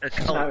 a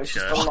culture. No, it's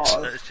just a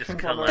lot of just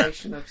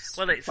conglomeration of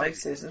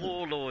places. It's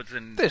warlords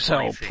and this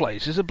whole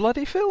place is a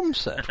bloody film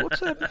set.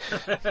 What's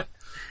that?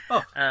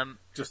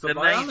 Just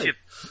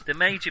the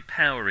major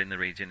power in the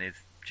region is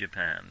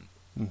Japan.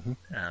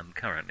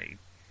 Currently.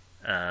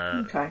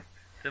 Okay.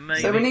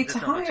 So we need to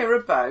hire a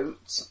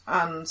boat,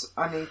 and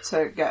I need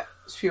to get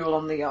fuel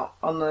on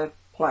the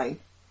plane.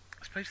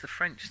 I suppose the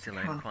French still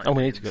own quite.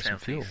 We need to get some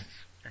fuel.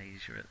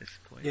 Asia at this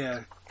point.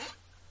 Yeah.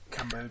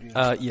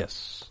 Cambodia.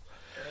 Yes.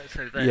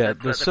 So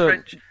the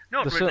French,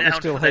 not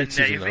renowned for their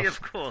navy,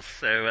 of course,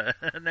 so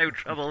no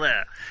trouble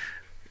there.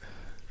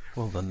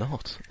 Well, they're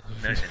not.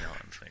 No, they're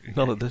not.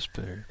 Not at this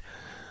period.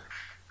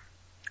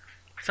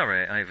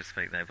 Sorry, I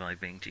overspoke there by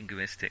being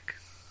jingoistic.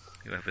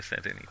 Whoever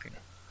said anything.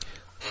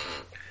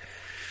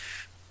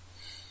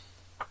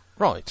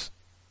 Right.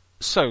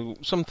 So,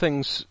 some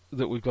things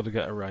that we've got to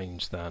get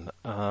arranged then.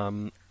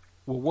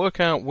 We'll work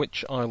out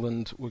which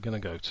island we're going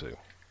to go to.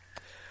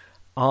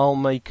 I'll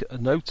make a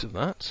note of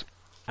that.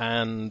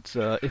 And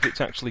if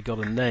it's actually got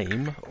a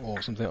name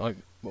or something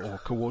or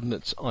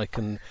coordinates, I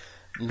can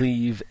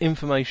leave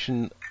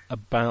information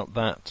about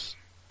that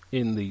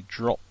in the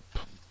drop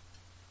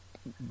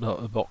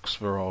box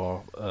for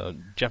our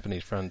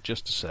Japanese friend,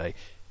 just to say,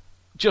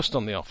 just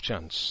on the off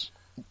chance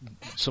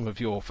some of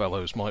your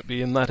fellows might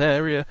be in that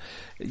area,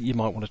 you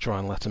might want to try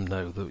and let them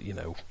know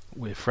that,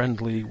 we're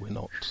friendly, we're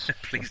not...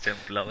 Please don't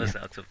blow us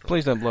out of the...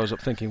 Please don't blow us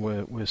up thinking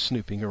we're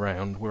snooping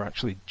around. We're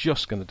actually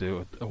just going to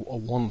do a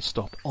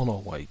one-stop on our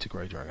way to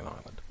Grey Dragon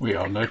Island. We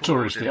are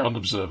notoriously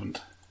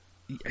unobservant.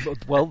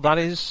 Well, that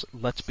is,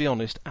 let's be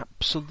honest,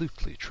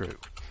 absolutely true.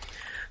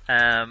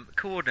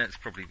 Coordinates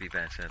probably be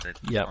better.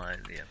 Yep.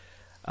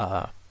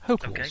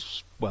 Hope Okay.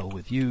 all's well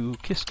with you.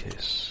 Kiss,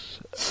 kiss,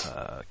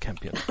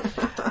 Campion.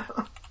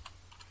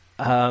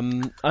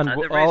 And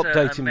there I'll is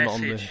update a him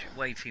on the... message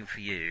waiting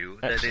for you.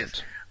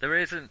 Excellent. There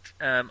isn't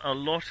a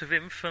lot of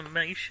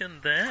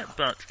information there,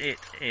 but it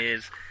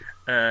is.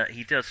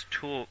 He does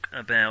talk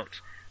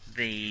about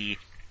the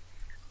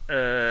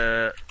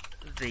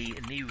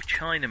new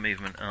China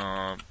movement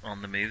are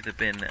on the move. There've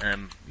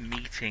been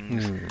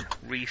meetings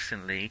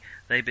recently.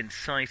 They've been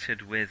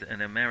cited with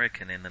an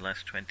American in the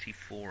last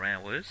 24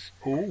 hours,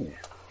 Ooh.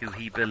 who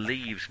he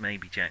believes may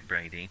be Jack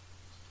Brady.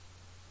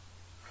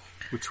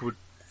 Which would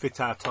fit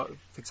our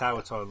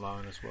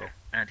timeline as well.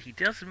 And he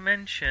does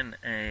mention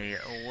a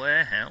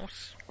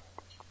warehouse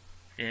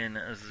in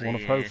the... One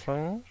of Ho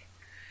Fang's?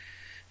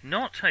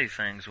 Not Ho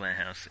Fang's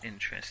warehouse,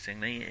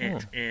 interestingly.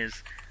 It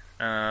is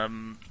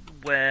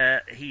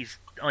where he's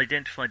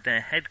identified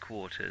their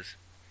headquarters.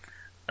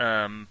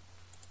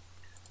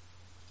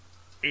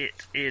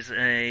 It is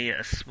a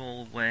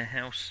small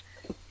warehouse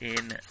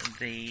in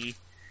the...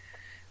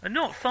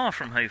 not far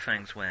from Ho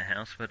Fang's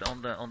warehouse, but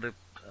on the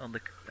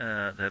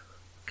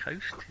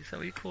coast, is that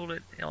what you call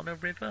it? On a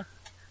river?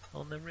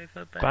 On the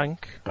river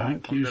bank?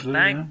 Bank, on usually, the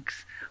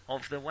banks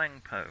of the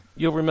Wangpo.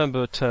 You'll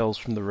remember Tales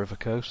from the River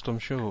Coast, I'm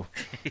sure.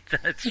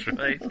 That's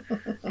right.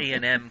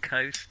 E&M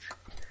Coast.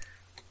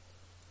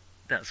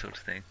 That sort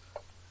of thing.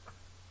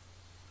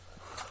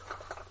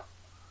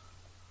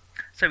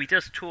 So he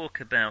does talk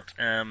about...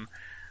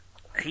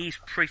 he's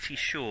pretty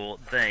sure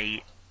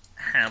they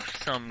have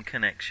some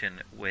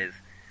connection with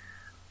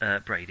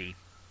Brady,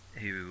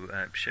 who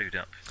showed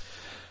up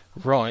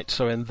Right,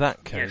 so in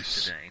that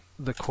case, yesterday.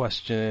 the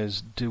question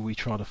is, do we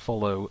try to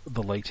follow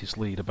the latest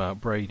lead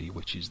about Brady,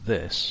 which is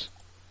this,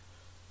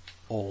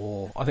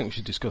 or I think we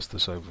should discuss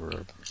this over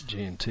a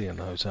G&T in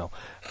the hotel,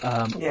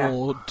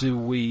 or do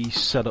we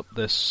set up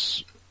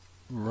this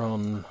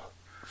run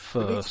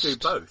first? We need to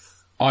do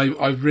both.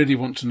 I really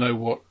want to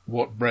know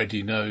what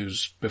Brady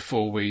knows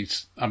before we...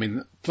 I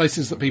mean,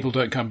 places that people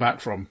don't come back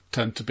from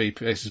tend to be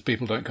places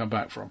people don't come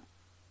back from.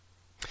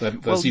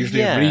 There's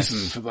usually a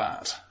reason for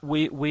that.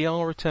 We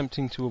are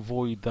attempting to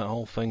avoid that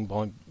whole thing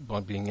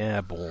by being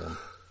airborne.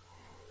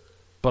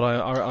 But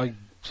I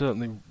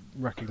certainly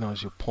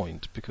recognise your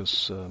point,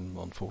 because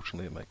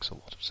unfortunately it makes a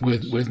lot of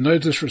sense. With no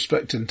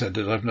disrespect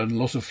intended, I've known a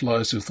lot of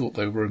flyers who thought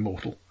they were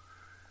immortal.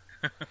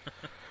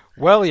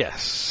 Well,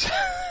 yes.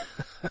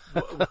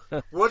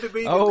 What do you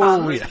mean?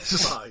 Oh,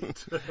 yes.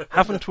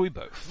 Haven't we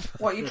both?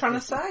 What are you trying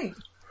to say?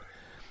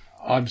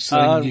 I'm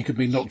saying you can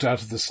be knocked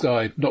out of the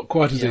sky, not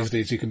quite as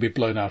easily as you can be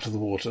blown out of the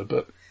water,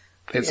 but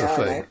it's a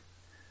thing.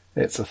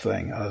 It's a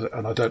thing,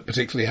 and I don't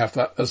particularly have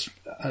that as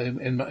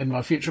in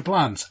my future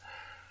plans.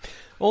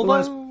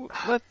 Although,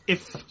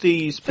 if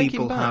these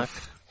people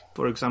have,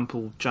 for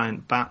example,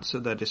 giant bats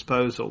at their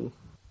disposal,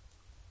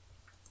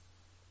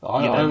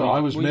 I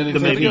was merely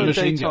there may thinking be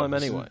machine daytime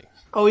guns. anyway.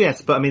 Oh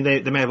yes, but I mean they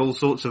may have all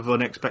sorts of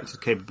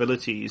unexpected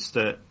capabilities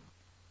that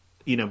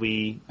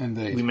we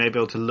may be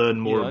able to learn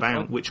more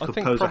about, which could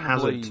pose a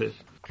hazard to.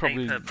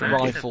 Probably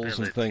rifles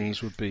and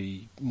things would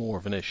be more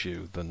of an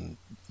issue than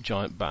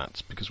giant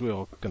bats, because we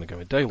are going to go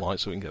in daylight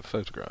so we can get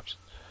photographs.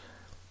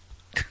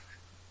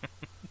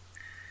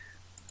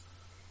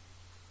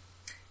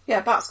 Yeah,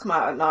 bats come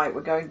out at night.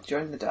 We're going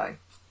during the day.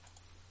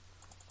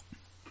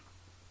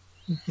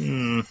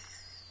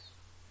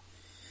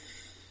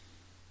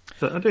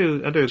 So I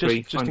do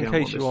agree. Just in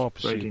case you are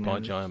pursued by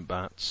giant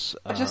bats,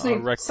 I just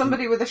need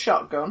somebody with a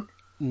shotgun.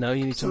 No,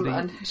 you need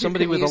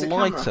somebody with a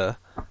lighter,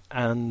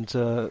 and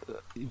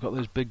you've got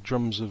those big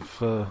drums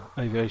of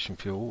aviation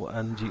fuel,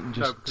 and you can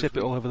just tip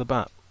it all over the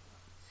bat.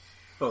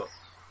 But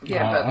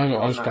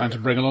I was planning to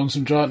bring along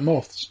some giant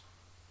moths.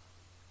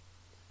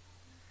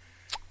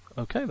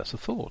 Okay, that's a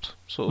thought.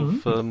 Sort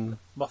of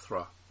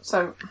Mothra.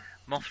 So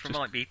Mothra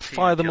might be too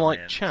fire them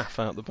giant. like chaff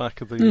out the back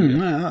of the.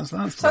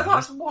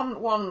 That's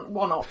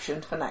one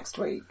option for next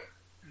week.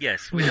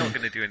 Yes, we're not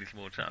going to do anything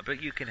more time,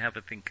 but you can have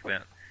a think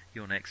about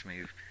your next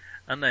move,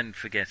 and then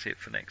forget it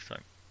for next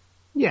time.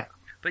 Yeah.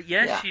 But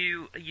yes,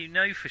 you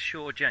know for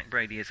sure Jack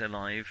Brady is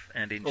alive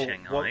and in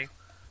Shanghai.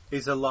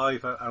 Is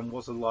alive and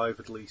was alive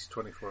at least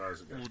 24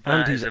 hours ago. Well,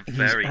 And he's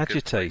he's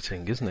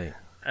agitating, isn't he?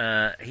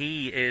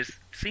 He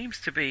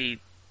seems to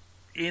be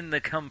in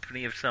the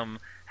company of some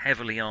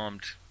heavily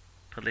armed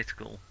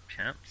political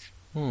chaps.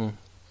 Well,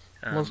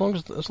 as long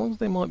as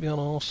they might be on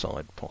our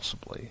side,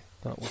 possibly,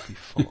 that would be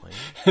fine.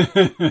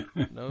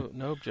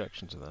 No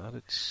objection to that.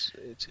 It's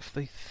if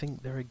they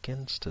think they're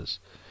against us,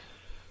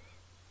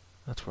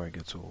 that's where it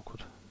gets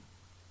awkward.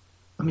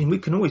 I mean, we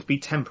can always be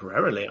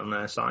temporarily on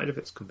their side if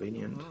it's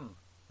convenient.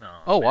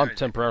 Oh, I'm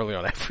temporarily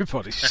on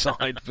everybody's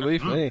side,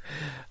 believe me.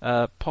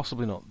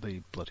 Possibly not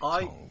the bloody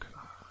tongue.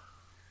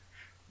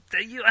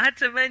 You had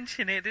to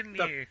mention it, didn't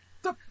you?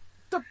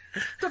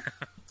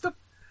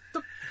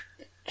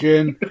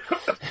 Gin.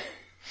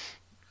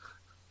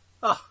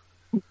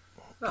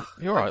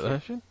 You alright there,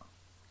 Finn?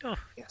 Yeah,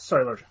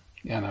 sorry, Roger.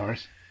 Yeah, no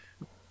worries.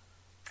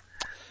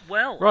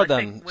 Well, right I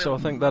then, think so I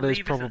think that is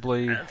leave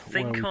probably it,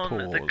 think where we on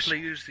pause. the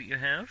clues that you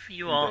have.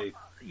 You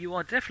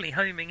are definitely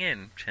homing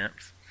in,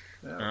 chaps.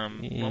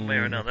 One way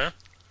or another.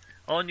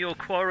 On your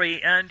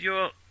quarry and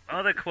your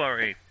other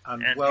quarry.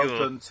 And well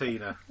done,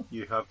 Tina.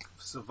 You have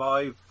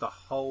survived the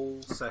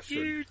whole session.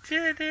 You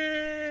did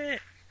it!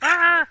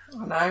 Ah! Oh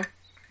no.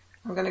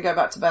 I'm going to go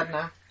back to bed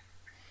now.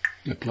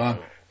 Good plan.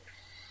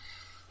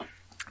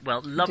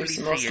 Well, lovely Do to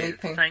some more see you.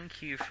 sleeping.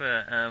 Thank you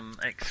for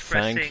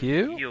expressing Thank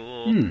you.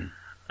 your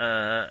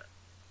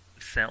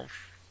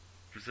self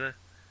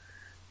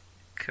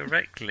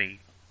correctly.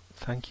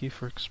 Thank you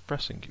for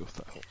expressing your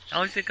thoughts.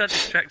 I got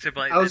distracted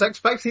by. I was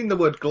expecting the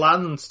word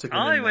glands to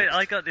come in next.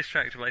 I got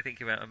distracted by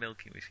thinking about a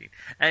milking machine.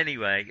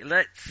 Anyway,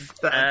 let's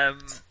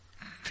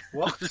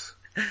What?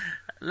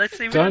 let's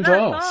leave Don't it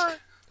at that. ask.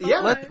 Yeah,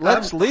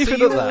 let's leave see it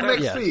you at all that,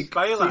 next yes. week.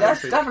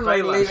 Let's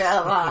definitely leave it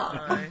at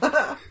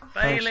that.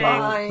 Bailey. Thanks,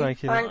 Bye.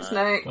 Thank you. Thanks,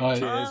 Nick. Bye.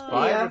 Cheers.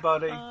 Bye, Yeah.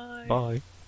 everybody. Bye.